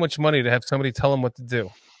way too much money to have somebody tell him what to do.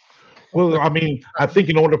 Well, I mean, I think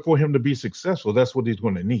in order for him to be successful, that's what he's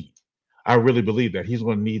going to need. I really believe that he's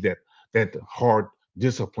going to need that hard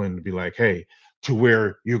discipline to be like, hey, to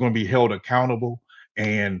where you're going to be held accountable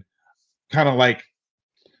and kind of like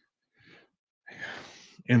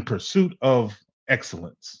in pursuit of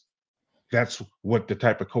excellence. That's what the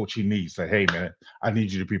type of coach he needs. Say, hey, man, I need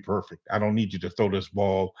you to be perfect. I don't need you to throw this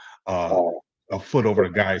ball a foot over the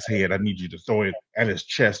guy's head. I need you to throw it at his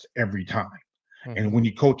chest every time. Mm-hmm. And when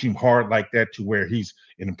you coach him hard like that to where he's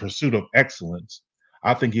in pursuit of excellence,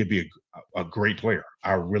 I think he'd be a great player.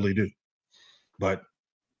 I really do. But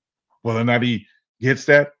whether or not he gets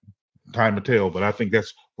that, time will tell. But I think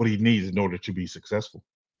that's what he needs in order to be successful.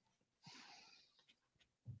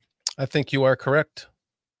 I think you are correct.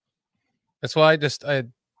 That's why to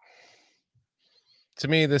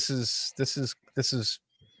me, this is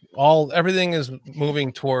all, everything is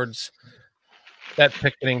moving towards that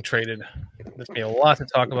pick getting traded. There's going to be a lot to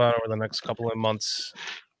talk about over the next couple of months.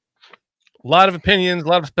 A lot of opinions, a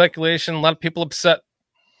lot of speculation, a lot of people upset,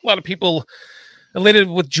 a lot of people elated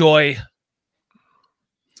with joy.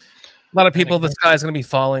 A lot of people, the sky's going to be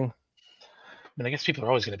falling. I mean, I guess people are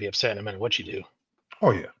always going to be upset no matter what you do. Oh,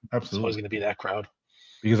 yeah, absolutely. It's always going to be that crowd.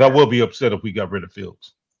 Because I will be upset if we got rid of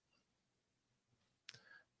Fields.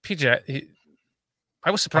 PJ,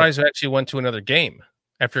 I was surprised you actually went to another game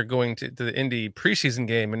after going to the Indy preseason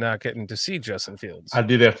game and not getting to see Justin Fields. I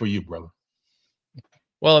did that for you, brother.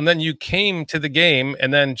 Well, and then you came to the game,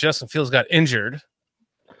 and then Justin Fields got injured.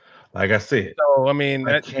 Like I said. So, I mean,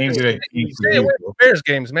 I came to that game for you, bro. Bears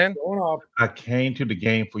games, man. I came to the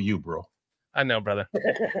game for you, bro. I know, brother.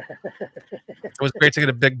 It was great to get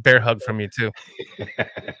a big bear hug from you, too.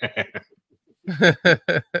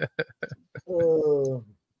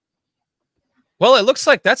 Well, it looks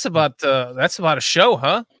like that's about a show,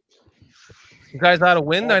 huh? You guys out of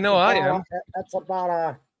wind? I know I am. That's about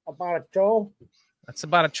a show. That's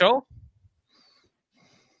about a show.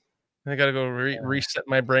 I got to go reset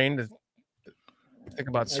my brain to think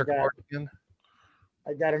about circuit board again.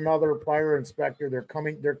 I got another fire inspector. They're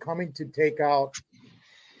coming to take out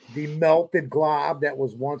the melted glob that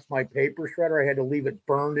was once my paper shredder. I had to leave it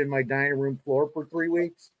burned in my dining room floor for 3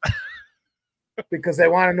 weeks because they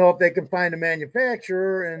want to know if they can find a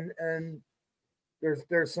manufacturer and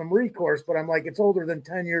there's some recourse. But I'm like, it's older than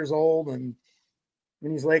 10 years old, and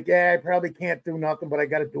he's like, yeah, I probably can't do nothing, but I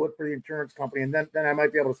got to do it for the insurance company, and then I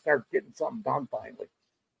might be able to start getting something done finally.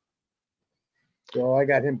 So I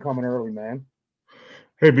got him coming early, man.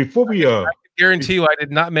 Hey, before we I guarantee you I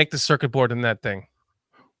did not make the circuit board in that thing.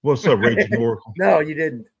 What's up, Raging Oracle? No, you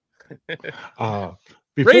didn't.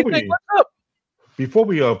 Before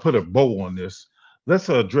we put a bow on this, let's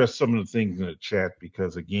address some of the things in the chat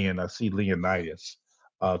because again, I see Leonidas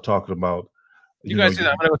talking about you guys do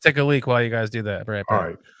that. I'm gonna go take a leak while you guys do that. Right. All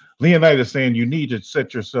right. Leonidas saying you need to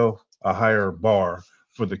set yourself a higher bar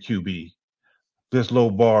for the QB. This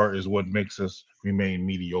low bar is what makes us remain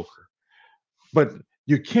mediocre. But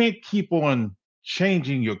you can't keep on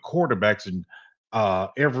changing your quarterbacks and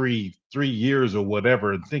every 3 years or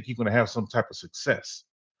whatever and think you're going to have some type of success.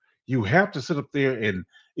 You have to sit up there, and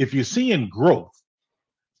if you're seeing growth,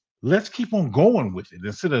 let's keep on going with it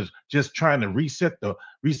instead of just trying to reset the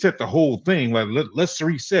whole thing. Like let's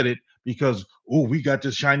reset it because we got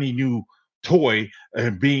this shiny new toy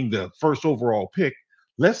and being the first overall pick.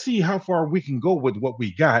 Let's see how far we can go with what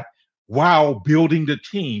we got while building the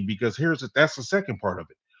team, because that's the second part of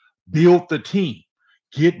it. Build the team,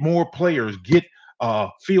 get more players,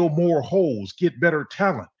 fill more holes, get better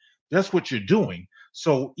talent. That's what you're doing.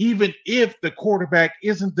 So even if the quarterback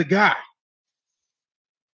isn't the guy,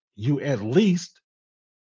 you at least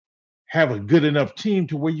have a good enough team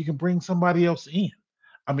to where you can bring somebody else in.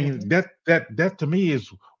 I mean, that to me is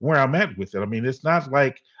where I'm at with it. I mean, it's not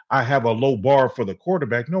like I have a low bar for the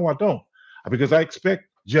quarterback. No, I don't, because I expect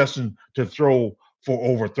Justin to throw for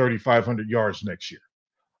over 3,500 yards next year.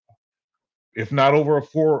 if not over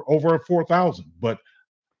 4,000. But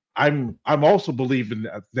I'm also believing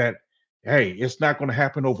that hey, it's not going to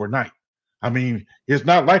happen overnight. I mean, it's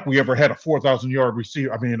not like we ever had a 4,000-yard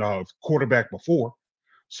receiver. I mean, quarterback before.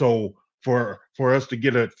 So for us to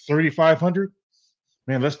get a 3,500,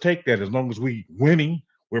 man, let's take that. As long as we winning,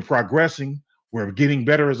 we're progressing, we're getting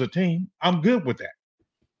better as a team. I'm good with that.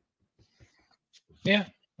 Yeah,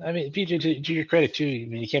 I mean, PJ, to your credit too, I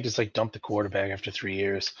mean, you can't just like dump the quarterback after 3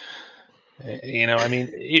 years. You know, I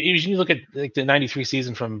mean, you look at like the '93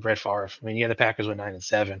 season from Brett Favre. I mean, yeah, the Packers went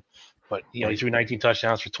 9-7, but you know, he threw 19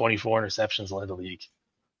 touchdowns for 24 interceptions, led the league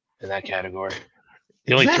in that category.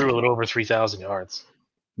 He only threw a little over 3,000 yards.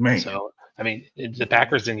 Man. So, I mean, the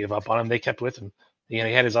Packers didn't give up on him. They kept with him. You know,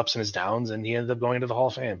 he had his ups and his downs, and he ended up going into the Hall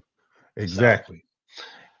of Fame. Exactly.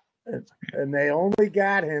 So, and they only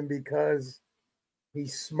got him because he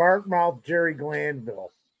smart-mouthed Jerry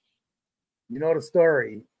Glanville. You know the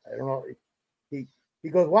story. I don't know. He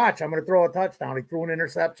goes, watch, I'm going to throw a touchdown. He threw an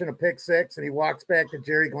interception, a pick six, and he walks back to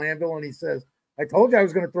Jerry Glanville, and he says, I told you I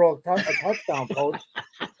was going to throw a touchdown, coach.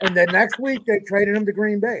 And then next week, they traded him to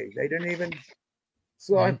Green Bay. They didn't even –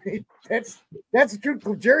 so, I mean, that's the truth.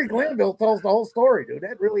 Jerry Glanville tells the whole story, dude.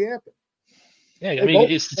 That really happened. Yeah, I mean,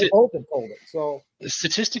 they both have told it. So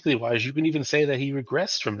statistically wise, you can even say that he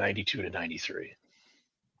regressed from 92 to 93.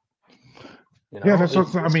 You know? Yeah, that's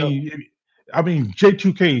what I mean. I mean,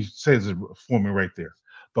 J2K says it for me right there.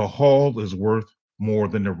 The haul is worth more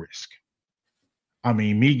than the risk. I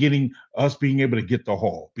mean, us being able to get the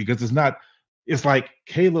haul, because it's like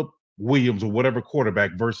Caleb Williams or whatever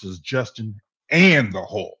quarterback versus Justin and the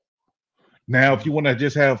haul. Now, if you want to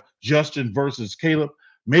just have Justin versus Caleb,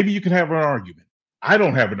 maybe you can have an argument. I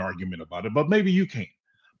don't have an argument about it, but maybe you can.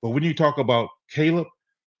 But when you talk about Caleb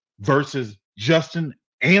versus Justin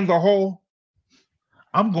and the haul,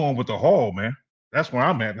 I'm going with the haul, man. That's where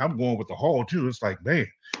I'm at. I'm going with the haul too. It's like, man,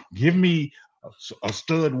 give me a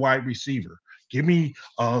stud wide receiver. Give me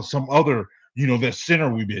some other, that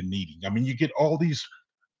center we've been needing. I mean, you get all these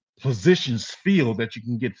positions filled that you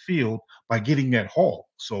can get filled by getting that haul.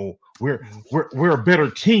 So we're a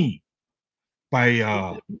better team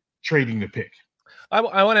by trading the pick. I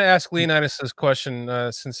want to ask Leonidas this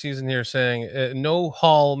question since he's in here saying no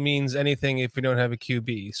haul means anything if we don't have a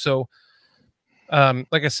QB. So,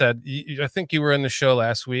 like I said, I think you were in the show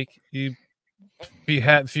last week.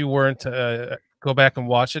 If you weren't, go back and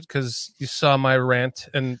watch it because you saw my rant.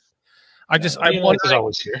 And I'm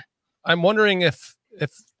always here. I'm wondering if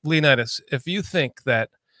Leonidas, if you think that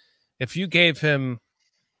if you gave him,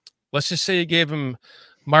 let's just say you gave him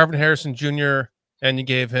Marvin Harrison Jr. and you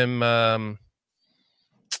gave him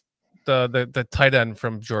the tight end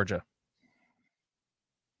from Georgia,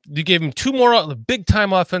 you gave him two more big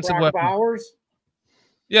time offensive weapons. Bowers?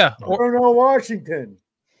 Yeah, Darnell Washington.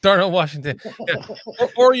 Yeah.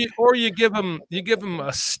 or you give him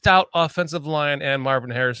a stout offensive line and Marvin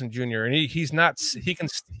Harrison Jr. and he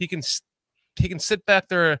can sit back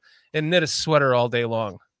there and knit a sweater all day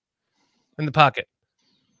long in the pocket.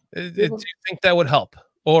 Do you think that would help,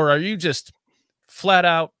 or are you just flat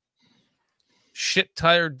out shit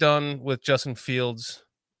tired done with Justin Fields,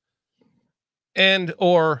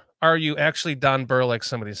 or are you actually Don Burr like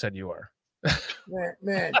somebody said you are?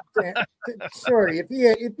 man, sorry.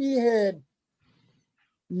 If he had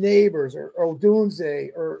Neighbors or Odunze,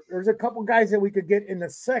 or there's a couple guys that we could get in the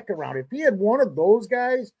second round. If he had one of those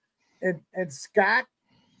guys, and Scott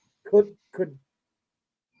could.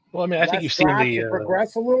 Well, I mean, I think you've seen the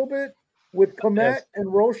progress a little bit with Komet and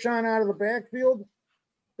Roschon out of the backfield.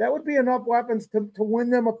 That would be enough weapons to win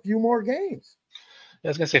them a few more games. I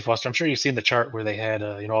was gonna say, Foster, I'm sure you've seen the chart where they had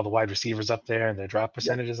all the wide receivers up there and their drop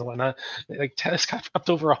percentages and whatnot. Like Tennis got dropped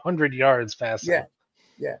over 100 yards passing.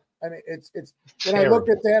 Yeah. I mean, it's when I looked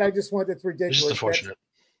at that, I just went, it's ridiculous. It's just unfortunate.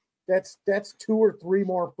 That's 2 or 3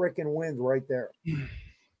 more freaking wins right there.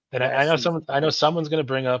 And I know someone's going to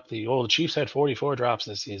bring up the Chiefs had 44 drops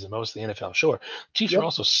this season, most of the NFL. Sure, Chiefs are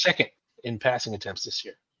also second in passing attempts this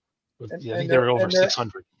year. I think they were over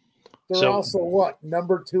 600. They're also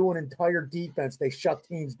number 2 in entire defense. They shut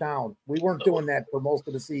teams down. We weren't doing that for most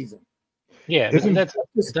of the season. Yeah, that's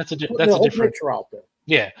a different picture out there.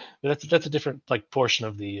 Yeah, that's a different portion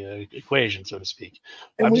of the equation, so to speak.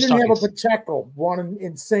 And we didn't have a Pacheco running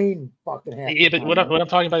insane fucking half. Yeah, but what I'm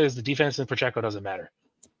talking about is the defense in Pacheco doesn't matter.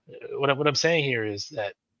 What I'm saying here is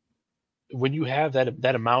that when you have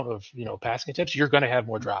that amount of passing attempts, you're going to have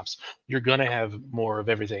more drops. You're going to have more of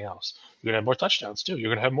everything else. You're going to have more touchdowns too. You're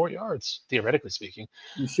going to have more yards, theoretically speaking.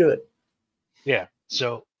 You should. Yeah.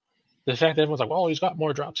 So the fact that everyone's like, "Well, he's got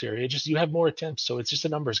more drops here," you have more attempts, so it's just a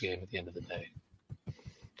numbers game at the end of the day.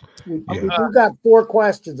 We do got 4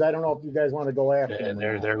 questions. I don't know if you guys want to go after. And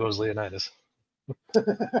there goes Leonidas.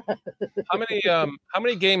 How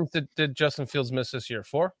many games did Justin Fields miss this year?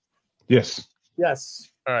 4? Yes. Yes.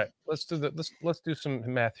 All right. Let's do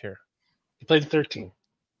some math here. He played 13.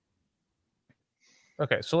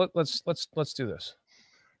 Okay, so let's do this.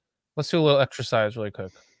 Let's do a little exercise really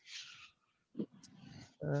quick.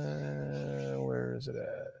 Where is it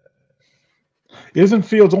at? Isn't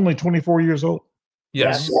Fields only 24 years old?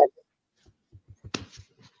 Yes.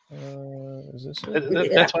 Is this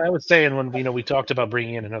it? That's why I was saying when we talked about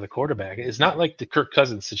bringing in another quarterback. It's not like the Kirk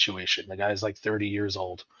Cousins situation. The guy's like 30 years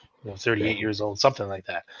old, 38 years old, something like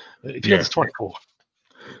that. Fields is 24.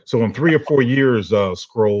 So in 3 or 4 years,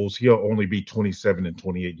 Scrolls, he'll only be 27 and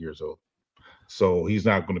 28 years old. So he's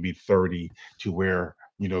not going to be 30 to where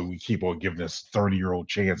we keep on giving us 30-year-old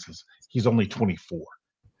chances. He's only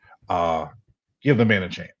 24. Give the man a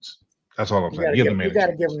chance. That's all I'm saying. You got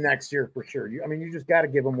to give him next year for sure. You just got to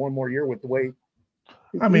give him one more year with the way.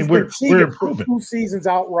 We're improving. 2 seasons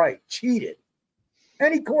outright, cheated.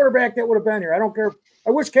 Any quarterback that would have been here, I don't care.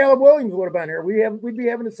 I wish Caleb Williams would have been here. We'd be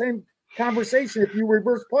having the same conversation if you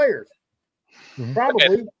reverse players.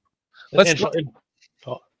 Probably. Okay.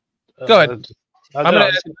 Go ahead. I'm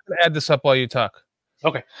going to add this up while you talk.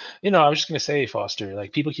 Okay. I was just going to say, Foster,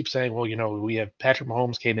 like people keep saying, well, we have Patrick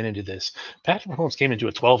Mahomes came into this. Patrick Mahomes came into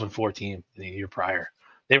a 12-4 team the year prior.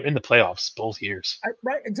 They were in the playoffs both years.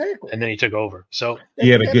 Right, exactly. And then he took over. So he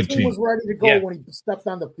had a good team. Was ready to go when he stepped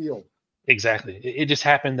on the field. Exactly. It just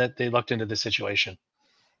happened that they lucked into this situation.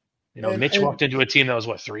 Mitch walked into a team that was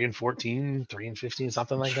 3-14, 3-15,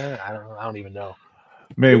 something like that. I don't even know.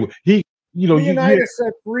 Man, Leonidas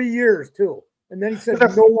said 3 years too, and then he said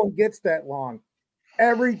no one gets that long.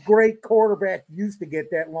 Every great quarterback used to get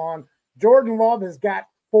that long. Jordan Love has got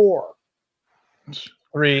 4.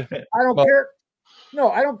 3. I don't care. No,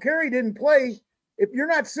 I don't care. He didn't play. If you're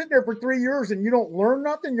not sitting there for 3 years and you don't learn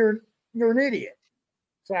nothing, you're an idiot.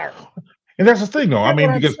 Sorry. And that's the thing, though.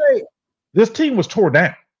 Because this team was torn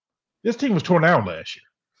down. This team was torn down last year.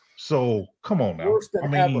 So come on now. Worse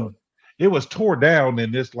than ever. It was torn down,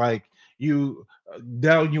 and it's like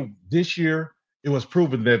this year it was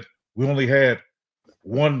proven that we only had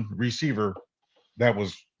one receiver that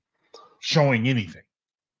was showing anything.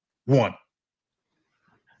 One.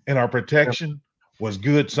 And our protection was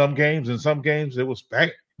good some games, and some games it was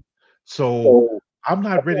bad. So I'm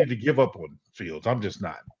not ready to give up on Fields. I'm just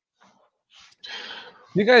not.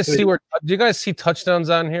 Do you guys see touchdowns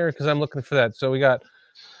on here? Because I'm looking for that. So we got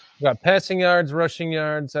passing yards, rushing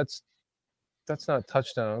yards. That's not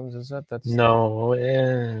touchdowns, is that? No,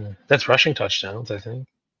 that's rushing touchdowns, I think.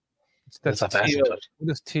 That's not passing touchdowns.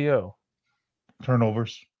 What is TO?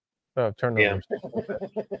 Turnovers. Oh, turnovers. Yeah.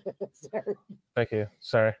 Thank you.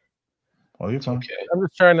 Sorry. Oh, you're fine. Okay. I'm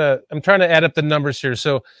trying to add up the numbers here.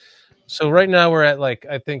 So right now we're at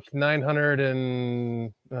I think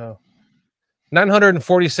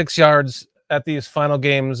 946 yards at these final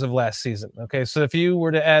games of last season. Okay, so if you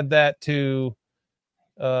were to add that to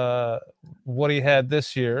what he had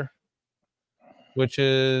this year, which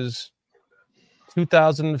is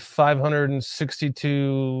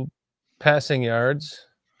 2,562 passing yards,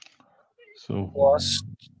 so plus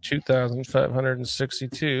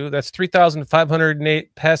 2,562, that's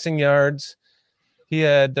 3,508 passing yards. He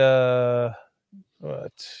had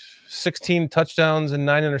 16 touchdowns and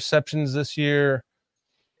 9 interceptions this year.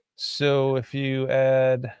 So if you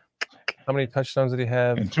add, how many touchdowns did he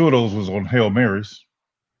have? And 2 of those was on Hail Marys.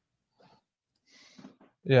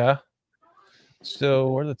 Yeah.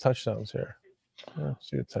 So where are the touchdowns here? Let's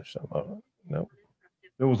see the touchdown. Oh, no.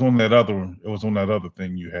 It was on that other one. It was on that other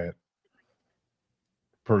thing you had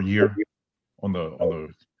per year on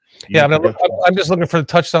the. Yeah, but I'm just looking for the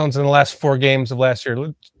touchdowns in the last 4 games of last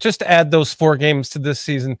year. Just add those 4 games to this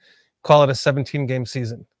season. Call it a 17-game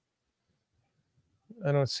season.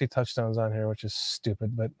 I don't see touchdowns on here, which is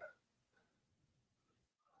stupid. But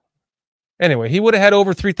anyway, he would have had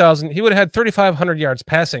over 3,000. He would have had 3,500 yards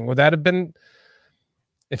passing. Would that have been,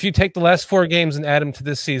 if you take the last 4 games and add them to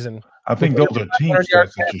this season? I think those are team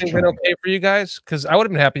stats that you're been okay for you guys? Because I would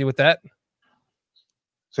have been happy with that.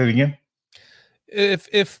 Say it again.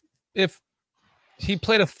 If he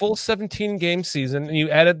played a full 17-game season and you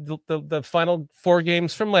added the final 4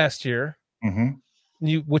 games from last year,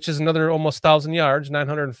 which is another almost 1,000 yards,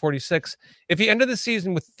 946. If he ended the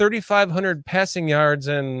season with 3,500 passing yards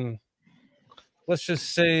and let's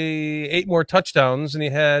just say 8 more touchdowns, and he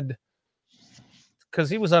had, because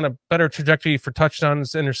he was on a better trajectory for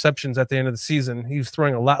touchdowns, interceptions at the end of the season, he was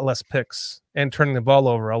throwing a lot less picks and turning the ball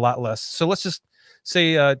over a lot less. So let's just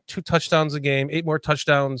say 2 touchdowns a game, 8 more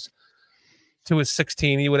touchdowns. to his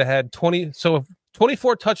 16, he would have had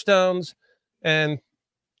 24 touchdowns and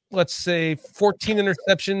let's say 14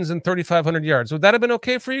 interceptions and 3,500 yards. Would that have been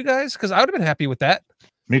okay for you guys? Because I would have been happy with that.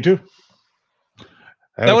 Me too.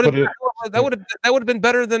 That would have been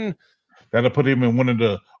better than. That'll put him in one of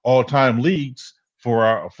the all-time leagues for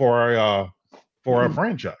our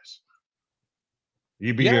franchise.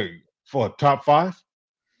 He'd be for a top 5.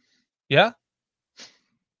 Yeah.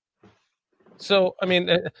 So I mean,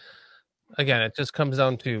 again, it just comes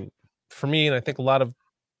down to, for me, and I think a lot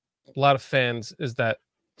of fans, is that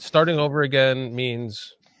starting over again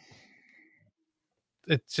means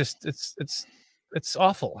it's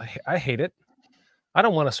awful. I hate it. I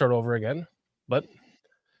don't want to start over again, but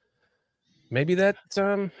maybe that.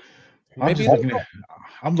 I'm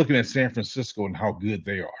looking at San Francisco and how good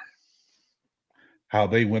they are. How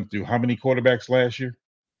they went through how many quarterbacks last year?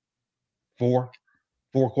 4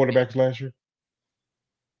 quarterbacks last year,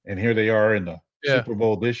 and here they are in the Super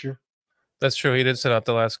Bowl this year. That's true. He did sit out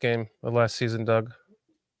the last season, Doug.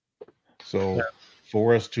 So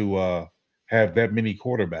for us to have that many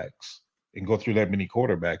quarterbacks and go through that many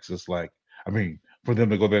quarterbacks, it's like, I mean, for them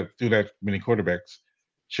to go through that many quarterbacks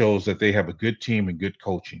shows that they have a good team and good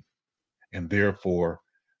coaching, and therefore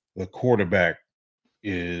the quarterback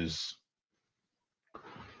is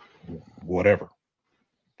whatever.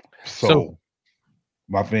 So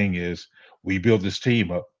my thing is, we build this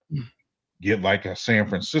team up, get like a San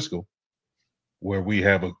Francisco, where we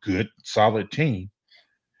have a good, solid team.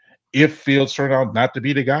 If Fields turn out not to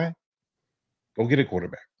be the guy, go get a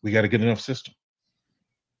quarterback. We got a good enough system.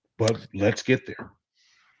 But let's get there.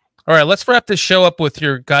 All right, let's wrap this show up with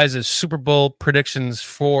your guys' Super Bowl predictions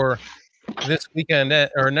for this weekend,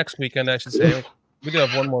 or next weekend, I should say. We do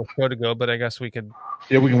have one more show to go, but I guess we could.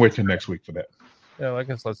 Yeah, we can wait till next week for that. Yeah, I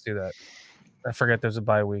guess let's do that. I forget there's a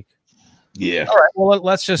bye week. Yeah. All right. Well,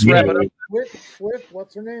 let's just wrap it up. Swift,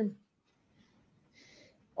 what's her name?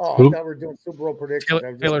 Oh, I thought we were doing Super Bowl predictions.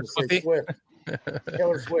 Taylor Swift.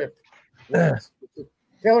 Taylor Swift.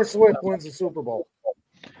 Taylor Swift wins the Super Bowl.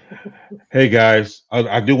 Hey guys,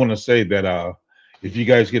 I do want to say that if you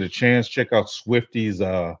guys get a chance, check out Swifty's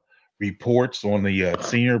reports on the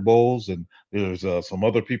Senior Bowls, and there's some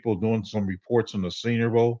other people doing some reports on the Senior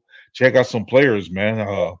Bowl. Check out some players, man.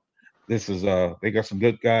 They got some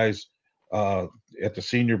good guys at the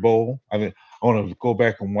Senior Bowl. I want to go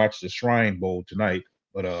back and watch the Shrine Bowl tonight,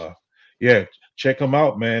 but yeah, check them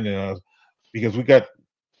out, man. Because we got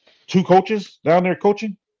 2 coaches down there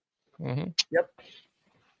coaching. Mm-hmm. Yep.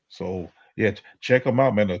 So yeah, check them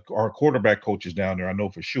out, man. Our quarterback coach is down there, I know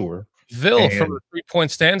for sure. From the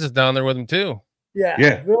 3-point stands is down there with him too.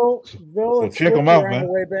 Yeah. Bill so check them out, man. On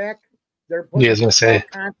the way back, they're putting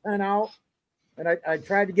content out, and I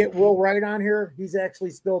tried to get Will Wright on here. He's actually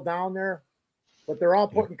still down there, but they're all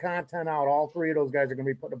putting content out. All 3 of those guys are going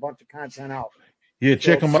to be putting a bunch of content out. Yeah,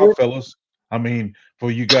 check them out, fellas. I mean,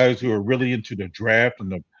 for you guys who are really into the draft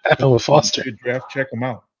and the Foster draft, check them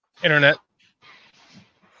out. Internet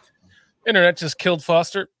just killed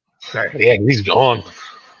Foster. Yeah, he's gone.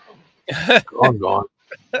 gone.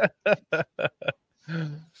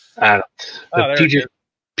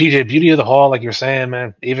 PJ, beauty of the hall, like you're saying,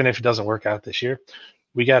 man. Even if it doesn't work out this year,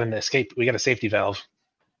 we got an escape. We got a safety valve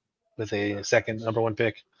with a second number 1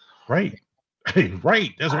 pick. Right.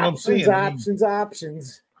 Right. That's what I'm saying.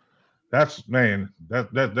 Options. That's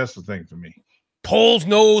the thing for me. Poles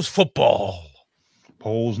knows football.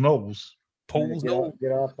 Poles knows.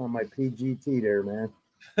 Get off on my PGT there, man.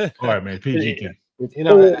 All right, man. PGT.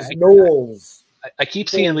 I keep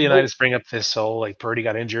seeing Leonidas bring up this whole like Purdy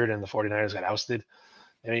got injured and the 49ers got ousted.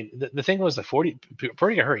 I mean, the thing was Purdy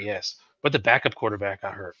got hurt, yes, but the backup quarterback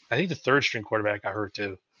got hurt. I think the 3rd string quarterback got hurt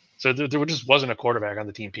too. So there just wasn't a quarterback on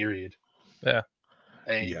the team, period. Yeah.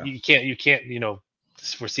 You can't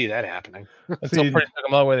foresee that happening. Until Purdy took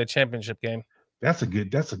them all the way to the championship game. That's a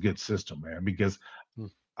good system, man, because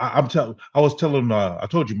I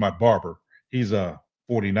told you my barber, he's a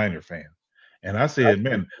 49er fan. And I said,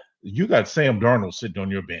 man, you got Sam Darnold sitting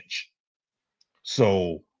on your bench.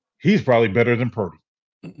 So he's probably better than Purdy.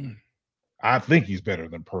 I think he's better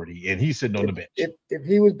than Purdy, and he's sitting on the bench. If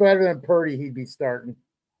he was better than Purdy, he'd be starting.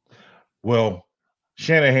 Well,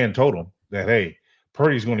 Shanahan told him that, hey,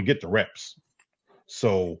 Purdy's going to get the reps.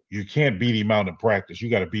 So you can't beat him out in practice. You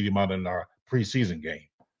got to beat him out in our preseason game.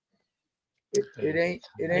 It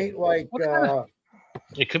ain't like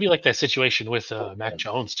it could be like that situation with Mac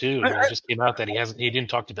Jones too. It just came out that he didn't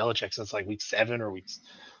talk to Belichick since like week 7 or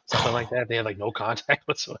something like that. They had like no contact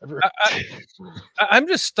whatsoever. I'm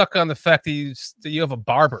just stuck on the fact that you have a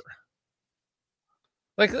barber.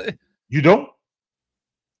 Like you don't?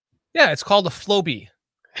 Yeah, it's called a Flowbee.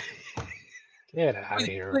 Get out of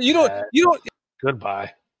here. You don't.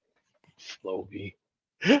 Goodbye, Floby.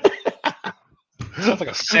 Sounds like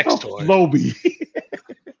a sex toy. Floby.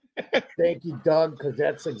 Thank you, Doug, because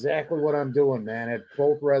that's exactly what I'm doing, man, at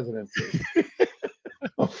both residences.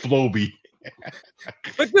 A Floby.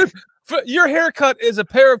 But dude, your haircut is a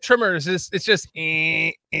pair of trimmers. It's just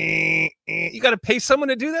you got to pay someone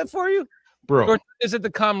to do that for you, bro. Or is it the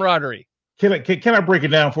camaraderie? Can I break it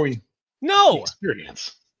down for you? No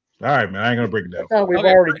experience. All right, man. I ain't gonna break it down. I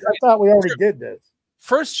thought we already did this.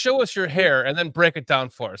 First, show us your hair and then break it down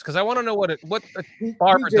for us, because I want to know what a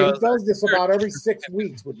barber PJ does. does this about every 6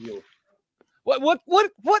 weeks with you. What? What's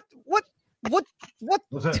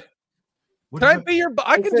that? Can I be your?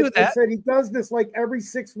 I can do that. I said he does this like every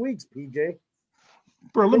 6 weeks, PJ.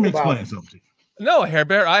 Bro, let me explain something to you. No, Hair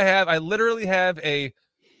Bear. I literally have a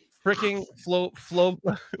freaking flow.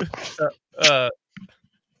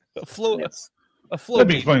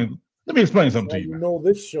 Let me explain something to you. You know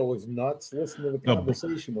this show is nuts. Listen to the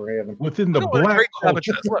conversation we're having. Within the black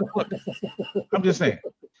culture, I'm just saying,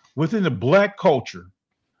 within the black culture,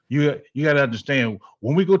 you got to understand,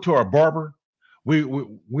 when we go to our barber, we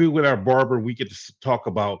with our barber, we get to talk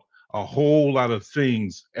about a whole lot of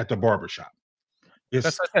things at the barbershop.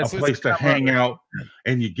 It's a place to hang out,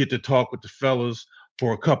 and you get to talk with the fellas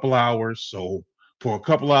for a couple hours. So for a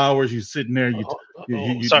couple of hours, you're sitting there.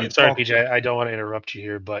 Sorry, PJ. I don't want to interrupt you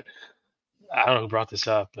here, but I don't know who brought this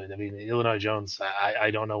up. But I mean, Illinois Jones.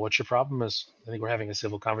 I don't know what your problem is. I think we're having a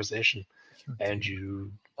civil conversation, and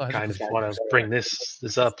you kind of want to bring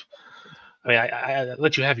this up. I mean, I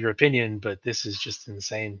let you have your opinion, but this is just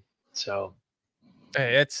insane. So,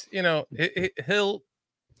 hey, it's he'll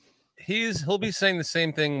be saying the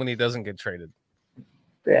same thing when he doesn't get traded.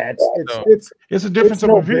 Yeah, it's a difference of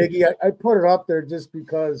biggie. I put it up there just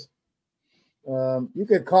because you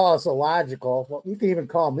could call us illogical. Well, you can even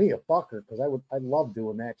call me a fucker because I love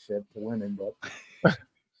doing that shit to women. But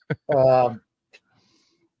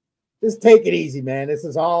just take it easy, man. This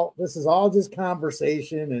is all just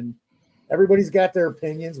conversation, and everybody's got their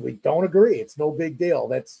opinions. We don't agree. It's no big deal.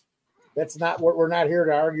 That's not what we're not here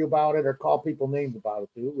to argue about it or call people names about it,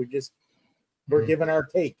 dude. We're giving our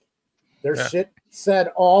take. There's shit said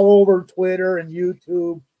all over Twitter and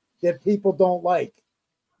YouTube that people don't like.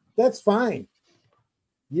 That's fine.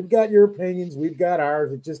 You've got your opinions. We've got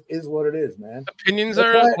ours. It just is what it is, man. Opinions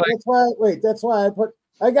that's why I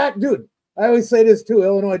always say this too,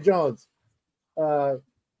 Illinois Jones.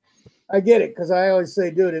 I get it, because I always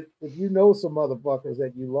say, dude, if you know some motherfuckers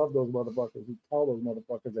that you love those motherfuckers, you tell those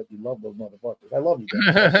motherfuckers that you love those motherfuckers. I love you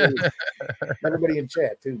guys. Everybody in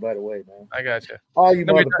chat too, by the way, man. I got you. All you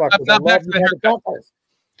motherfuckers. I love you motherfuckers.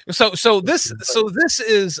 So this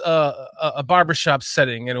is a barbershop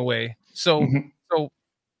setting in a way. So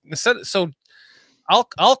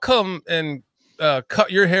I'll come and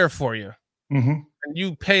cut your hair for you, and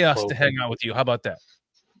you pay us to hang out with you. How about that?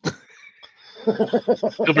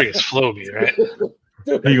 He'll bring his Floby, right?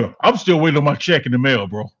 There you go. I'm still waiting on my check in the mail,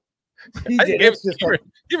 bro.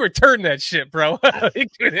 You returned that shit, bro. But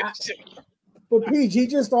PG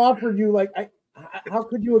just offered you, like, how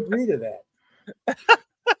could you agree to that?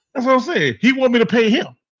 That's what I'm saying. He want me to pay him.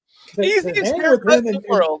 Easiest haircut in the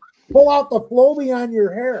world. Pull out the Floby on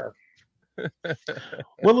your hair.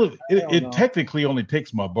 Well, look, it technically only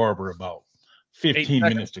takes my barber about 15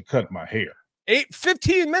 minutes to cut my hair.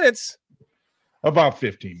 15 minutes? About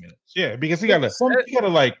 15 minutes. Yeah, because you gotta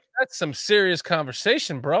like. That's some serious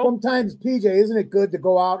conversation, bro. Sometimes, PJ, isn't it good to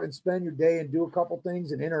go out and spend your day and do a couple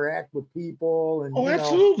things and interact with people? And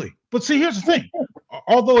absolutely. But see, here's the thing.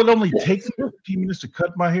 Although it only takes 15 minutes to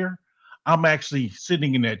cut my hair, I'm actually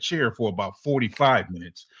sitting in that chair for about 45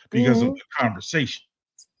 minutes because of the conversation.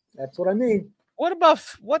 That's what I mean. What about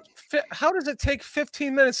how does it take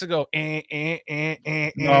 15 minutes to go?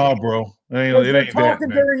 No, bro. It ain't talking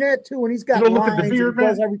that, during that too, and he's got lines and he beard,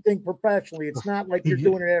 does everything professionally. It's not like you're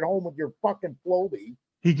doing it at home with your fucking Floby.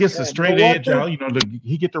 He gets the straight edge out. He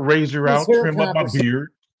get the razor out, trim up my beard.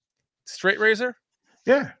 Straight razor?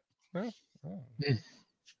 Yeah.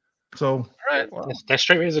 So all right, well, that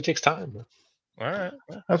straight razor takes time. All right.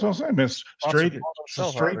 That's what I'm saying, man. Straight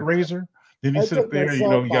razor. Then you sit up there,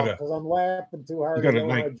 you gotta. Because I'm laughing too hard. You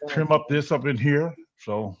gotta trim up this up in here.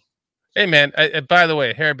 So. Hey man! By the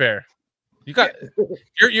way, Hair Bear, you got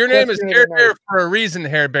your name is Hair Bear for a reason.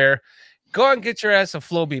 Hair Bear, go out and get your ass a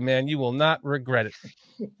Floby, man. You will not regret it.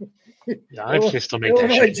 Yeah, I still make that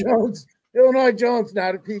shit. Illinois Jones,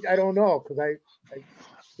 not a Pete. I don't know because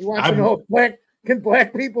he wants to know if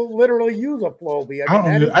black people literally use a Floby.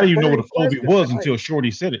 I didn't even know what a Floby was until Shorty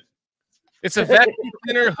said it. It's a vacuum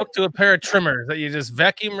cleaner hooked to a pair of trimmers that you just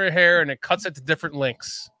vacuum your hair and it cuts it to different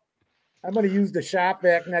lengths. I'm going to use the shop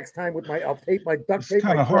vac next time with my. I'll tape my duct tape. It's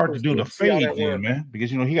kind of hard to do the fade then, then, man,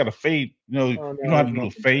 because he got to fade. You don't have to do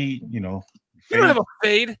the fade. You don't have a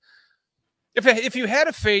fade. If you had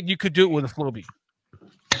a fade, you could do it with a Flowbee.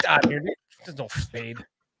 There's no fade.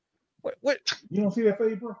 What? You don't see that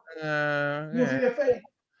fade, bro? You don't see that fade?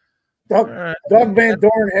 Doug Van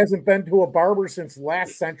Dorn hasn't been to a barber since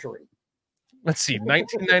last century. Let's see,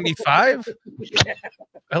 1995. Yeah.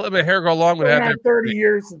 I let my hair grow long. Would have 30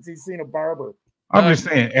 years since he's seen a barber. I'm just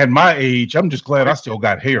saying, at my age, I'm just glad I still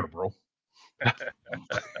got hair, bro.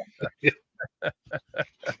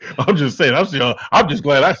 I'm just saying, I'm just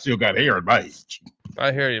glad I still got hair at my age.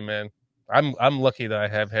 I hear you, man. I'm lucky that I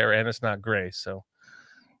have hair and it's not gray. So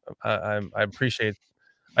I appreciate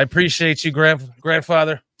you,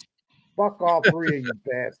 grandfather. Fuck all three of you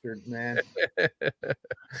bastards, man.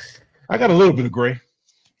 I got a little bit of gray.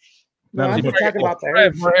 No, I'm just talking about the hair. I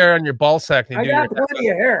have more hair on your ball sack than I got plenty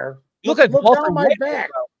of hair. Look down my back,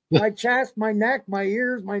 my chest, my neck, my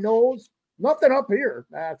ears, my nose. Nothing up here.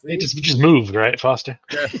 It just moved, right, Foster?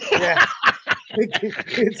 Yeah.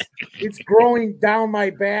 It's growing down my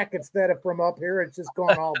back instead of from up here. It's just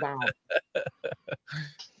going all down.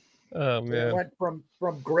 Oh man! It went from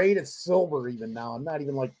gray to silver even now. I'm not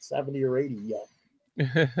even like 70 or 80 yet.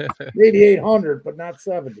 Maybe 800, but not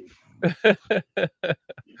 70.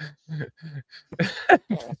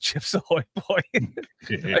 Chips Ahoy, boy.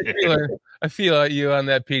 I feel you on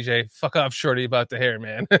that, PJ. Fuck off, Shorty, about the hair,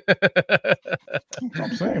 man.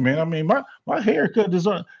 I'm saying, man. I mean, my haircut is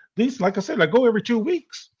on these. Like I said, I go every 2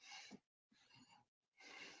 weeks.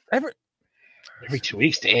 Every 2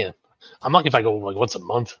 weeks, damn. I'm lucky if I go like once a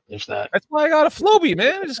month, if that. That's why I got a Flowbee,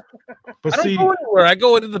 man. I don't go anywhere. I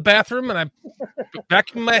go into the bathroom and I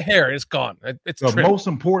vacuum my hair. It's gone. It's the most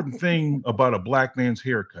important thing about a black man's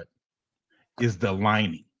haircut is the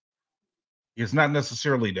lining. It's not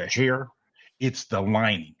necessarily the hair; it's the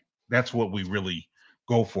lining. That's what we really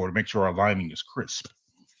go for to make sure our lining is crisp.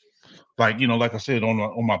 Like like I said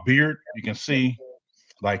on my beard, you can see.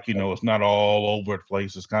 Like, it's not all over the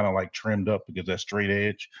place. It's kind of like trimmed up because that straight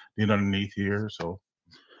edge underneath here. So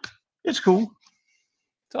it's cool.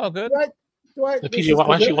 It's all good. PJ,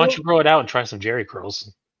 why don't you grow it out and try some Jerry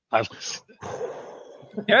curls?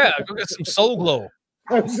 Yeah, go get some Soul Glow.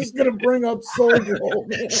 I was just going to bring up Soul Glow.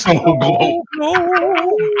 Soul Glow.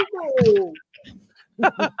 I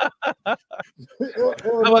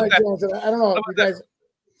don't know, you guys.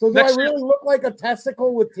 So do I really look like a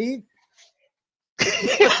testicle with teeth?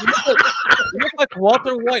 You look like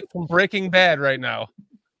Walter White from Breaking Bad right now.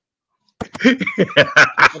 I'm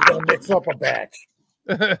gonna mix up a batch.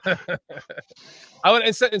 I would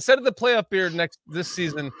instead of the playoff beard this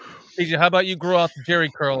season, PJ, how about you grow out the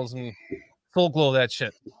Jerry curls and Full Glow that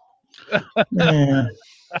shit? Yeah.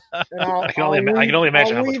 I can only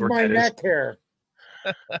imagine how much work my that neck is. Hair.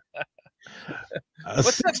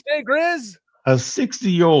 What's that, Jay Grizz? A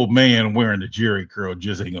 60-year-old man wearing the Jerry curl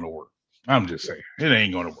just ain't gonna work. I'm just saying, it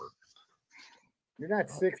ain't gonna work. You're not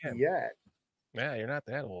 60 yet. Yeah, you're not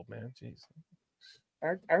that old, man. Jeez.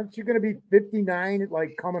 Aren't you gonna be 59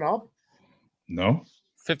 like coming up? No.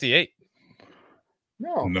 58.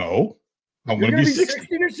 No. I'm gonna be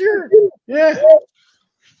 60 this year. Yeah.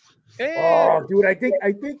 Oh, dude, I think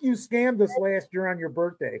you scammed us last year on your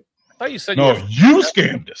birthday. I thought you said you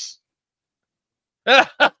scammed us. Yeah,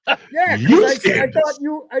 I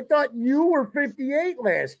thought you were 58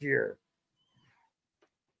 last year.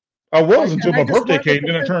 I was until my birthday came,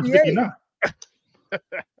 then I turned 59.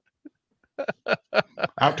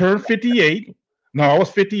 I turned 58. No, I was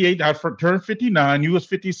 58. I turned 59. You was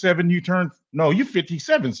 57. You're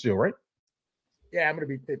 57 still, right? Yeah, I'm gonna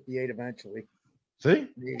be 58 eventually. See?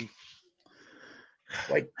 Maybe.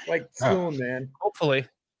 Like soon, man. Hopefully.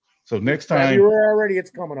 So next time February already,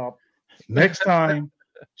 it's coming up. Next time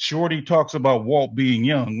Shorty talks about Walt being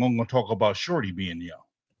young, I'm gonna talk about Shorty being young.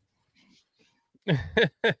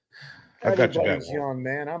 I got you back, young,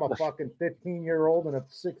 man. I'm a fucking 15-year-old in a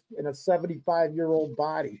 75-year-old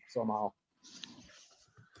body somehow.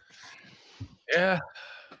 Yeah,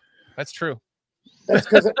 that's true. That's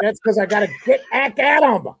because I gotta get back at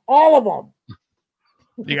them, all of them.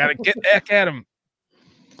 You gotta get back at them.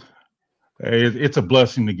 Hey, it's a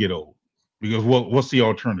blessing to get old because what's the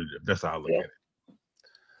alternative? That's how I look at it.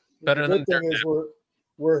 Better the good thing is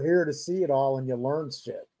we're here to see it all, and you learn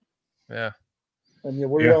shit. Yeah. And you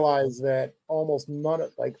realize that almost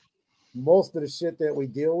most of the shit that we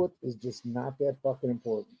deal with is just not that fucking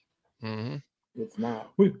important. Mm-hmm. It's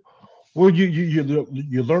not. Well,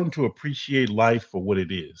 you learn to appreciate life for what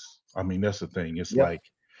it is. I mean, that's the thing. It's like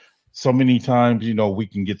so many times, we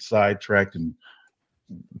can get sidetracked and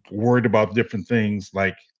worried about different things.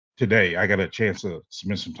 Like today I got a chance to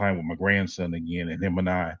spend some time with my grandson again, and him and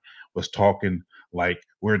I was talking like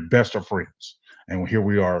we're best of friends. And here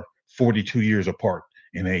we are, 42 years apart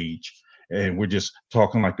in age, and we're just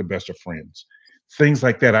talking like the best of friends. Things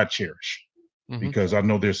like that I cherish because I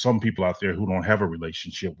know there's some people out there who don't have a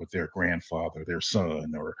relationship with their grandfather, their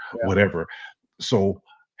son, or whatever. So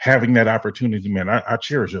having that opportunity, man, I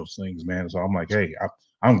cherish those things, man. So I'm like, hey,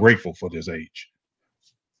 I'm grateful for this age.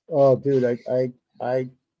 Oh, dude,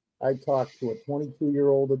 I talked to a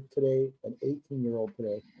 22-year-old today, an 18-year-old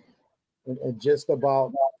today, and just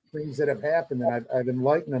about things that have happened, and I've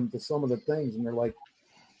enlightened them to some of the things, and they're like,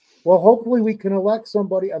 well, hopefully we can elect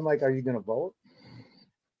somebody. I'm like, are you going to vote?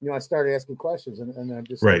 You know, I started asking questions, and I'm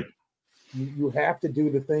just right. Like, you have to do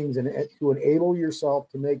the things and to enable yourself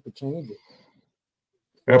to make the changes.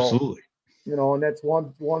 So, absolutely. You know, and that's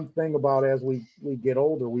one thing about as we get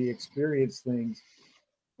older, we experience things,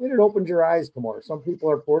 and it opens your eyes to more. Some people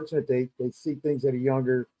are fortunate; they see things at a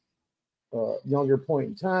younger point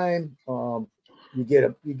in time. You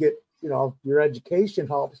get you know, your education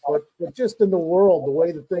helps, but just in the world, the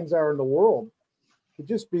way that things are in the world, to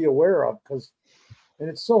just be aware of, because and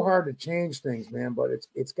it's so hard to change things, man. But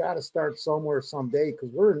it's got to start somewhere someday, because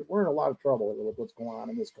we're in a lot of trouble with what's going on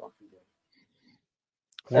in this country.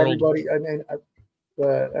 Everybody, I mean,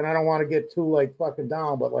 and I don't want to get too like fucking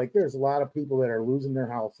down, but like there's a lot of people that are losing their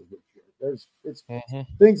houses this year.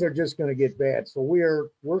 Things are just going to get bad. So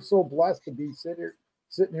we're so blessed to be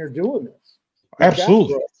sitting here doing this.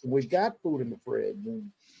 Absolutely, we've got food in the fridge, and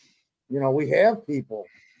you know we have people.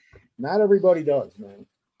 Not everybody does, man.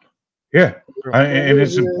 Yeah, and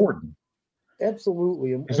it's important.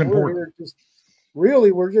 Absolutely, it's important.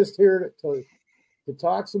 We're just here to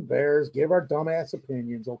talk some Bears, give our dumbass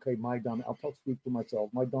opinions. Okay, I'll speak for myself.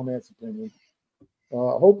 My dumbass opinion.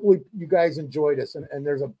 Hopefully you guys enjoyed us, and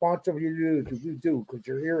there's a bunch of you who do, because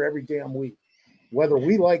you're here every damn week, whether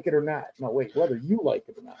we like it or not. No, wait, whether you like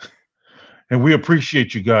it or not. And we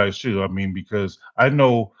appreciate you guys too. I mean, because I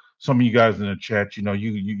know some of you guys in the chat, you know,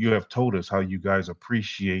 you have told us how you guys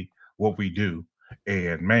appreciate what we do,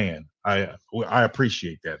 and man, I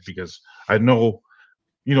appreciate that, because I know,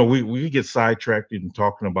 you know, we get sidetracked in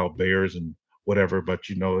talking about Bears and whatever, but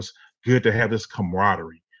you know, it's good to have this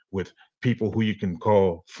camaraderie with people who you can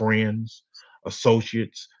call friends,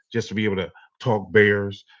 associates, just to be able to talk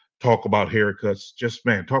Bears, talk about haircuts, just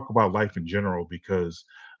man, talk about life in general, because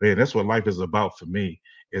man, that's what life is about for me,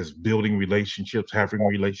 is building relationships, having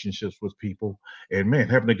relationships with people, and man,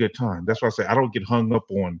 having a good time. That's why I say I don't get hung up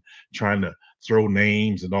on trying to throw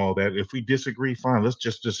names and all that. If we disagree, fine, let's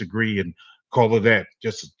just disagree and call it that,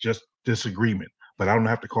 just disagreement. But I don't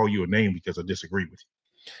have to call you a name because I disagree with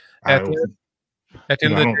you. At the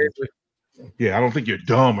end of the day, I don't think you're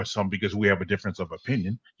dumb or something because we have a difference of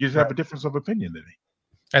opinion. You just have a difference of opinion than me.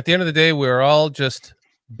 At the end of the day, we're all just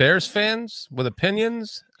Bears fans with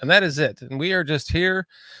opinions, and that is it. And we are just here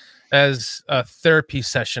as a therapy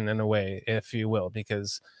session in a way, if you will,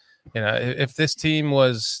 because you know, if this team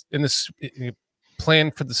was in this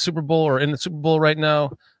playing for the Super Bowl or in the Super Bowl right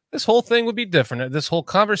now, this whole thing would be different. This whole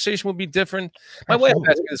conversation would be different. My wife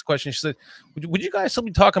asked me this question. She said, would you guys still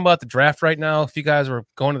be talking about the draft right now if you guys were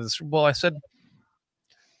going to the Super Bowl? I said,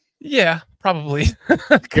 yeah, probably.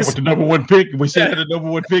 With the number one pick, we said the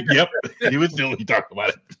number one pick. Yep, he would still be talking about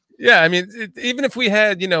it. Yeah, I mean, even if we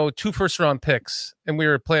had, you know, 2 first-round picks and we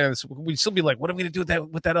were playing this, we'd still be like, what are we going to do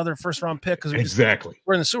with that other first-round pick? Because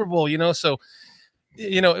we're in the Super Bowl, you know. So,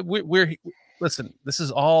 you know, we're listen. This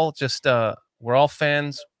is all just we're all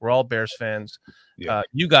fans. We're all Bears fans. Yeah.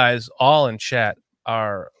 You guys all in chat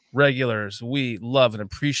are regulars. We love and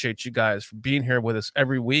appreciate you guys for being here with us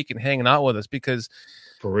every week and hanging out with us, because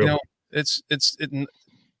for real, you know, it's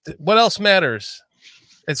what else matters?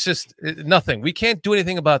 It's just nothing. We can't do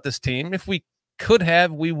anything about this team. If we could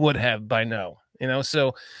have, we would have by now, you know.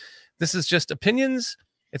 So this is just opinions.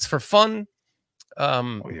 It's for fun.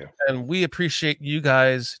 And we appreciate you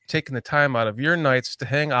guys taking the time out of your nights to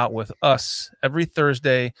hang out with us every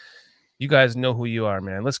Thursday. You guys know who you are,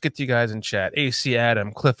 man. Let's get to you guys in chat. AC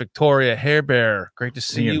Adam, Cliff Victoria, Hair Bear. Great to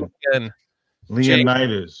see you again.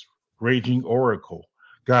 Leonidas, Raging Oracle.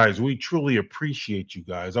 Guys, we truly appreciate you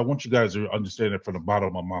guys. I want you guys to understand it from the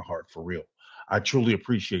bottom of my heart, for real. I truly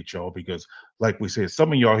appreciate y'all because, like we said,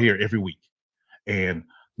 some of y'all here every week. And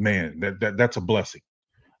man, that's a blessing.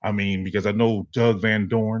 I mean, because I know Doug Van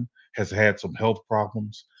Dorn has had some health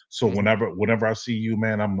problems. So whenever I see you,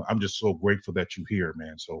 man, I'm just so grateful that you're here,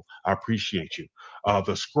 man. So I appreciate you.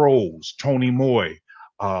 The Scrolls, Tony Moy,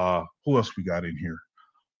 who else we got in here?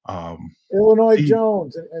 Illinois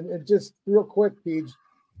Jones, and just real quick, Peach,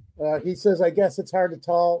 He says, I guess it's hard to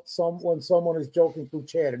tell when someone is joking through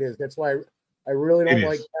chat. It is. That's why I really don't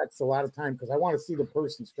like text a lot of time because I want to see the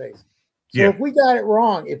person's face. So if we got it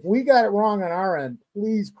wrong, on our end,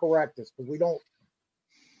 please correct us because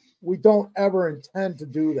we don't ever intend to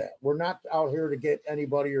do that. We're not out here to get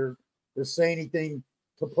anybody or say anything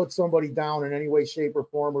to put somebody down in any way, shape, or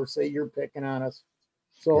form or say you're picking on us.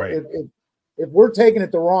 So if we're taking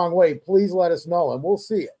it the wrong way, please let us know and we'll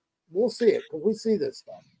see it. We'll see it because we see this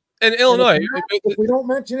stuff. In Illinois, if we don't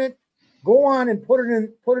mention it, go on and put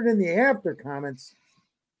it in the after comments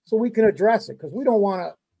so we can address it because we don't want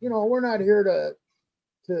to. We're not here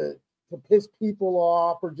to piss people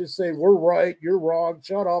off or just say we're right, you're wrong,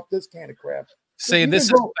 shut up, this kind of crap. Say this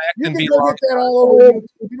is fact and be wrong. Get that all over YouTube.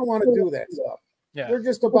 You don't want to do that stuff. Yeah. We're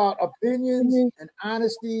just about opinions and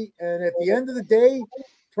honesty, and at the end of the day,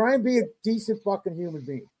 try and be a decent fucking human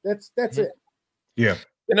being. That's it. Yeah.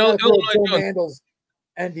 Joe Mandel's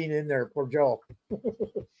ending in there for Joe.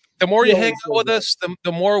 The more you hang out with us,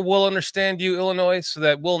 the more we'll understand you, Illinois, so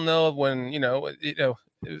that we'll know when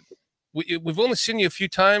we've only seen you a few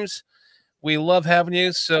times. We love having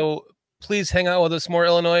you, so please hang out with us more,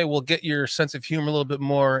 Illinois. We'll get your sense of humor a little bit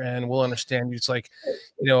more, and we'll understand you. It's like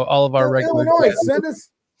all of our regular Illinois.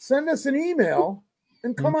 Send us an email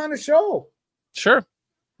and come on the show. Sure.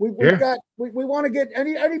 We want to get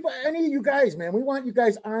any of you guys, man. We want you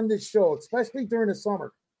guys on this show, especially during the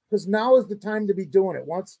summer, because now is the time to be doing it.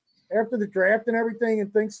 Once after the draft and everything,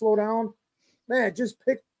 and things slow down, man,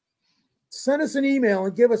 send us an email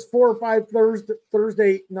and give us 4 or 5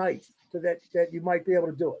 Thursday nights that you might be able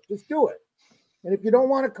to do it. Just do it. And if you don't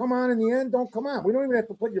want to come on in the end, don't come on. We don't even have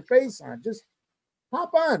to put your face on. Just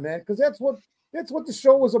hop on, man, because that's what the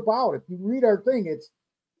show was about. If you read our thing,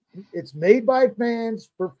 it's made by fans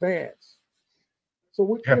for fans.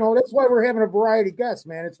 So that's why we're having a variety of guests,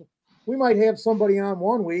 man. We might have somebody on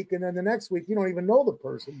one week, and then the next week you don't even know the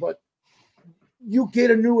person, but you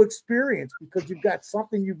get a new experience because you've got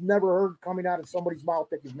something you've never heard coming out of somebody's mouth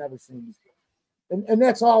that you've never seen before. And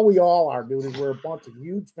that's all we all are, dude, is we're a bunch of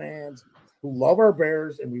huge fans who love our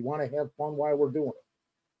Bears and we want to have fun while we're doing it.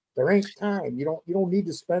 There ain't time. You don't need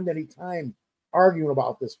to spend any time arguing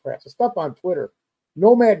about this crap. The stuff on Twitter.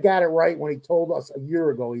 Nomad got it right when he told us a year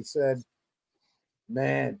ago. He said,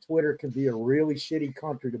 man, Twitter can be a really shitty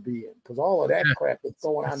country to be in because all of that crap that's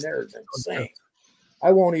going on there is insane.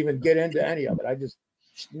 I won't even get into any of it.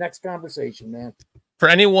 Next conversation, man. For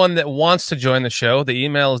anyone that wants to join the show, the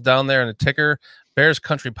email is down there in the ticker,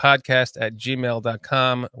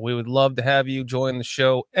 bearscountrypodcast@gmail.com. We would love to have you join the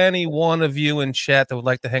show. Any one of you in chat that would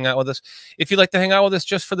like to hang out with us. If you'd like to hang out with us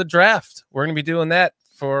just for the draft, we're going to be doing that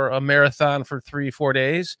for a marathon for 3-4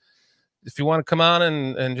 days. If you want to come on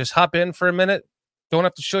and just hop in for a minute, don't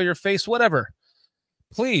have to show your face, whatever.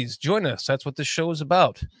 Please join us. That's what this show is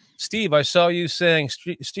about. Steve, I saw you saying,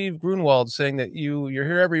 Steve Grunwald saying that you're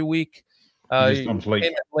here every week. You came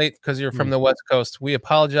late because you're from the West Coast. We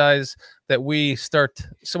apologize that we start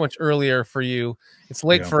so much earlier for you. It's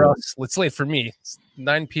late for us. It's late for me. It's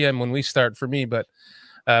 9 p.m. when we start for me, but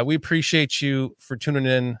we appreciate you for tuning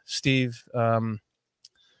in, Steve.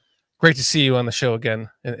 Great to see you on the show again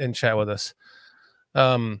and chat with us.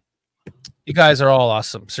 You guys are all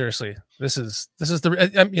awesome. Seriously, this is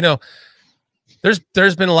the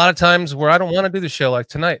there's been a lot of times where I don't want to do the show, like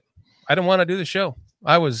tonight. I don't want to do the show.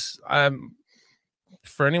 I'm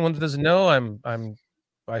for anyone that doesn't know,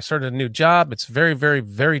 I started a new job. It's very, very,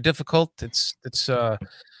 very difficult. It's a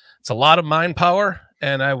lot of mind power,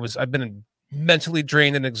 and I've been mentally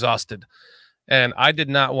drained and exhausted, and I did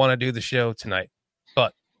not want to do the show tonight.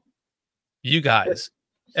 But you guys,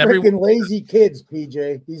 freaking lazy kids,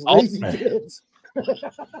 PJ. These lazy kids.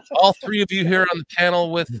 All three of you here on the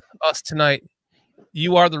panel with us tonight,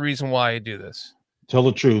 you are the reason why I do this. Tell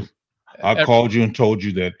the truth. I called you and told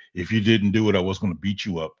you that if you didn't do it, I was going to beat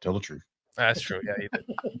you up. Tell the truth. That's true. Yeah, you did.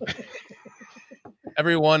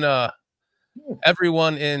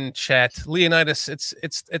 Everyone in chat, Leonidas.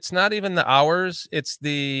 It's not even the hours. It's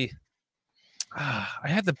the. I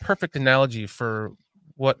had the perfect analogy for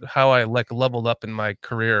how I leveled up in my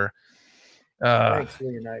career. Thanks,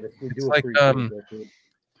 Leonidas. We do like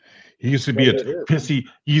he used to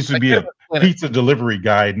be a pizza delivery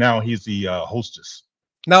guy. Now he's the hostess.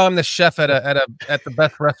 Now I'm the chef at the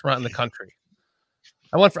best restaurant in the country.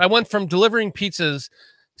 I went from delivering pizzas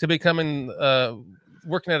to becoming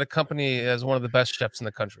working at a company as one of the best chefs in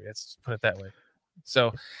the country. Let's put it that way.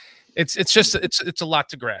 So it's a lot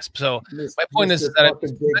to grasp. So my point is that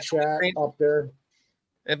big chat up there.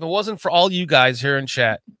 If it wasn't for all you guys here in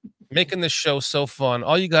chat making this show so fun,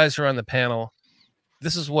 all you guys who are on the panel,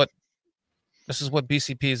 this is what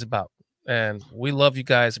BCP is about. and we love you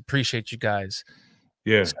guys. Appreciate you guys.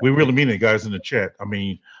 Yeah, we really mean it, guys, in the chat. I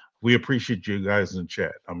mean, we appreciate you guys in the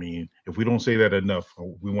chat. I mean, if we don't say that enough,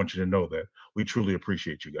 we want you to know that we truly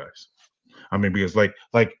appreciate you guys. I mean, because like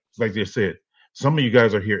they said, some of you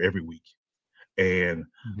guys are here every week. And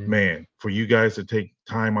man, for you guys to take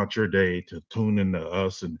time out your day to tune into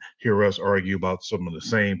us and hear us argue about some of the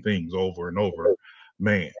same things over and over,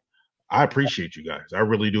 man, I appreciate you guys. I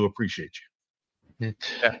really do appreciate you.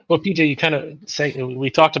 Yeah. Well, PJ, you kind of say we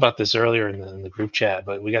talked about this earlier in the group chat,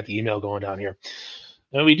 but we got the email going down here,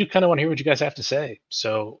 and we do kind of want to hear what you guys have to say.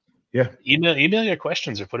 So yeah, email your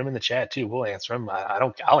questions or put them in the chat too. We'll answer them.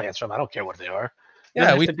 I'll answer them. I don't care what they are.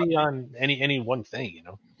 Yeah, we have to be on any one thing, you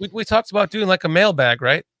know. We talked about doing like a mailbag,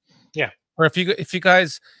 right? Yeah. Or if you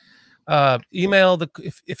guys email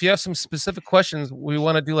if you have some specific questions, we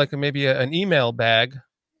want to do like maybe an email bag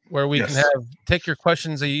where we can take your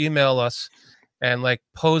questions that you email us and like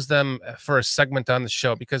pose them for a segment on the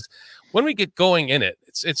show, because when we get going in it,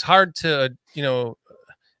 it's hard to, you know,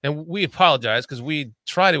 and we apologize because we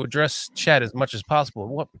try to address chat as much as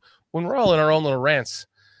possible. When we're all in our own little rants,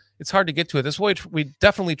 it's hard to get to it. This way, we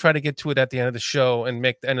definitely try to get to it at the end of the show and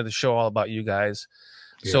make the end of the show all about you guys.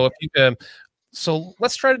 Yeah. So if you, so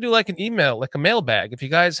let's try to do like an email, like a mailbag. If you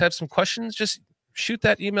guys have some questions, just shoot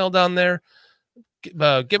that email down there.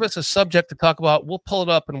 Give us a subject to talk about. We'll pull it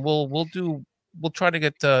up and we'll try to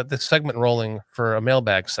get this segment rolling for a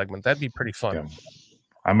mailbag segment. That'd be pretty fun. Yeah.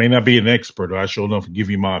 I may not be an expert, or I sure enough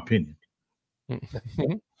give you my opinion.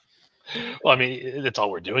 Well, I mean, that's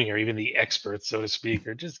all we're doing here. Even the experts, so to speak,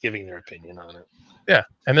 are just giving their opinion on it. Yeah,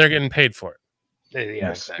 and they're getting paid for it. Yeah,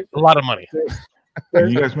 exactly. A lot of money.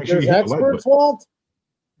 You guys make sure you hit the like button. Walt?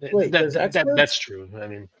 Wait, there's experts? That's true. I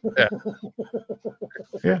mean,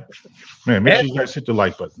 yeah, man, make sure you guys hit the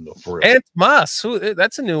like button though. For real. Ant Moss,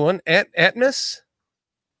 that's a new one. Antmas.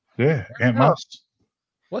 Yeah, Ant Moss.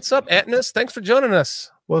 What's up, Antmas? Thanks for joining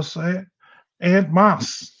us. What's that? Ant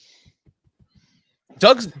Moss.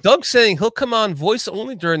 Doug's saying he'll come on voice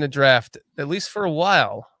only during the draft, at least for a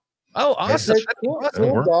while. Oh, awesome.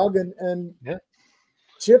 Cool, Doug. And yeah.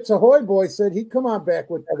 Chips Ahoy boy said he'd come on back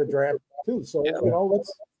with the draft too. So, you know,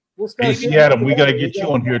 we'll start. AC Adam, we got to get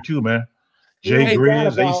you on here too, man. Jay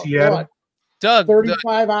Grizz, AC Adam. Doug.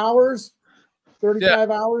 35 hours? 35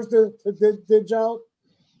 hours to ditch out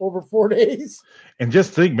over 4 days? And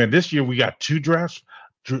just think, man, this year we got two draft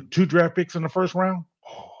picks in the first round.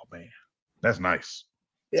 Oh, man. That's nice.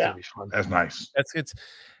 Yeah, that's nice. It's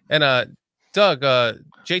and Doug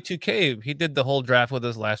J2K, he did the whole draft with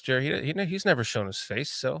us last year. He's never shown his face,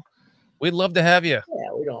 so we'd love to have you.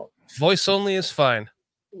 Yeah, we don't. Voice only is fine.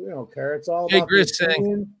 We don't care. It's all about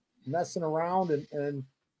messing around and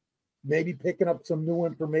maybe picking up some new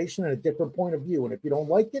information and a different point of view. And if you don't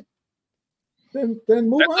like it, then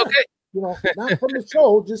move on. Okay. You know, not from the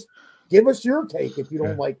show. Just give us your take if you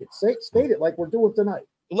don't like it. State it like we're doing tonight.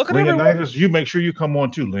 Look at Leonidas, you make sure you come on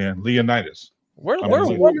too, Leonidas. We're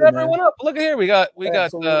warming everyone up. Look at here. We got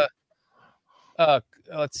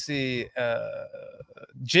let's see.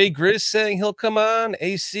 Jay Grizz saying he'll come on,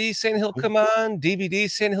 AC saying he'll come on, DVD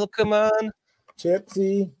saying he'll come on.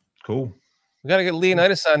 Chipsy. Cool. We gotta get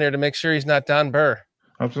Leonidas on there to make sure he's not Don Burr.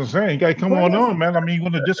 I was just saying, you gotta come on, man. I mean, you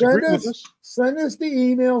wanna disagree with us? Send us the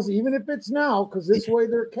emails, even if it's now, because this way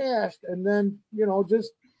they're cached, and then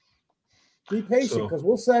just be patient because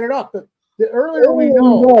we'll set it up. The earlier we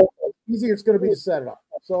know, the easier it's going to be to set it up.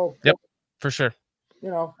 So, yep, for sure.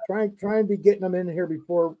 Try and be getting them in here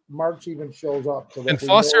before March even shows up. So and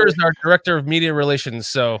Foster is our director of media relations,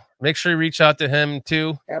 so make sure you reach out to him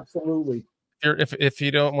too. Absolutely. If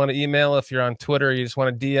you don't want to email, if you're on Twitter, you just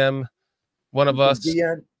want to DM one of us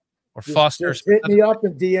or Foster. Just hit me up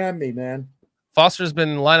and DM me, man. Foster's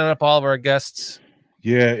been lining up all of our guests.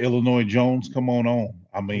 Yeah, Illinois Jones, come on.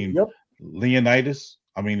 I mean, yep. Leonidas.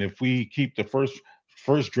 I mean, if we keep the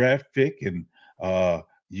first draft pick and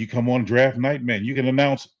you come on draft night, man, you can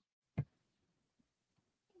announce it.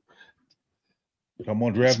 Come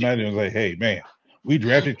on draft night and say, hey, man, we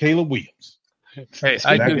drafted Caleb Williams. Hey,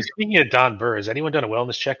 speaking of Don Burr, has anyone done a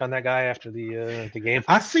wellness check on that guy after the game?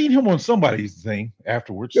 I seen him on somebody's thing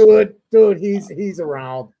afterwards. Dude, he's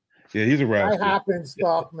around. Yeah, he's around. I hop in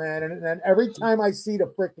stuff, man, and every time I see the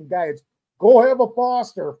freaking guy, it's go have a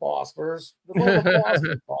Fosters. Go have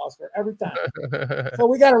a Foster every time. So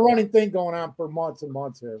we got a running thing going on for months and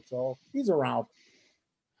months here. So he's around.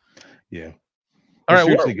 Yeah. All right,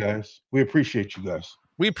 seriously, guys, we appreciate you guys.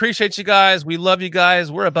 We appreciate you guys. We love you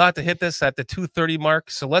guys. We're about to hit this at the 2:30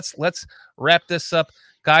 mark. So let's wrap this up.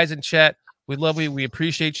 Guys in chat, we love you. We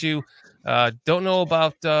appreciate you. Don't know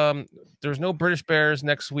about. There's no British Bears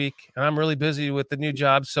next week, and I'm really busy with the new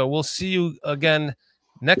job. So we'll see you again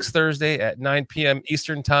next Thursday at 9 p.m.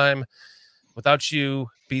 Eastern Time. Without you,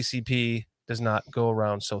 BCP does not go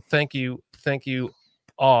around. So thank you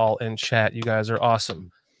all in chat. You guys are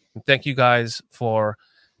awesome. And thank you guys for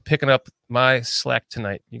picking up my slack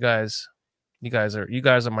tonight. You guys are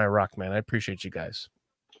my rock, man. I appreciate you guys.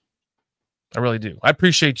 I really do. I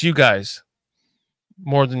appreciate you guys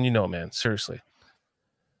more than you know, man. Seriously.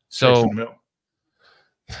 So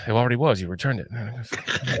it already was. You returned it.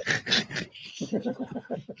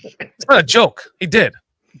 It's not a joke. He did.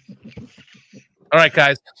 All right,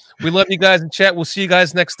 guys. We love you guys in chat. We'll see you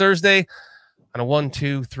guys next Thursday on a 1,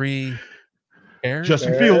 2, 3.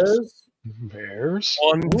 Justin Fields. Bears.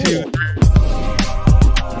 1, 2, 3.